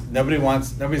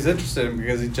 nobody's interested in him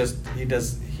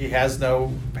because he has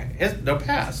no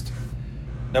past.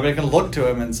 Nobody can look to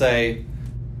him and say,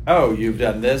 "Oh, you've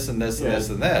done this and this and this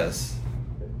and this."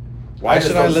 Why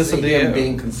should I listen to him you?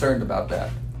 Being concerned about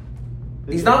that?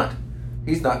 He's not.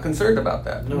 He's not concerned about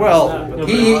that. No, Well,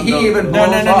 he even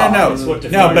blows off.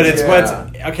 No, but it's what's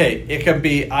okay. It can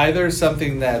be either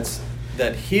something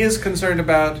that he is concerned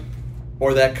about,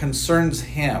 or that concerns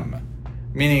him.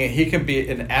 Meaning, he can be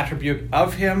an attribute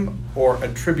of him or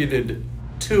attributed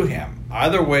to him.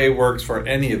 Either way works for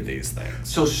any of these things.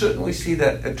 So shouldn't we see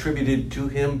that attributed to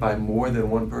him by more than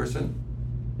one person?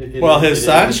 His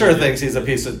son sure thinks he's a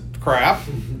piece of crap.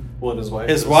 Well, his wife.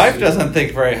 His wife doesn't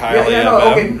think very highly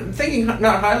of him. Okay, thinking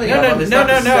not highly No, of no, him is no, not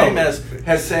no, the no. same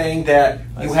as saying that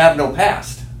you have no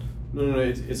past. No.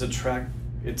 It's a track.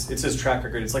 It's his track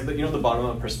record. It's like the bottom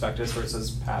of the prospectus where it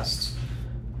says past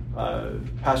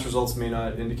results may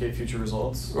not indicate future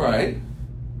results. Right.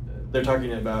 They're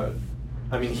talking about.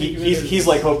 I mean, he's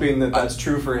like hoping that that's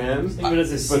true for him, but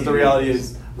the reality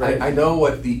is. Right. I know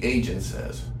what the agent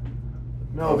says.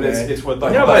 No, but it's what the.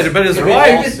 No, but his If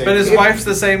wife. it- But his if- wife's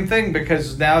the same thing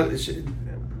because now,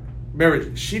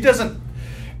 remember, she doesn't.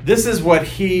 This is what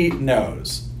he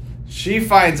knows. She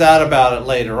finds out about it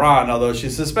later on, although she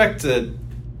suspected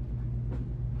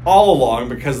all along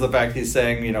because of the fact he's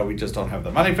saying, you know, we just don't have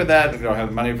the money for that. We don't have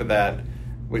the money for that,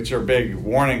 which are big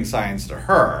warning signs to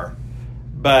her.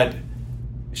 But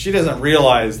she doesn't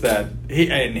realize that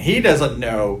he doesn't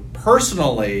know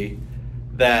personally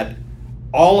that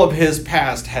all of his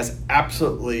past has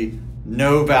absolutely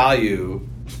no value.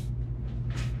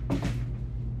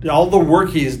 All the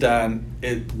work he's done,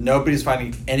 nobody's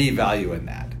finding any value in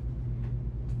that.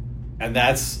 And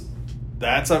that's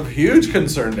a huge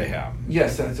concern to him.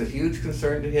 Yes, that's a huge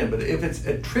concern to him. But if it's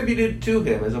attributed to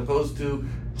him as opposed to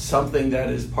something that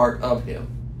is part of him,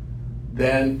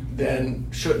 then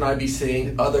shouldn't I be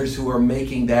seeing others who are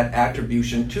making that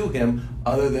attribution to him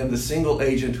other than the single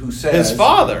agent who says... His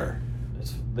father.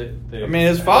 they I mean,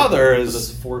 his father is-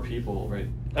 There's 4 people, right?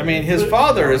 I mean, his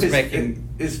father is his, making.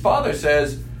 His father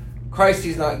says, "Christ,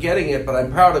 he's not getting it, but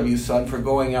I'm proud of you, son, for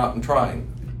going out and trying."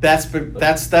 That's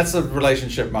a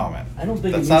relationship moment. I don't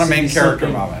think that's it not a needs to main be character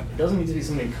something- moment. It doesn't need to be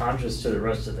something conscious to the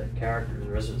rest of the character,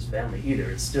 the rest of his family either.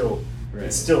 It's still Right.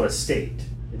 it's still a state.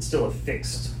 It's still a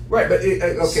fixed. Right, but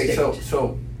okay. So State.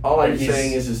 so all I'm And he's-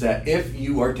 saying is that if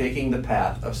you are taking the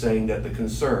path of saying that the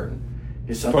concern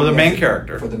is something For the main that's-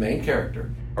 character. for the main character,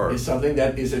 Or- is something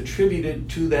that is attributed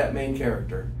to that main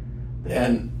character,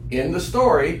 then in the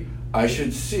story I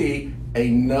should see a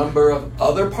number of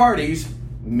other parties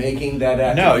making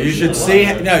that No, you should see.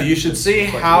 No, you should see Like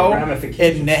how the it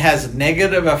ramifications. has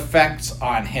negative effects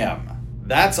on him.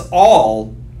 That's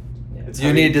all It's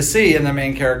you need to see in the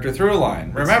main character through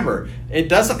line. Remember, it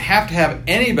doesn't have to have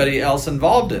anybody else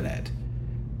involved in it.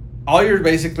 All you're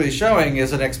basically showing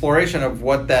is an exploration of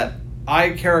what that I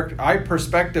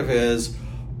perspective is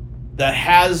that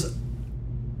has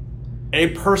a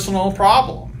personal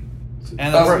problem.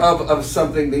 And of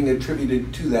something being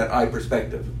attributed to that I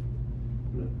perspective.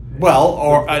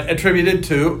 or attributed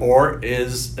to, or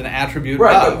is an attribute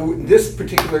Right, of. but this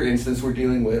particular instance we're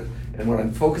dealing with, and what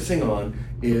I'm focusing on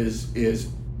is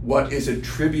what is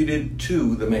attributed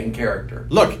to the main character.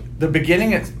 Look, from the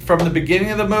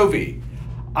beginning of the movie,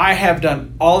 I have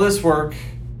done all this work.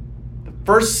 The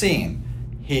first scene,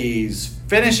 he's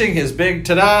finishing his big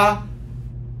ta-da,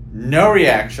 no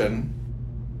reaction,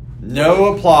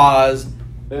 no applause,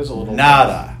 There's a little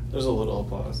nada. There's a little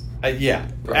applause. Yeah.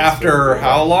 Right, After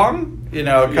how long? A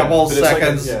couple but it's like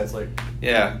seconds. it's like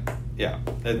Yeah.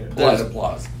 Polite There's,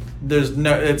 applause. there's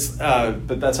no. It's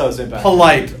but that's how it's impacted.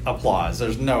 polite applause.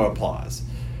 There's no applause,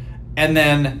 and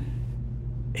then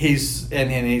he's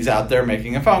out there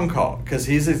making a phone call because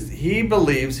he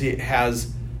believes he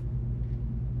has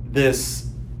this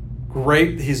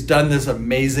great. He's done this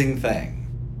amazing thing,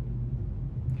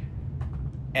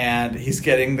 and he's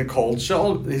getting the cold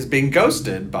shoulder. He's being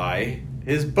ghosted by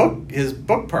his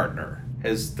book partner,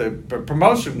 the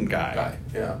promotion Guy,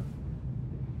 yeah.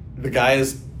 The guy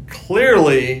has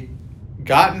clearly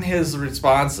gotten his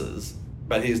responses,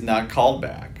 but he's not called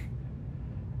back.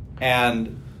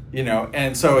 And,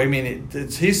 and so, I mean,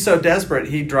 he's so desperate,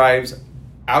 he drives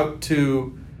out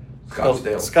to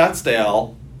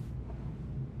Scottsdale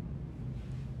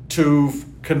to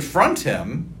confront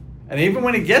him. And even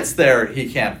when he gets there,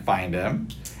 he can't find him.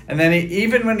 And then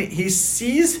even when he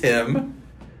sees him,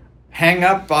 hang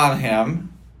up on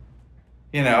him,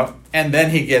 and then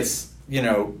he gets,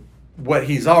 what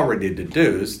he's already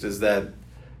deduced is that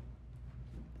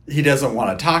he doesn't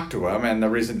want to talk to him, and the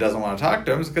reason he doesn't want to talk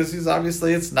to him is because he's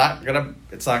obviously it's not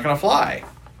gonna fly.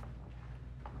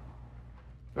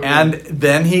 Okay. And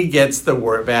then he gets the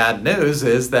bad news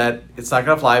is that it's not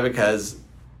gonna fly because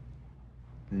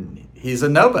he's a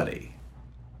nobody,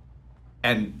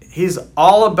 and he's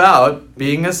all about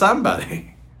being a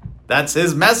somebody. That's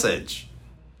his message.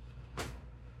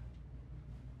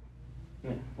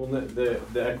 Yeah. Well, the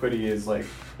equity is like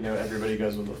everybody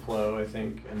goes with the flow, I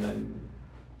think, and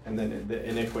then the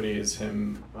iniquity is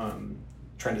him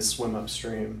trying to swim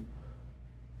upstream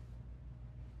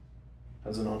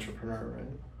as an entrepreneur,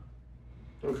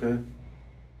 right? Okay.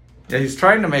 Yeah, he's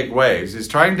trying to make waves. He's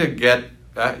trying to get,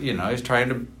 he's trying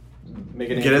to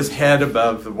get his head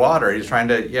above the water. He's trying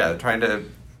to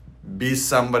be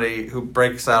somebody who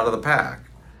breaks out of the pack.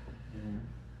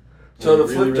 So to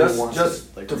Really, flip, really wants just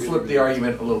it, like, to really, flip the really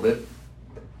argument a little bit,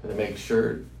 and to make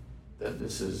sure that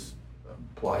this is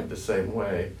applied the same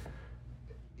way.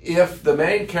 If the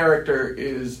main character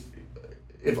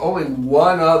if only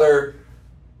one other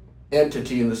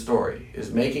entity in the story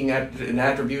is making an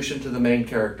attribution to the main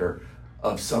character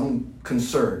of some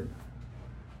concern,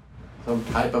 some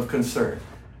type of concern,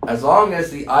 as long as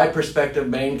the I perspective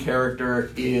main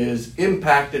character is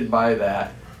impacted by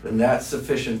that, then that's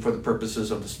sufficient for the purposes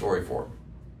of the story form.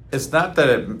 It's not that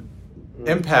it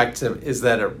impacts him; is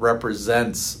that it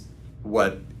represents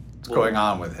what's going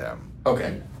on with him.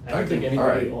 Okay. I don't think All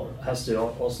anybody right. has to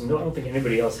also. No, I don't think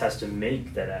anybody else has to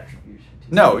make that attribution.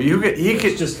 No, he It's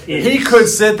could just he is. could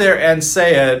sit there and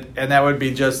say it, and that would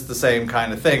be just the same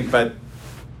kind of thing. But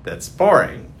that's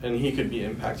boring. And he could be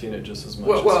impacting it just as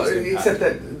much. Well, as he's except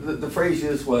impacting that the phrase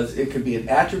used was it could be an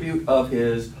attribute of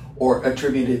his or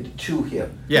attributed to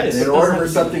him. Yes. And in order for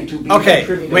something to be Okay,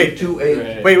 attributed wait. to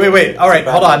a Right. Wait. All right,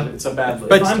 hold on. It's a bad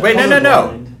But If I'm wait, no.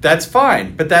 colorblind- That's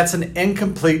fine. But that's an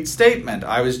incomplete statement.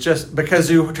 I was just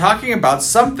because you were talking about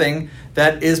something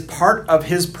that is part of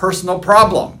his personal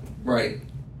problem. right.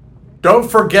 Don't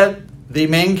forget the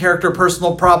main character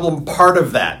personal problem part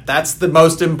of that. That's the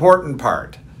most important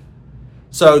part.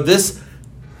 So this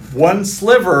one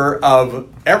sliver of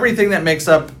everything that makes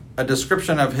up a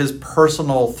description of his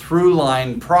personal through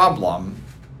line problem.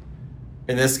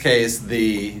 In this case,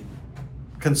 the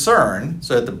concern,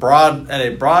 so at a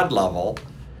broad level,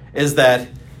 is that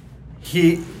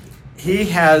he's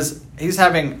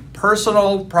having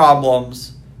personal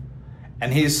problems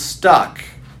and he's stuck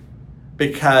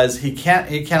because he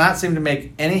cannot seem to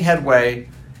make any headway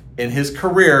in his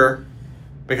career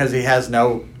because he has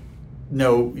no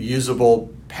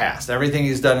usable past. Everything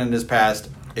he's done in his past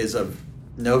is of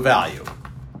no value.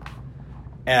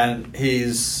 And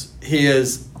he's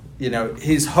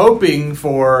hoping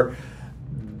for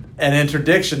an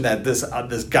interdiction that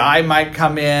this guy might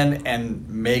come in and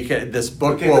make it. This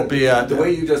book will be the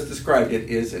way you just described it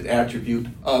is an attribute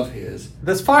of his.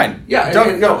 That's fine. Yeah,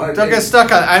 don't get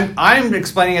stuck on. I'm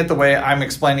explaining it the way I'm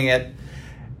explaining it,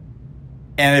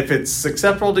 and if it's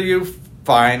acceptable to you,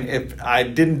 fine. If I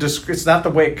didn't, it's not the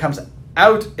way it comes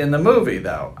out in the movie,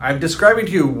 though. I'm describing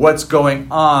to you what's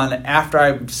going on after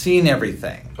I've seen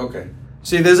everything. Okay.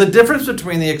 See, there's a difference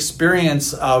between the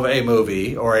experience of a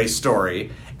movie or a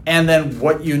story and then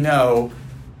what you know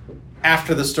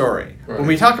after the story. Right. When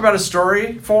we talk about a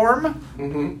story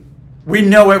form, we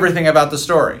know everything about the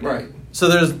story. Right. So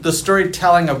there's the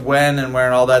storytelling of when and where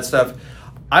and all that stuff.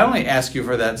 I only ask you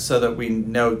for that so that we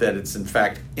know that it's in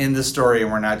fact in the story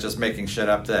and we're not just making shit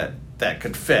up that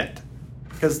could fit.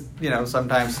 Because,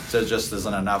 sometimes there just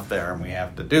isn't enough there and we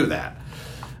have to do that.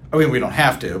 I mean, we don't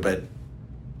have to, but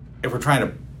if we're trying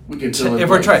to if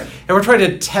we're trying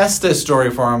to test a story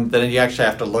for him, then you actually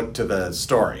have to look to the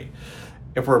story.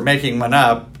 If we're making one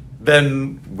up,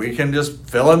 then we can just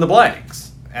fill in the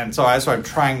blanks. And so I'm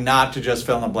trying not to just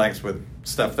fill in the blanks with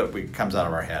stuff that comes out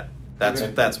of our head.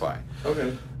 That's why.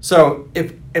 Okay. So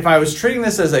if I was treating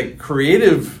this as a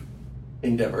creative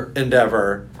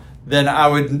endeavor, then I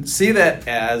would see that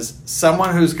as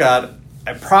someone who's got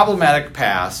a problematic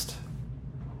past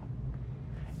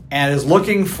and is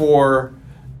looking for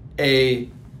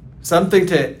something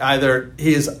to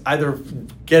he's either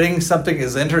getting something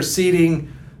is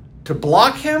interceding to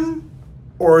block him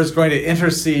or is going to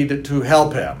intercede to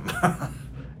help him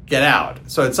get out.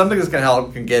 So it's something that's going to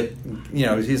help him get,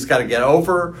 he's got to get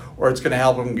over, or it's going to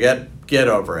help him get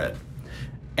over it.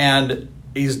 And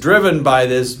he's driven by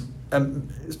this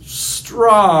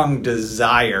strong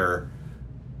desire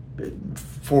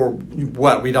for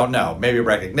what we don't know, maybe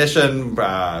recognition,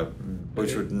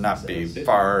 which would not be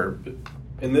far.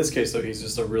 In this case, though, he's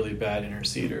just a really bad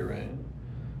interceder, right?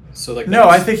 So no,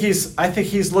 I think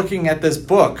he's looking at this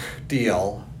book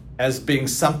deal as being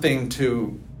something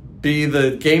to be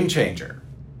the game changer.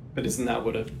 But isn't that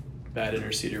what a bad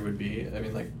interceder would be? I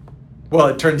mean, well,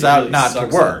 it turns out really not to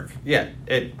work. Yeah,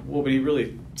 but he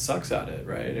really sucks at it,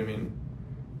 right? I mean,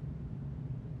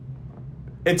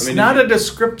 it's not a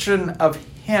description of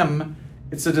him.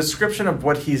 It's a description of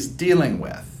what he's dealing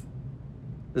with.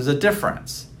 There's a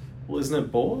difference. Well, isn't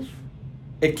it both?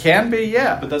 It can be,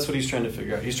 yeah. But that's what he's trying to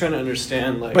figure out. He's trying to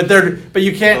understand, But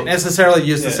you can't necessarily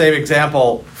use the same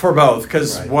example for both,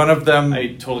 because one of them.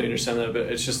 I totally understand that, but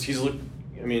it's just I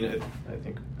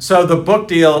think. So the book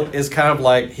deal is kind of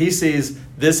like he sees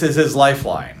this is his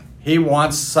lifeline. He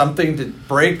wants something to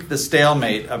break the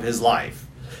stalemate of his life,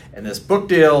 and this book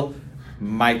deal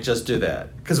might just do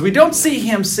that, because we don't see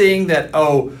him seeing that.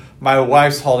 Oh, my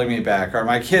wife's holding me back, or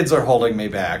my kids are holding me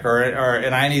back, or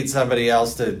and I need somebody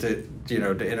else to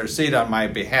intercede on my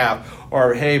behalf,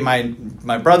 or hey,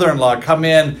 my brother-in-law, come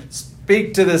in,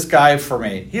 speak to this guy for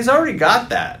me. He's already got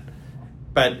that,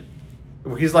 but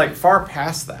he's far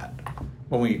past that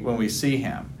when we see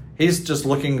him. He's just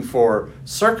looking for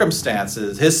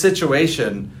circumstances, his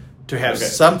situation, to have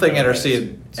something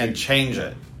intercede and change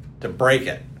it, to break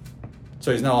it.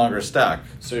 So he's no longer stuck.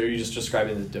 So you're just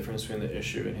describing the difference between the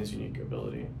issue and his unique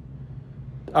ability.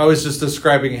 I was just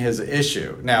describing his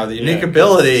issue. Now, the unique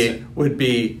ability would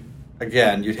be,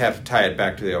 again, you'd have to tie it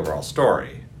back to the overall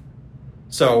story.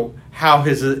 So how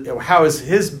is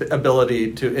his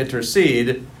ability to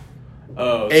intercede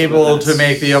able to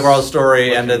make the overall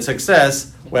story end in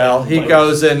success? Well, he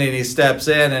goes in and he steps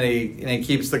in and he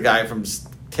keeps the guy from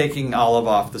taking Olive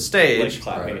off the stage,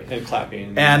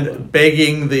 clapping and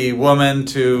begging the woman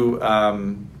to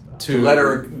let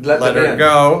her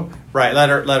go. Right, let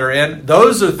her in.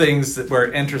 Those are things that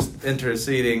were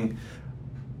interceding,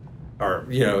 or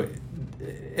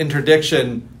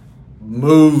interdiction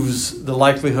moves the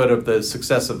likelihood of the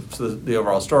success of the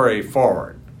overall story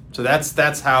forward. So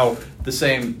that's how the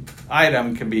same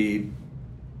item can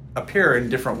appear in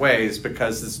different ways,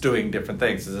 because it's doing different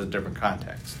things. It's a different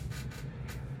context.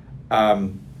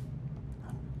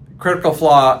 critical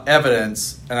flaw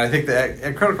evidence, and I think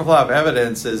the critical flaw of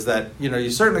evidence is that, you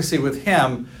certainly see with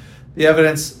him, the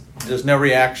evidence, there's no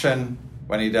reaction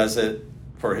when he does it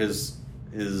for his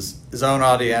own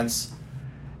audience,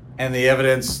 and the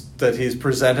evidence that he's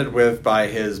presented with by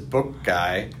his book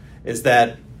guy is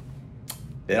that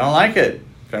they don't like it.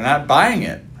 They're not buying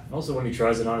it. Also, when he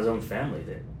tries it on his own family,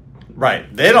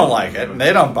 Right. They don't like it, and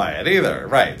they don't buy it either.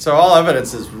 Right. So all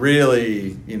evidence is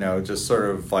really, just sort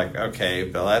of like, okay,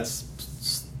 but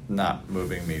that's not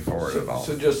moving me forward at all.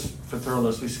 So just for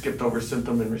thoroughness, we skipped over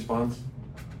symptom and response.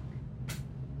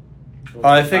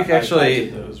 I think actually, I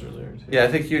did those earlier too. yeah, I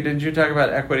think didn't you talk about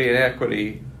equity and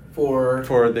equity For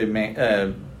the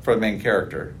main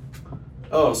character?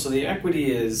 Oh, so the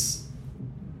equity is,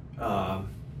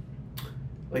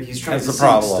 like he's trying That's to the seek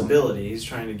problem. stability. He's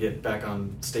trying to get back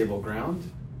on stable ground.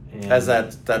 And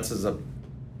That's his.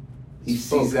 He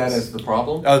sees that as the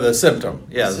problem. Oh, the symptom.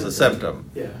 Yeah, it's a symptom.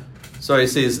 Yeah. So he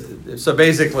sees. So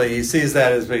basically, he sees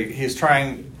that as he's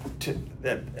trying to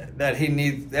that he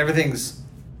needs everything's.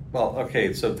 Well,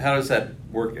 okay. So how does that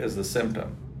work as the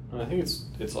symptom? I think it's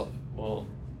well.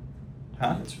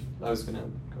 Huh? I was gonna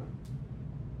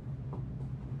go.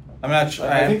 I'm not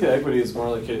sure. I think the equity is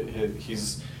more like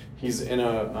he's in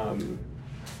a.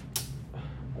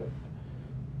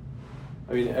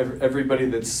 I mean, everybody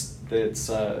that's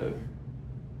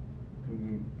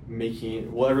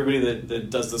making everybody that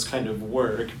does this kind of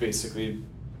work basically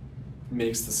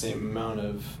makes the same amount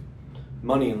of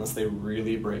money unless they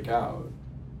really break out.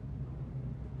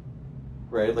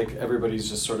 Right, like everybody's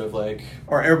just sort of like,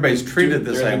 or everybody's treated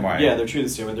the same way. Yeah, they're treated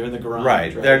the same way. They're in the grind.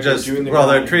 Right. They're just doing the they're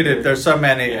grind. treated. There's so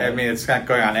many. Yeah. I mean, it's not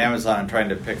going on Amazon and trying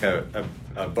to pick a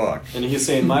book And he's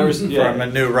saying from from a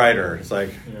new writer. It's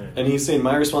like, and he's saying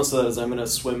my response to that is I'm going to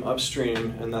swim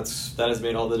upstream, and that has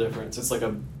made all the difference. It's like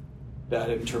a bad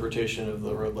interpretation of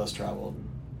the road less traveled.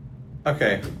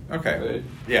 okay, Right?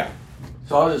 yeah,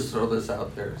 So I'll just throw this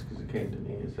out there because it came to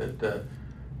me, is that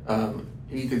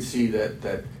you could see that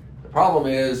the problem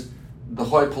is the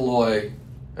hoi polloi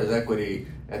as equity,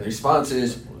 and the response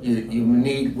is you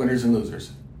need winners and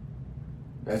losers.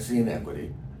 That's the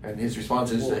inequity. And his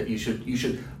response is that you should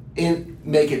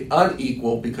make it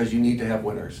unequal because you need to have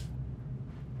winners.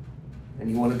 And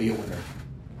you want to be a winner.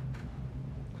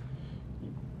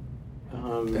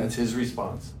 That's his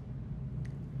response.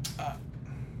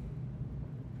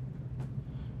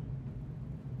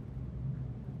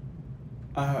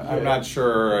 I'm not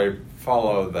sure I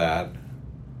follow that.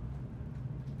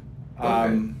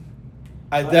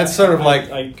 That's sort of like,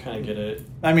 I kind of get it.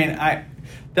 I mean,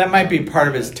 that might be part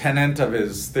of his tenet of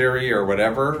his theory or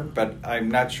whatever, but I'm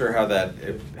not sure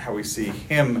how we see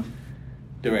him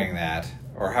doing that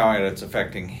or how it's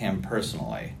affecting him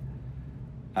personally.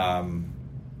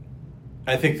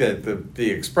 I think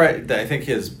that I think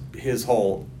his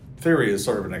whole theory is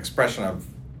sort of an expression of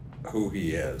who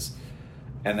he is,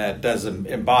 and that does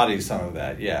embody some of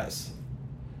that. Yes,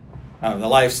 the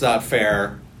life's not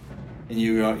fair, and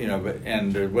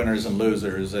and there are winners and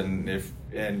losers, and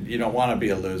you don't want to be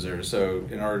a loser. So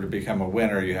in order to become a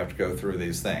winner, you have to go through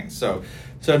these things. So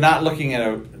not looking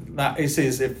at he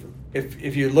says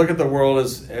if you look at the world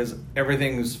as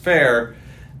everything's fair,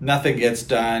 nothing gets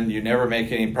done. You never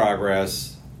make any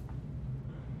progress.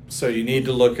 So you need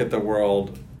to look at the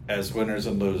world as winners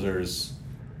and losers,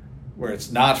 where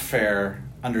it's not fair.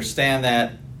 Understand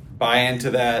that, buy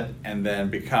into that, and then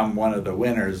become one of the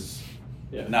winners,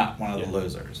 not one of the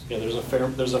losers. Yeah, there's a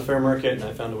fair market, and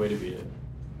I found a way to beat it.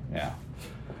 Yeah.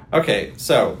 Okay,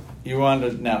 so you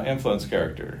wanted now influence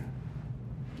character.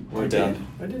 We're done.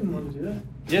 I didn't want to do that.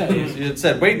 Yeah, you had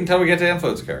said wait until we get to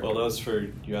influence character. Well, that was for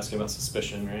you asking about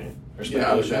suspicion, right? Or Yeah,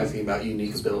 I was speculation? asking about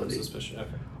unique ability. Suspicion. Okay.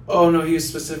 Oh no, he was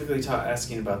specifically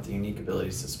asking about the unique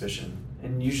ability suspicion.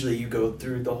 And usually you go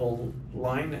through the whole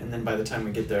line, and then by the time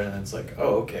we get there, then it's like,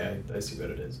 oh, okay, I see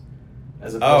what it is.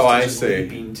 As opposed to just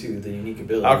leaping to the unique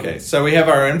ability. Okay, so we have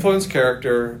our influence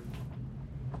character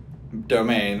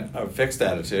domain of fixed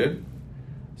attitude.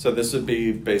 So this would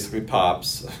be basically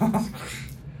Pops.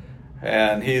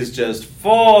 And he's just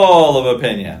full of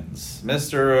opinions.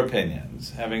 Mr.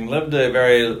 Opinions. Having lived a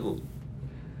very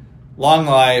long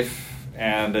life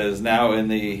and is now in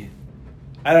the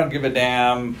I don't give a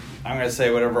damn, I'm going to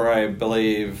say whatever I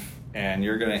believe and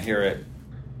you're going to hear it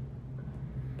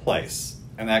place.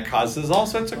 And that causes all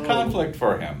sorts of conflict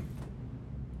for him.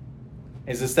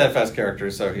 He's a steadfast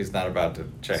character, so he's not about to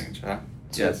change, huh?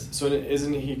 Yes. So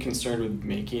isn't he concerned with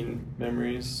making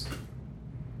memories?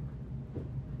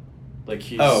 Like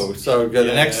he's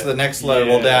the next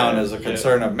level down is a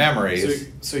concern of memories.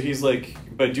 So he's like,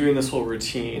 by doing this whole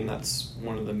routine, that's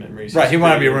one of the memories. Right, he he's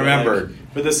want to be creating, but, remembered.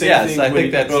 But the same Yes, thing. I when think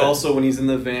he- that's But it. also when he's in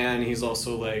the van, he's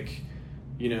also like,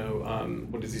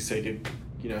 what does he say?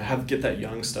 Get that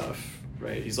young stuff,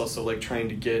 right? He's also like trying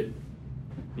to get,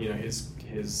 his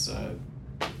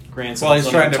grandson. Well, he's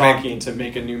trying to talking to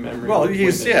make a new memory. Well, with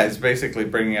he's women. he's basically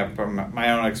bringing up from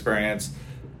my own experience.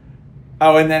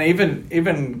 Oh, and then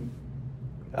even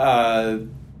the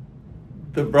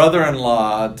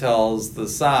brother-in-law tells the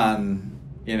son,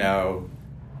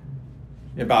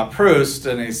 about Proust,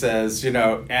 and he says,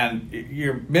 and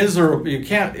you're miserable. You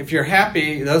can't, if you're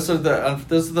happy. Those are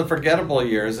the forgettable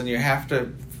years, and you have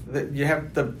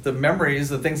the memories,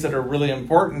 the things that are really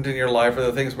important in your life, are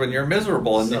the things when you're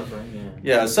miserable and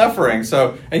Suffering, suffering.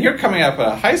 So, and you're coming up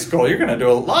at high school, you're going to do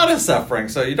a lot of suffering.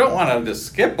 So you don't want to just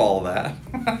skip all that.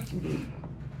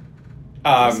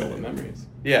 All the memories.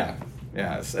 Yeah.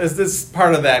 As this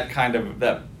part of that kind of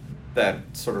that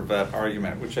sort of that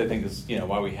argument, which I think is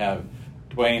why we have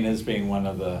Dwayne as being one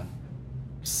of the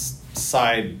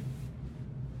side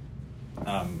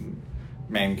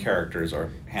main characters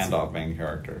or handoff main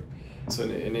character. So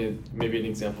maybe an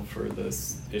example for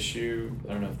this issue,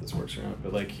 I don't know if this works or not,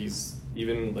 but like he's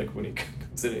even like when he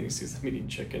comes in and he sees them eating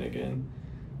chicken again,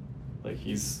 like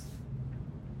he's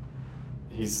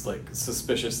like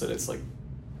suspicious that it's like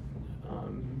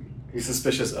he's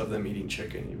suspicious of them eating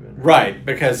chicken even. Right,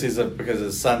 because because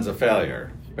his son's a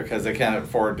failure, because they can't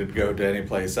afford to go to any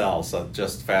place else,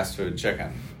 just fast food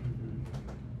chicken.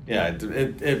 Yeah,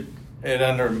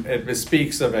 it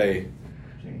speaks of a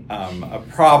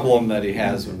problem that he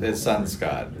has with his son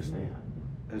Scott,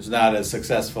 who's not as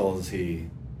successful as he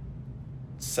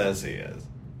says he is.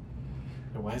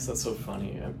 And why is that so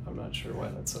funny? I'm not sure why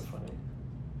that's so funny.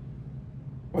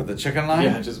 With the chicken line?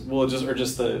 Yeah, just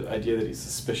the idea that he's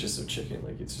suspicious of chicken.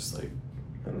 Like it's just like,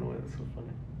 I don't know why that's so funny.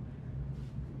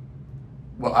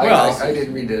 Well, I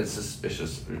didn't read it as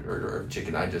suspicious or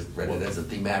chicken. I just read it as a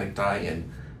thematic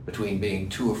tie-in between being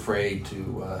too afraid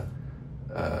to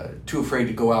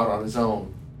go out on his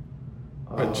own.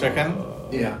 With chicken?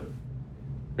 Yeah.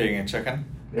 Being a chicken?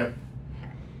 Yep.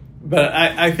 But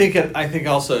I think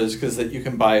also is because that you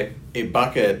can buy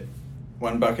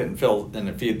one bucket and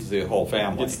it feeds the whole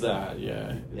family. It's that,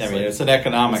 yeah. It's an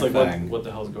economic it's like thing. What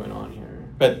the hell's going on here?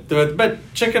 But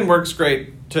chicken works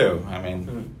great too. I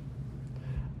mean,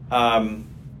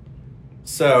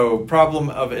 so problem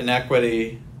of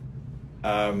inequity.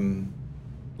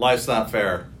 Life's not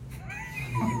fair.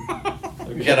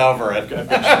 Get over it. I've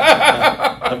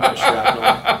got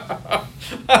shrapnel.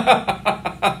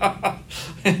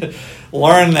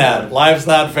 Learn that. Life's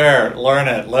not fair. Learn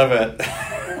it. Live it.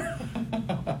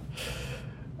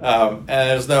 And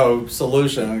there's no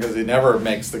solution because he never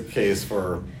makes the case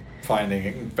for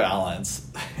finding balance.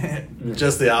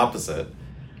 Just the opposite.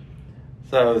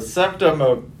 So symptom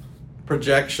of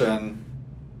projection.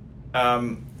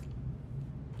 Oh,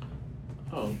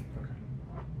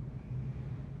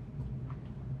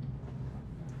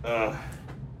 okay.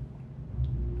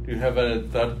 Do you have a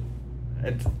thought?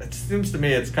 It seems to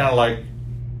me it's kind of like,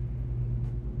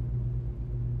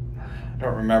 I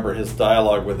don't remember his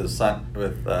dialogue with his son,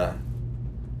 with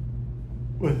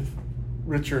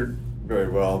Richard very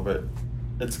well, but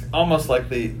it's almost like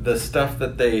the stuff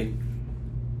that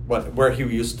where he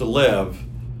used to live,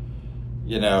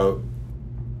 they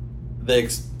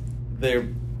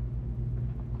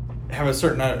have a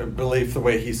certain belief the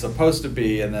way he's supposed to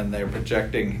be, and then they're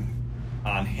projecting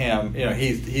on him.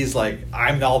 He's like,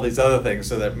 I'm all these other things,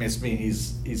 so that must mean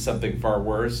he's something far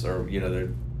worse, or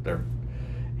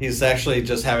he's actually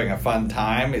just having a fun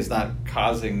time. He's not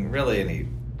causing really any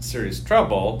serious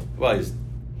trouble. Well, he's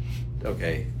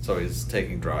okay, so he's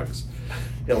taking drugs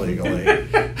illegally.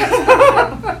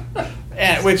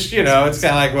 And which, it's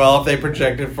kind of like, well, if they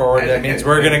project it forward, that means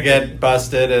we're going to get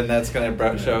busted, and that's going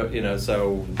to show,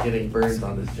 so. Getting burned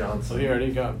on this Johnson. So he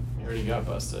already got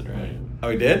busted, right? Oh,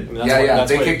 he did? I mean,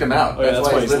 that's They why- kicked him out. Oh, yeah, that's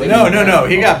why he's he's living No, in no,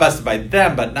 that. he got busted by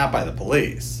them, but not by the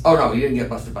police. Oh, no, he didn't get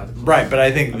busted by the police. Right, but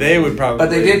I think they would probably. But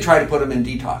they did try to put him in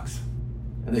detox.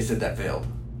 And they said that failed.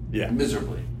 Yeah.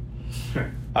 Miserably.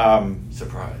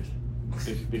 Surprise.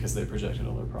 Because they projected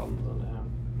all their problems onto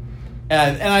him.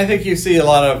 And I think you see a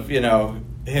lot of,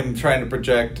 him trying to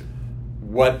project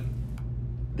what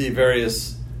the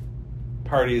various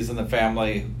parties in the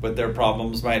family, what their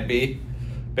problems might be,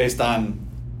 based on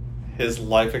his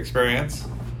life experience,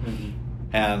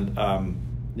 and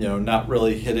not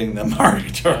really hitting the mark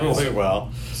terribly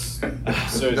well.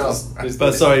 So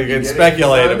But so you can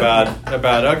speculate about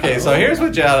okay, so here's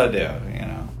what you ought to do,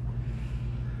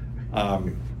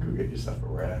 Go get yourself a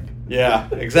rag. Yeah,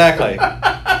 exactly.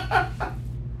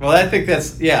 Well, I think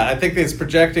that's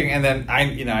projecting, and then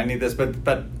I need this,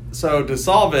 but so to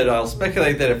solve it, I'll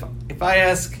speculate that if I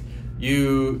ask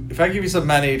you, if I give you some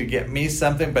money to get me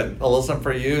something, but a little something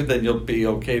for you, then you'll be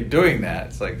okay doing that.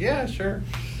 It's like, yeah, sure.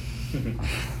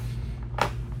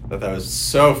 But that was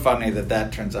so funny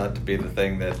that turns out to be the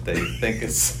thing that they think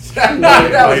is. That he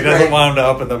was doesn't great. want him to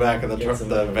open the back of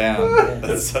the van.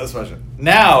 That's so special.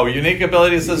 Now, unique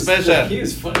ability suspicion. He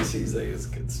was funny. He's like, it's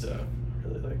good stuff. I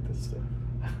really like this stuff.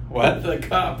 What? The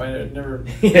cop, I had never.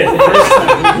 Yeah. The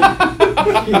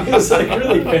first time, he was like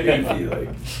really creepy. Like,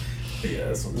 yeah,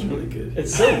 this one's really good.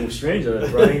 It's so strange that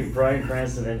Bryan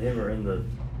Cranston and him are in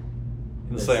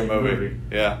the Same movie.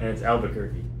 Yeah. and it's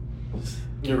Albuquerque.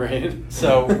 You're right.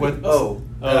 So what?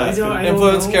 I don't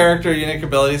influence know. character, unique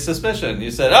ability, suspicion. You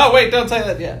said, "Oh wait, don't say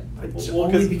that yet."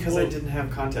 Only because I didn't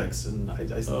have context and I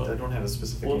don't have a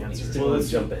specific Well, answer. just didn't want to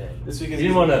jump ahead. It's because He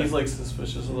didn't wanna- he's like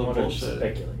suspicious of the Want to bullshit.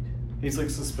 speculate. He's like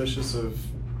suspicious of.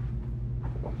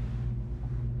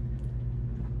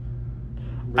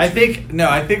 I think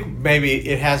maybe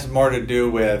it has more to do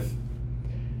with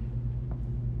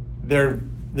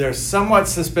they're somewhat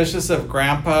suspicious of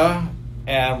Grandpa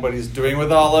and what he's doing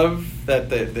with Olive, that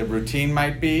the routine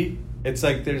might be. It's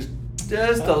like there's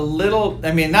just a little.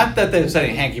 I mean, not that they're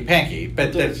saying hanky panky,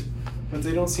 but there's. But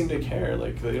they don't seem to care.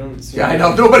 Like they don't. Seem Yeah, I to-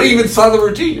 know. Nobody even saw the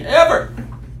routine ever.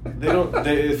 They don't.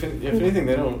 If anything,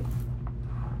 they don't.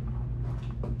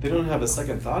 They don't have a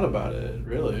second thought about it,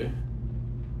 really.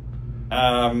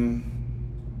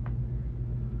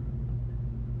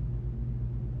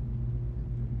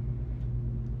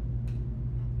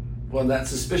 Well, that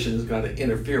suspicion has got to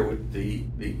interfere with the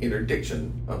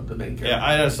interdiction of the main character. Yeah,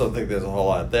 I just don't think there's a whole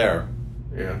lot there.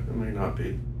 Yeah, it may not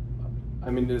be. I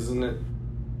mean, isn't it?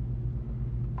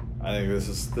 I think this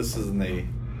is an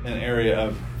area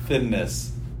of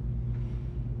thinness.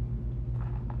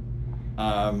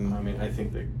 I mean, I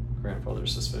think that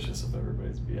grandfather's suspicious of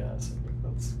everybody's BS. I think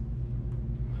that's.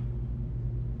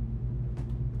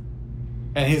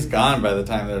 And he's gone by the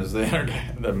time there's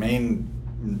the main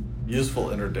useful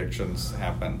interdictions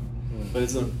happen. But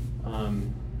isn't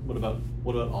what about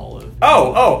Olive?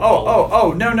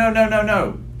 Oh,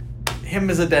 no. Him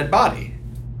as a dead body.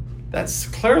 That's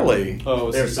clearly.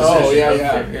 Oh, They're so- Oh, suspicious yeah, of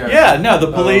yeah, him. Yeah, no,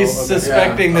 the police okay.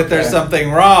 suspecting Yeah, that there's okay.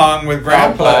 something wrong with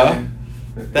Grandpa. Foul play.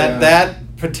 That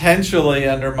potentially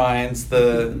undermines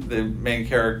the main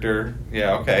character.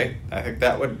 Yeah, okay. I think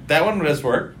that one would just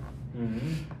work.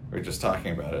 Mhm. We were just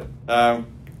talking about it.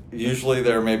 Usually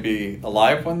they're maybe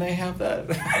alive when they have that.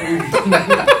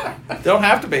 Don't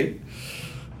have to be.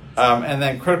 And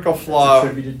then critical flaw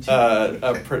attributed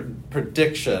to-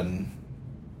 prediction.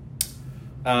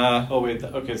 Oh wait.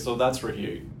 Okay, so that's where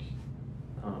he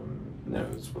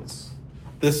knows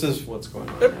This is what's going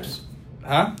on. Oops. Right?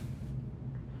 Huh?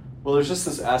 Well, there's just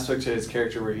this aspect to his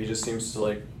character where he just seems to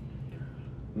like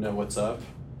know what's up.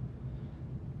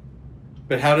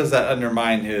 But how does that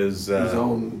undermine his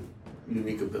own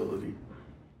unique ability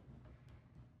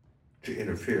to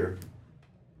interfere.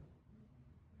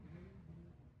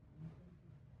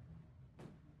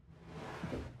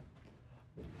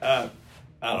 I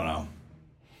don't know.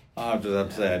 I'll have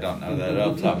to say I don't know that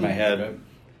off the top of my head.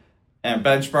 And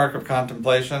benchmark of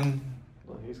contemplation.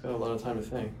 Well, he's got a lot of time to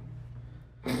think.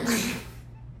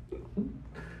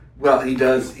 Well, he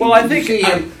does. Well, I think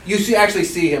you actually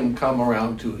see him come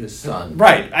around to his son.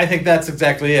 Right. I think that's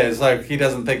exactly it. It's like he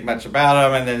doesn't think much about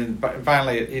him, and then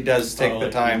finally he does take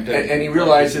the time to. And he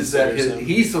realizes that Considers him.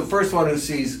 he's the first one who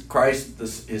sees Christ.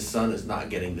 His son is not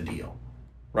getting the deal.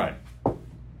 Right.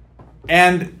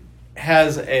 And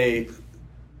has a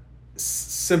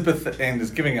sympathy, and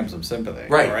is giving him some sympathy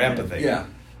Right. or empathy. Yeah.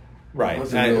 Right.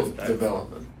 That's a real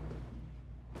development.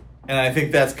 And I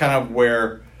think that's kind of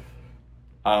where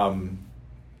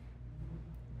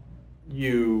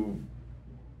you,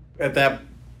 at that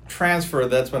transfer,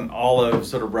 that's when Olive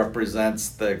sort of represents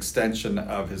the extension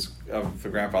of the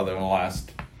grandfather in the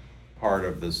last part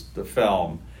of the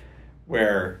film,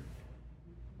 where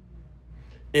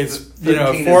it's 13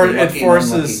 it is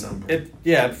forces the lucky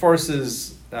number. it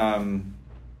forces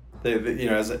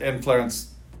as an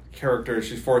influence character,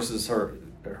 she forces her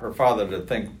father to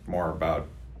think more about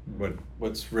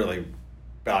what's really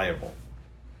valuable.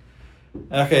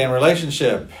 Okay, in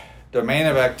relationship, domain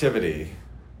of activity.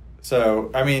 So,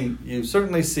 I mean, you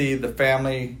certainly see the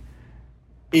family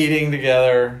eating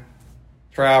together,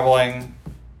 traveling,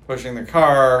 pushing the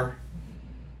car,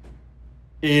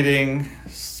 eating,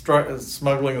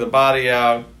 smuggling the body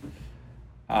out.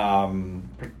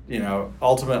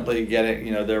 Ultimately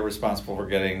getting, they're responsible for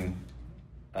getting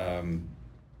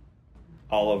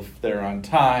Olive there on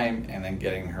time, and then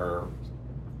getting her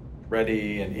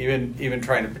ready, and even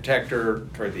trying to protect her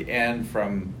toward the end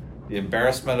from the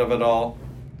embarrassment of it all,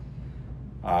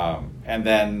 and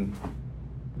then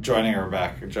joining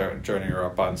her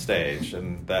up on stage,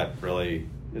 and that really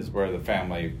is where the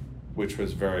family, which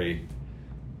was very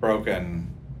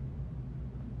broken,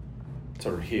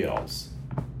 sort of heals.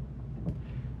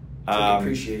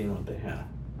 Appreciating what they have.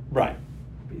 Right.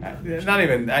 Not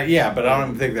even, but I don't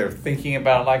even think they're thinking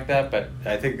about it like that. But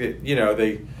I think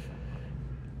that,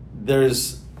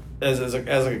 there's, as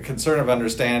a concern of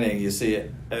understanding, you see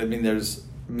it. I mean, there's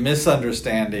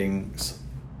misunderstandings,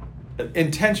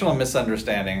 intentional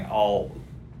misunderstanding all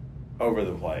over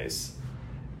the place.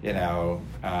 Everybody's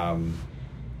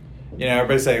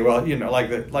saying, well,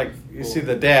 like you see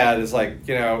the dad is like,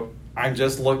 I'm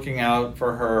just looking out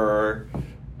for her.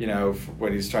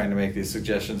 When he's trying to make these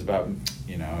suggestions about,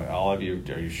 all of you,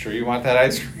 are you sure you want that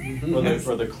ice cream?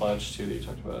 Or the clutch too that you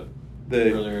talked about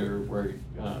earlier, where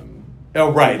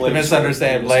right, the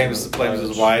misunderstanding blames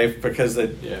his wife because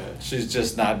she's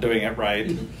just not doing it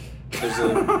right. There's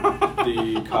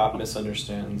the cop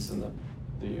misunderstands, and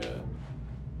the I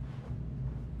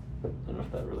don't know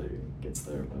if that really gets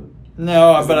there, but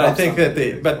no, but I think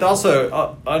that but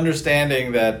also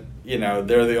understanding that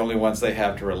they're the only ones they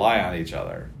have to rely on each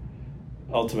other.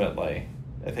 Ultimately,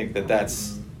 I think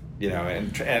that's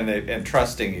and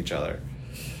trusting each other.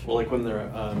 Well, like when they're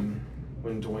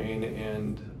when Dwayne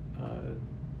and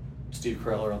Steve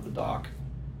Carell are at the dock,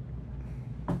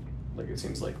 like it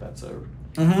seems like that's a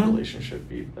relationship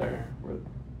beat there.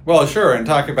 Well, sure, and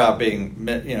talk about being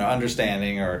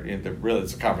understanding, or really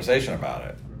it's a conversation about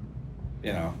it.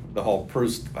 The whole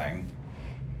Proust thing.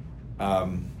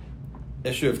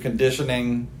 Issue of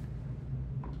conditioning.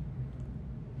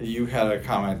 You had a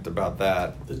comment about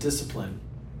that. The discipline.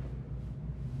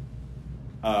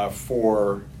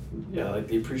 Like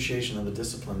the appreciation of the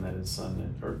discipline that his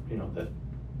son, that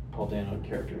Paul Dano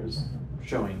character is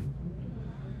showing.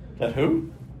 That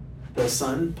who? The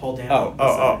son, Paul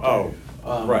Dano.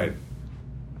 Right.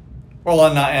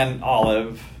 Well, and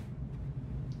Olive.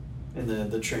 And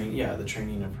the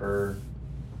training of her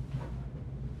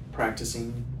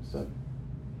practicing stuff.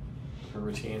 Her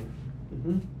routine.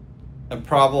 Mm-hmm. A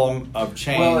problem of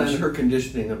change. Well, and her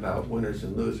conditioning about winners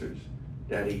and losers.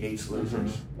 Daddy hates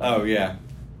losers. Mm-hmm. Oh, yeah.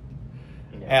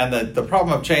 And the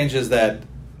problem of change is that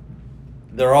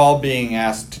they're all being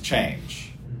asked to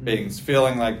change.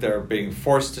 Feeling like they're being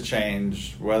forced to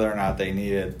change, whether or not they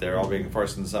need it. They're all being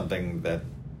forced into something that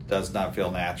does not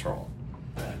feel natural.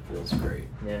 That feels great.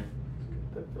 Yeah.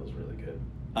 That feels really good.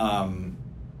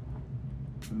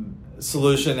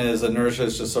 Solution is inertia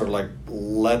is just sort of like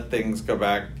let things go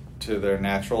back to their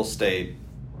natural state,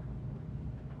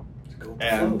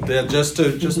 and just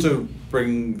to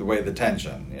bring away the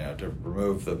tension, to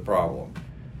remove the problem.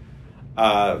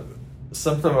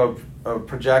 Symptom of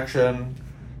projection,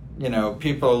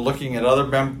 people are looking at other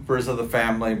members of the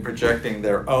family and projecting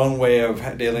their own way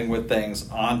of dealing with things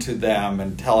onto them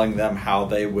and telling them how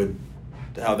they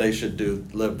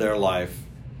should live their life.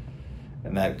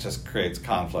 And that just creates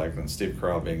conflict, and Steve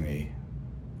Carell being the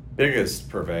biggest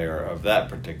purveyor of that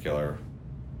particular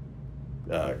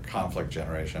conflict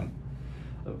generation.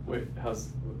 Wait, can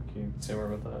you say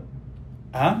more about that?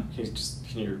 Huh? Can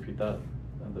you repeat that?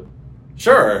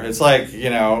 Sure. It's like,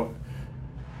 the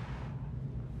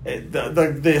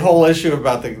whole issue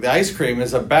about the ice cream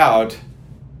is about,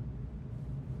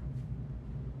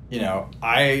 you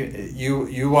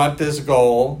want this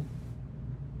goal.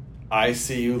 I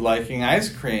see you liking ice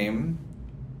cream.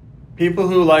 People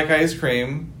who like ice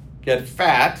cream get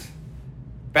fat.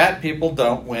 Fat people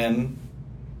don't win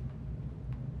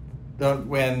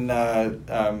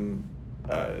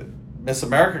Miss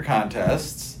America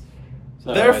contests.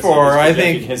 So therefore, I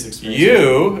think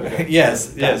you,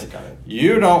 yes,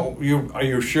 are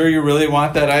you sure you really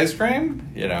want that ice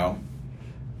cream?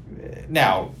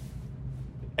 Now,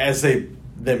 as they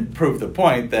then prove the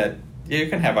point that you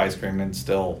can have ice cream and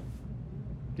still,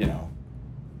 do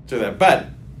that. But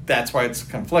that's why it's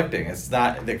conflicting. It's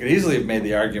not, they could easily have made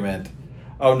the argument,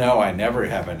 oh no, I never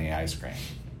have any ice cream.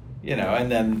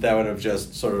 And then that would have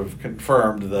just sort of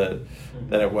confirmed that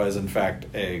it was in fact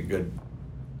a good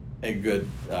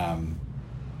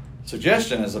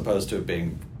suggestion as opposed to it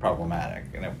being problematic.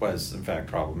 And it was in fact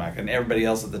problematic, and everybody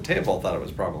else at the table thought it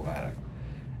was problematic.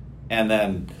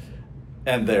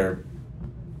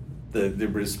 The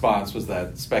response was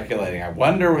that speculating. I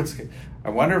wonder if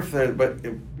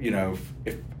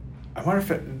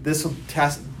this will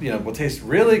will taste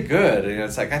really good. And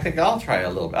it's like, I think I'll try a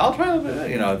little bit.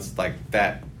 It's like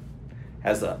that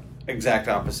has the exact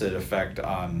opposite effect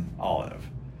on Olive.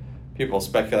 People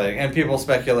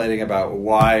speculating about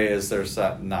why is there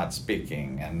not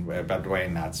speaking, and about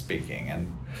Dwayne not speaking,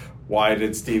 and why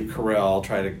did Steve Carell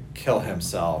try to kill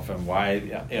himself, and why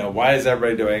is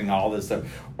everybody doing all this stuff?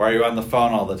 Why are you on the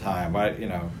phone all the time? Why,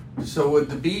 So would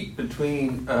the beat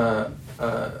between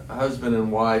husband and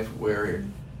wife, where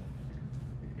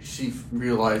she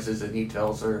realizes and he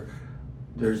tells her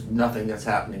there's nothing that's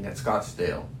happening at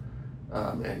Scottsdale,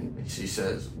 and she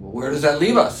says, well, where does that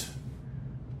leave us?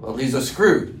 Well, it leaves us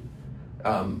screwed.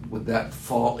 Would that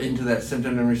fall into that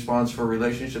symptom and response for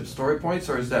relationship story points,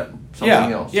 or is that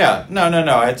something else? Yeah, no.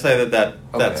 I'd say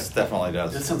that's definitely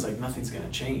does. That sounds like nothing's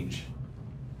gonna change.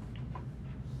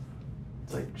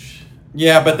 It's like.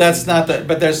 Yeah, but that's not that.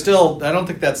 But there's still. I don't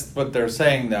think that's what they're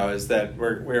saying though. Is that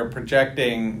we're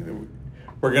projecting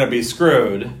we're going to be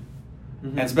screwed,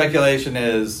 and speculation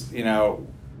is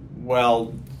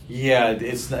well. Yeah,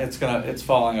 it's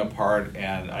falling apart,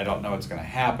 and I don't know what's going to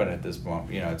happen at this moment.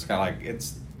 It's kind of like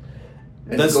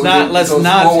let's not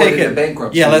take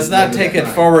it. Yeah, let's not take it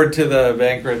forward to the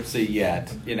bankruptcy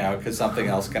yet. Because something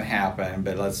else can happen.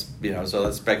 But let's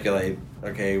speculate.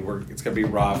 Okay, it's going to be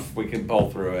rough. We can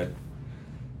pull through it.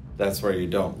 That's where you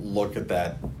don't look at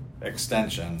that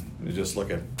extension. You just look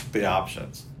at the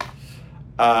options.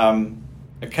 A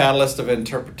catalyst of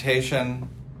interpretation.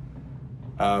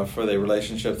 For the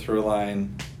relationship through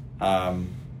line. I'd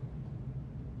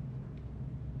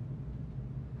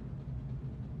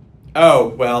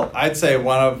say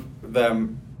one of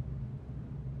them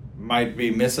might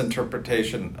be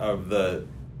misinterpretation of the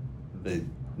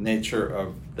nature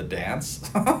of the dance.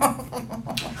 And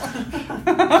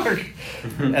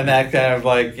that kind of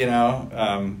like,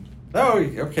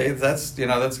 okay, that's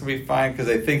gonna be fine, because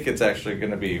they think it's actually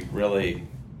gonna be really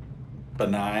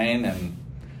benign, and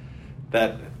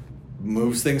that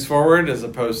moves things forward, as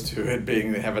opposed to it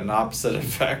being, they have an opposite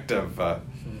effect of,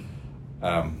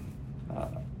 and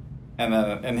then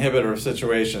an inhibitor of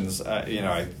situations.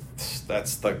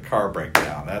 That's the car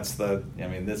breakdown.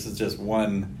 This is just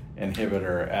one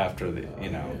inhibitor after the,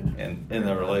 in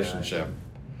the relationship.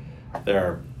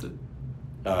 They're,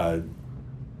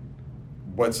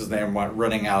 what's his name,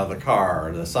 running out of the car,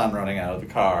 the son running out of the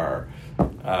car,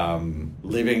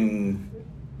 leaving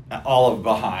Olive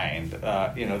behind.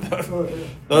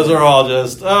 Those are all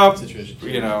just situations.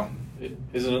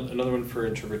 Is another one for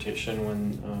interpretation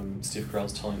when Steve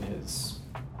Carell's telling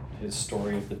his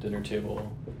story at the dinner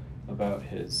table about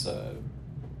his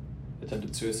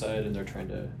attempted suicide, and they're trying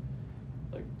to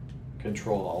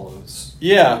control all of his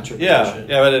interpretation.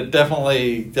 Yeah, but it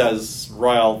definitely does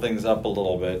rile things up a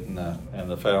little bit in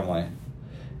the family.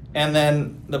 And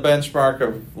then the benchmark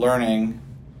of learning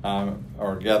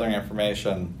or gathering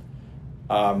information.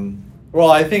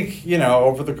 I think,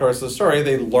 over the course of the story,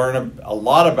 they learn a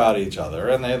lot about each other,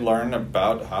 and they learn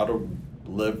about how to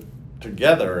live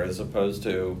together as opposed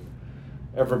to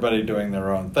everybody doing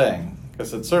their own thing.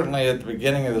 Because it's certainly at the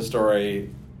beginning of the story.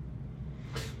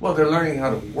 Well, they're learning how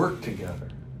to work together,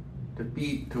 to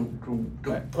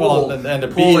pull and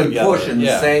push in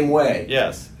the same way.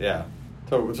 Yes, yeah.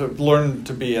 To learn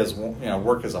to be as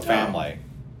work as a family.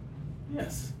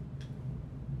 Yes.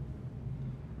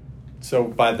 So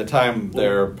by the time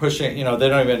they're pushing, they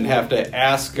don't even have to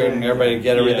ask everybody to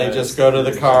get everything. They just go to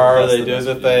the car, they do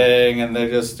the thing, and they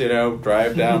just,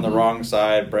 drive down the wrong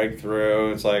side, break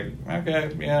through. It's like,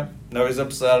 okay, yeah, nobody's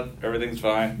upset, everything's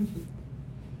fine.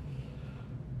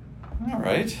 All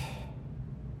right.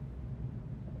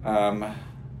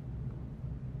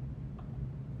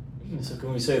 So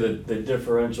can we say that the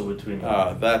differential between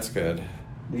that's good.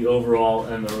 the overall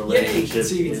and the relationship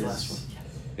is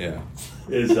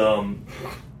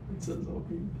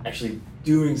actually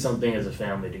doing something as a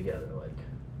family together,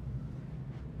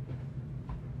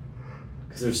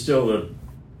 because there's still the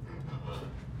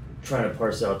trying to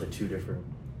parse out the two different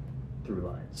through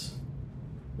lines.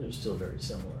 They're still very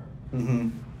similar. Mm-hmm.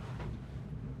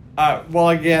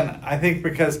 Again, I think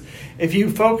because if you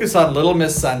focus on Little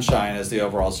Miss Sunshine as the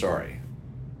overall story,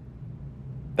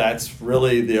 that's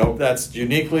really that's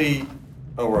uniquely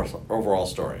overall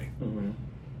story. Mm-hmm.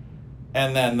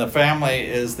 And then the family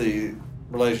is the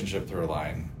relationship through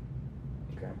line.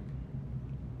 Okay.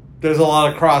 There's a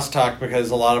lot of crosstalk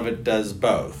because a lot of it does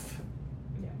both.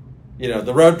 Yeah.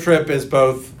 The road trip is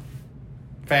both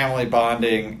family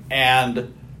bonding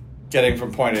and getting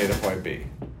from point A to point B.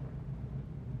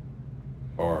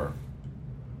 Or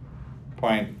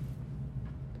point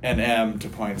NM to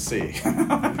point C.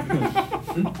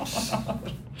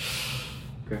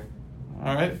 Okay.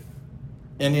 All right.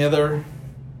 Any other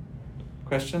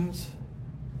questions?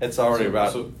 It's already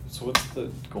So what's the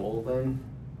goal then?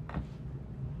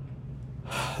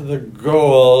 The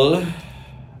goal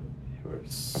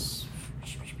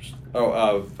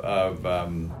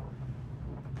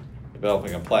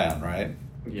developing a plan, right?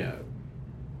 Yeah.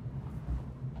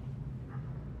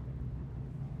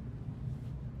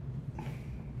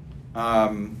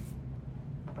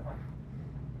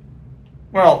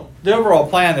 Well, the overall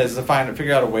plan is to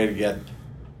figure out a way to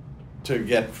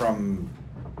get from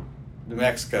New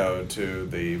Mexico to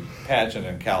the pageant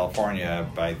in California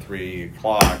by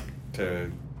 3:00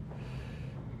 to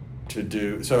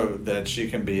do so that she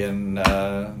can be in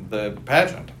the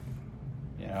pageant,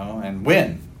 and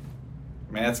win.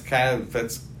 I mean, that's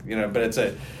but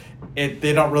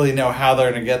they don't really know how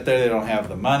they're going to get there. They don't have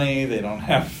the money. They don't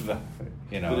have the,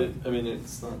 But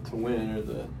it's not to win or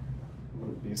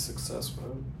wouldn't be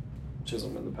successful. She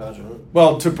doesn't win the pageant.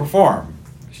 Well, to perform,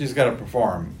 she's got to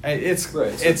perform. It's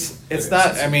Right, so it's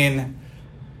not. I mean,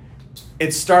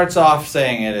 it starts off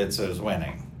saying it's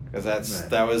winning because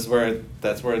that's where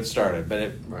it started. But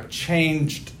it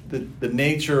changed the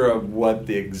nature of what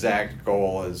the exact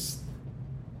goal is.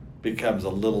 Becomes a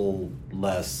little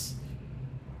less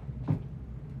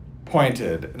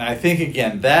pointed, and I think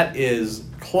again that is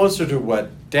closer to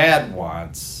what Dad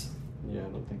wants. Yeah, I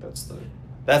don't think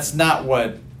That's not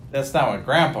what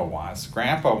Grandpa wants.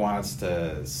 Grandpa wants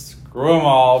to screw them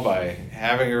all by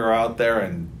having her out there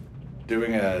and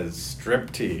doing a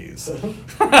striptease.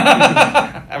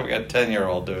 I've got a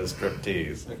 10-year-old do a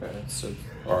striptease. Okay, so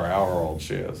or however old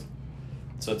she is.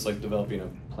 So it's like developing a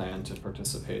plan to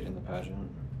participate in the pageant.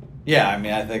 Yeah, I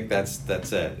mean, I think that's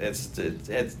it. It's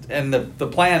and the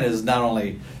plan is not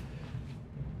only,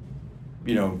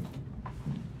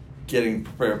 getting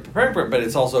prepared for it, but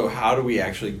it's also how do we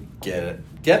actually get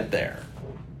there,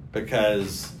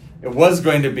 because it was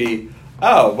going to be,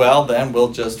 oh well, then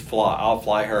we'll just fly. I'll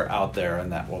fly her out there,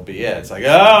 and that will be it. It's like,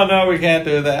 oh no, we can't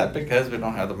do that because we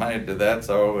don't have the money to do that.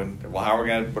 So, what are we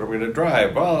gonna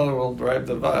drive? Well, we'll drive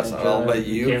the bus. Oh, but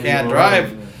you can't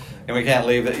drive, and we can't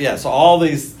leave it. Yeah, so all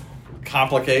these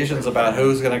complications about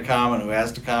who's going to come and who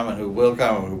has to come and who will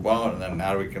come and who won't, and then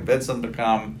how do we convince them to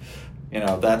come?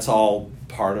 That's all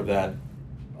part of that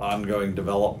ongoing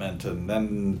development. And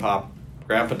then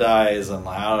Grandpa dies, and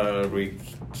how do we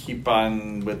keep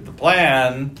on with the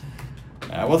plan?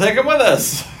 We'll take him with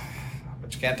us,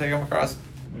 but you can't take him across.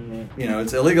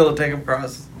 It's illegal to take him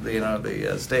across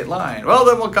the state line. Well,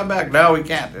 then we'll come back. No, we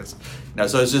can't. So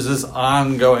it's just this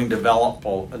ongoing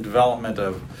development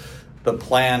of the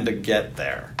plan to get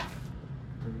there,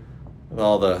 with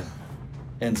all the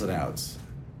ins and outs.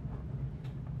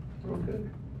 Okay.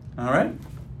 All right.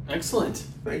 Excellent.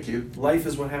 Thank you. Life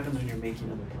is what happens when you're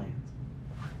making other plans.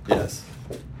 Yes.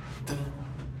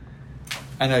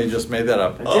 I know you just made that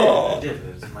up. I did.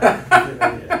 It was my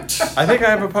I think I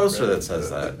have a poster that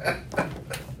says that.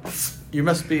 You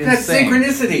must be in That's sync.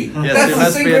 synchronicity. Yes, you That's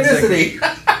must be in synchronicity.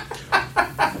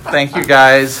 Thank you,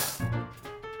 guys.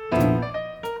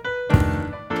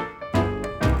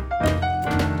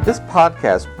 This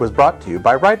podcast was brought to you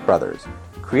by Wright Brothers,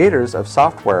 creators of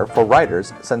software for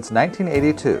writers since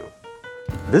 1982.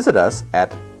 Visit us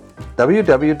at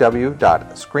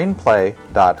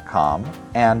www.screenplay.com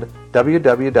and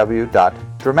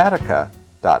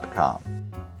www.dramatica.com.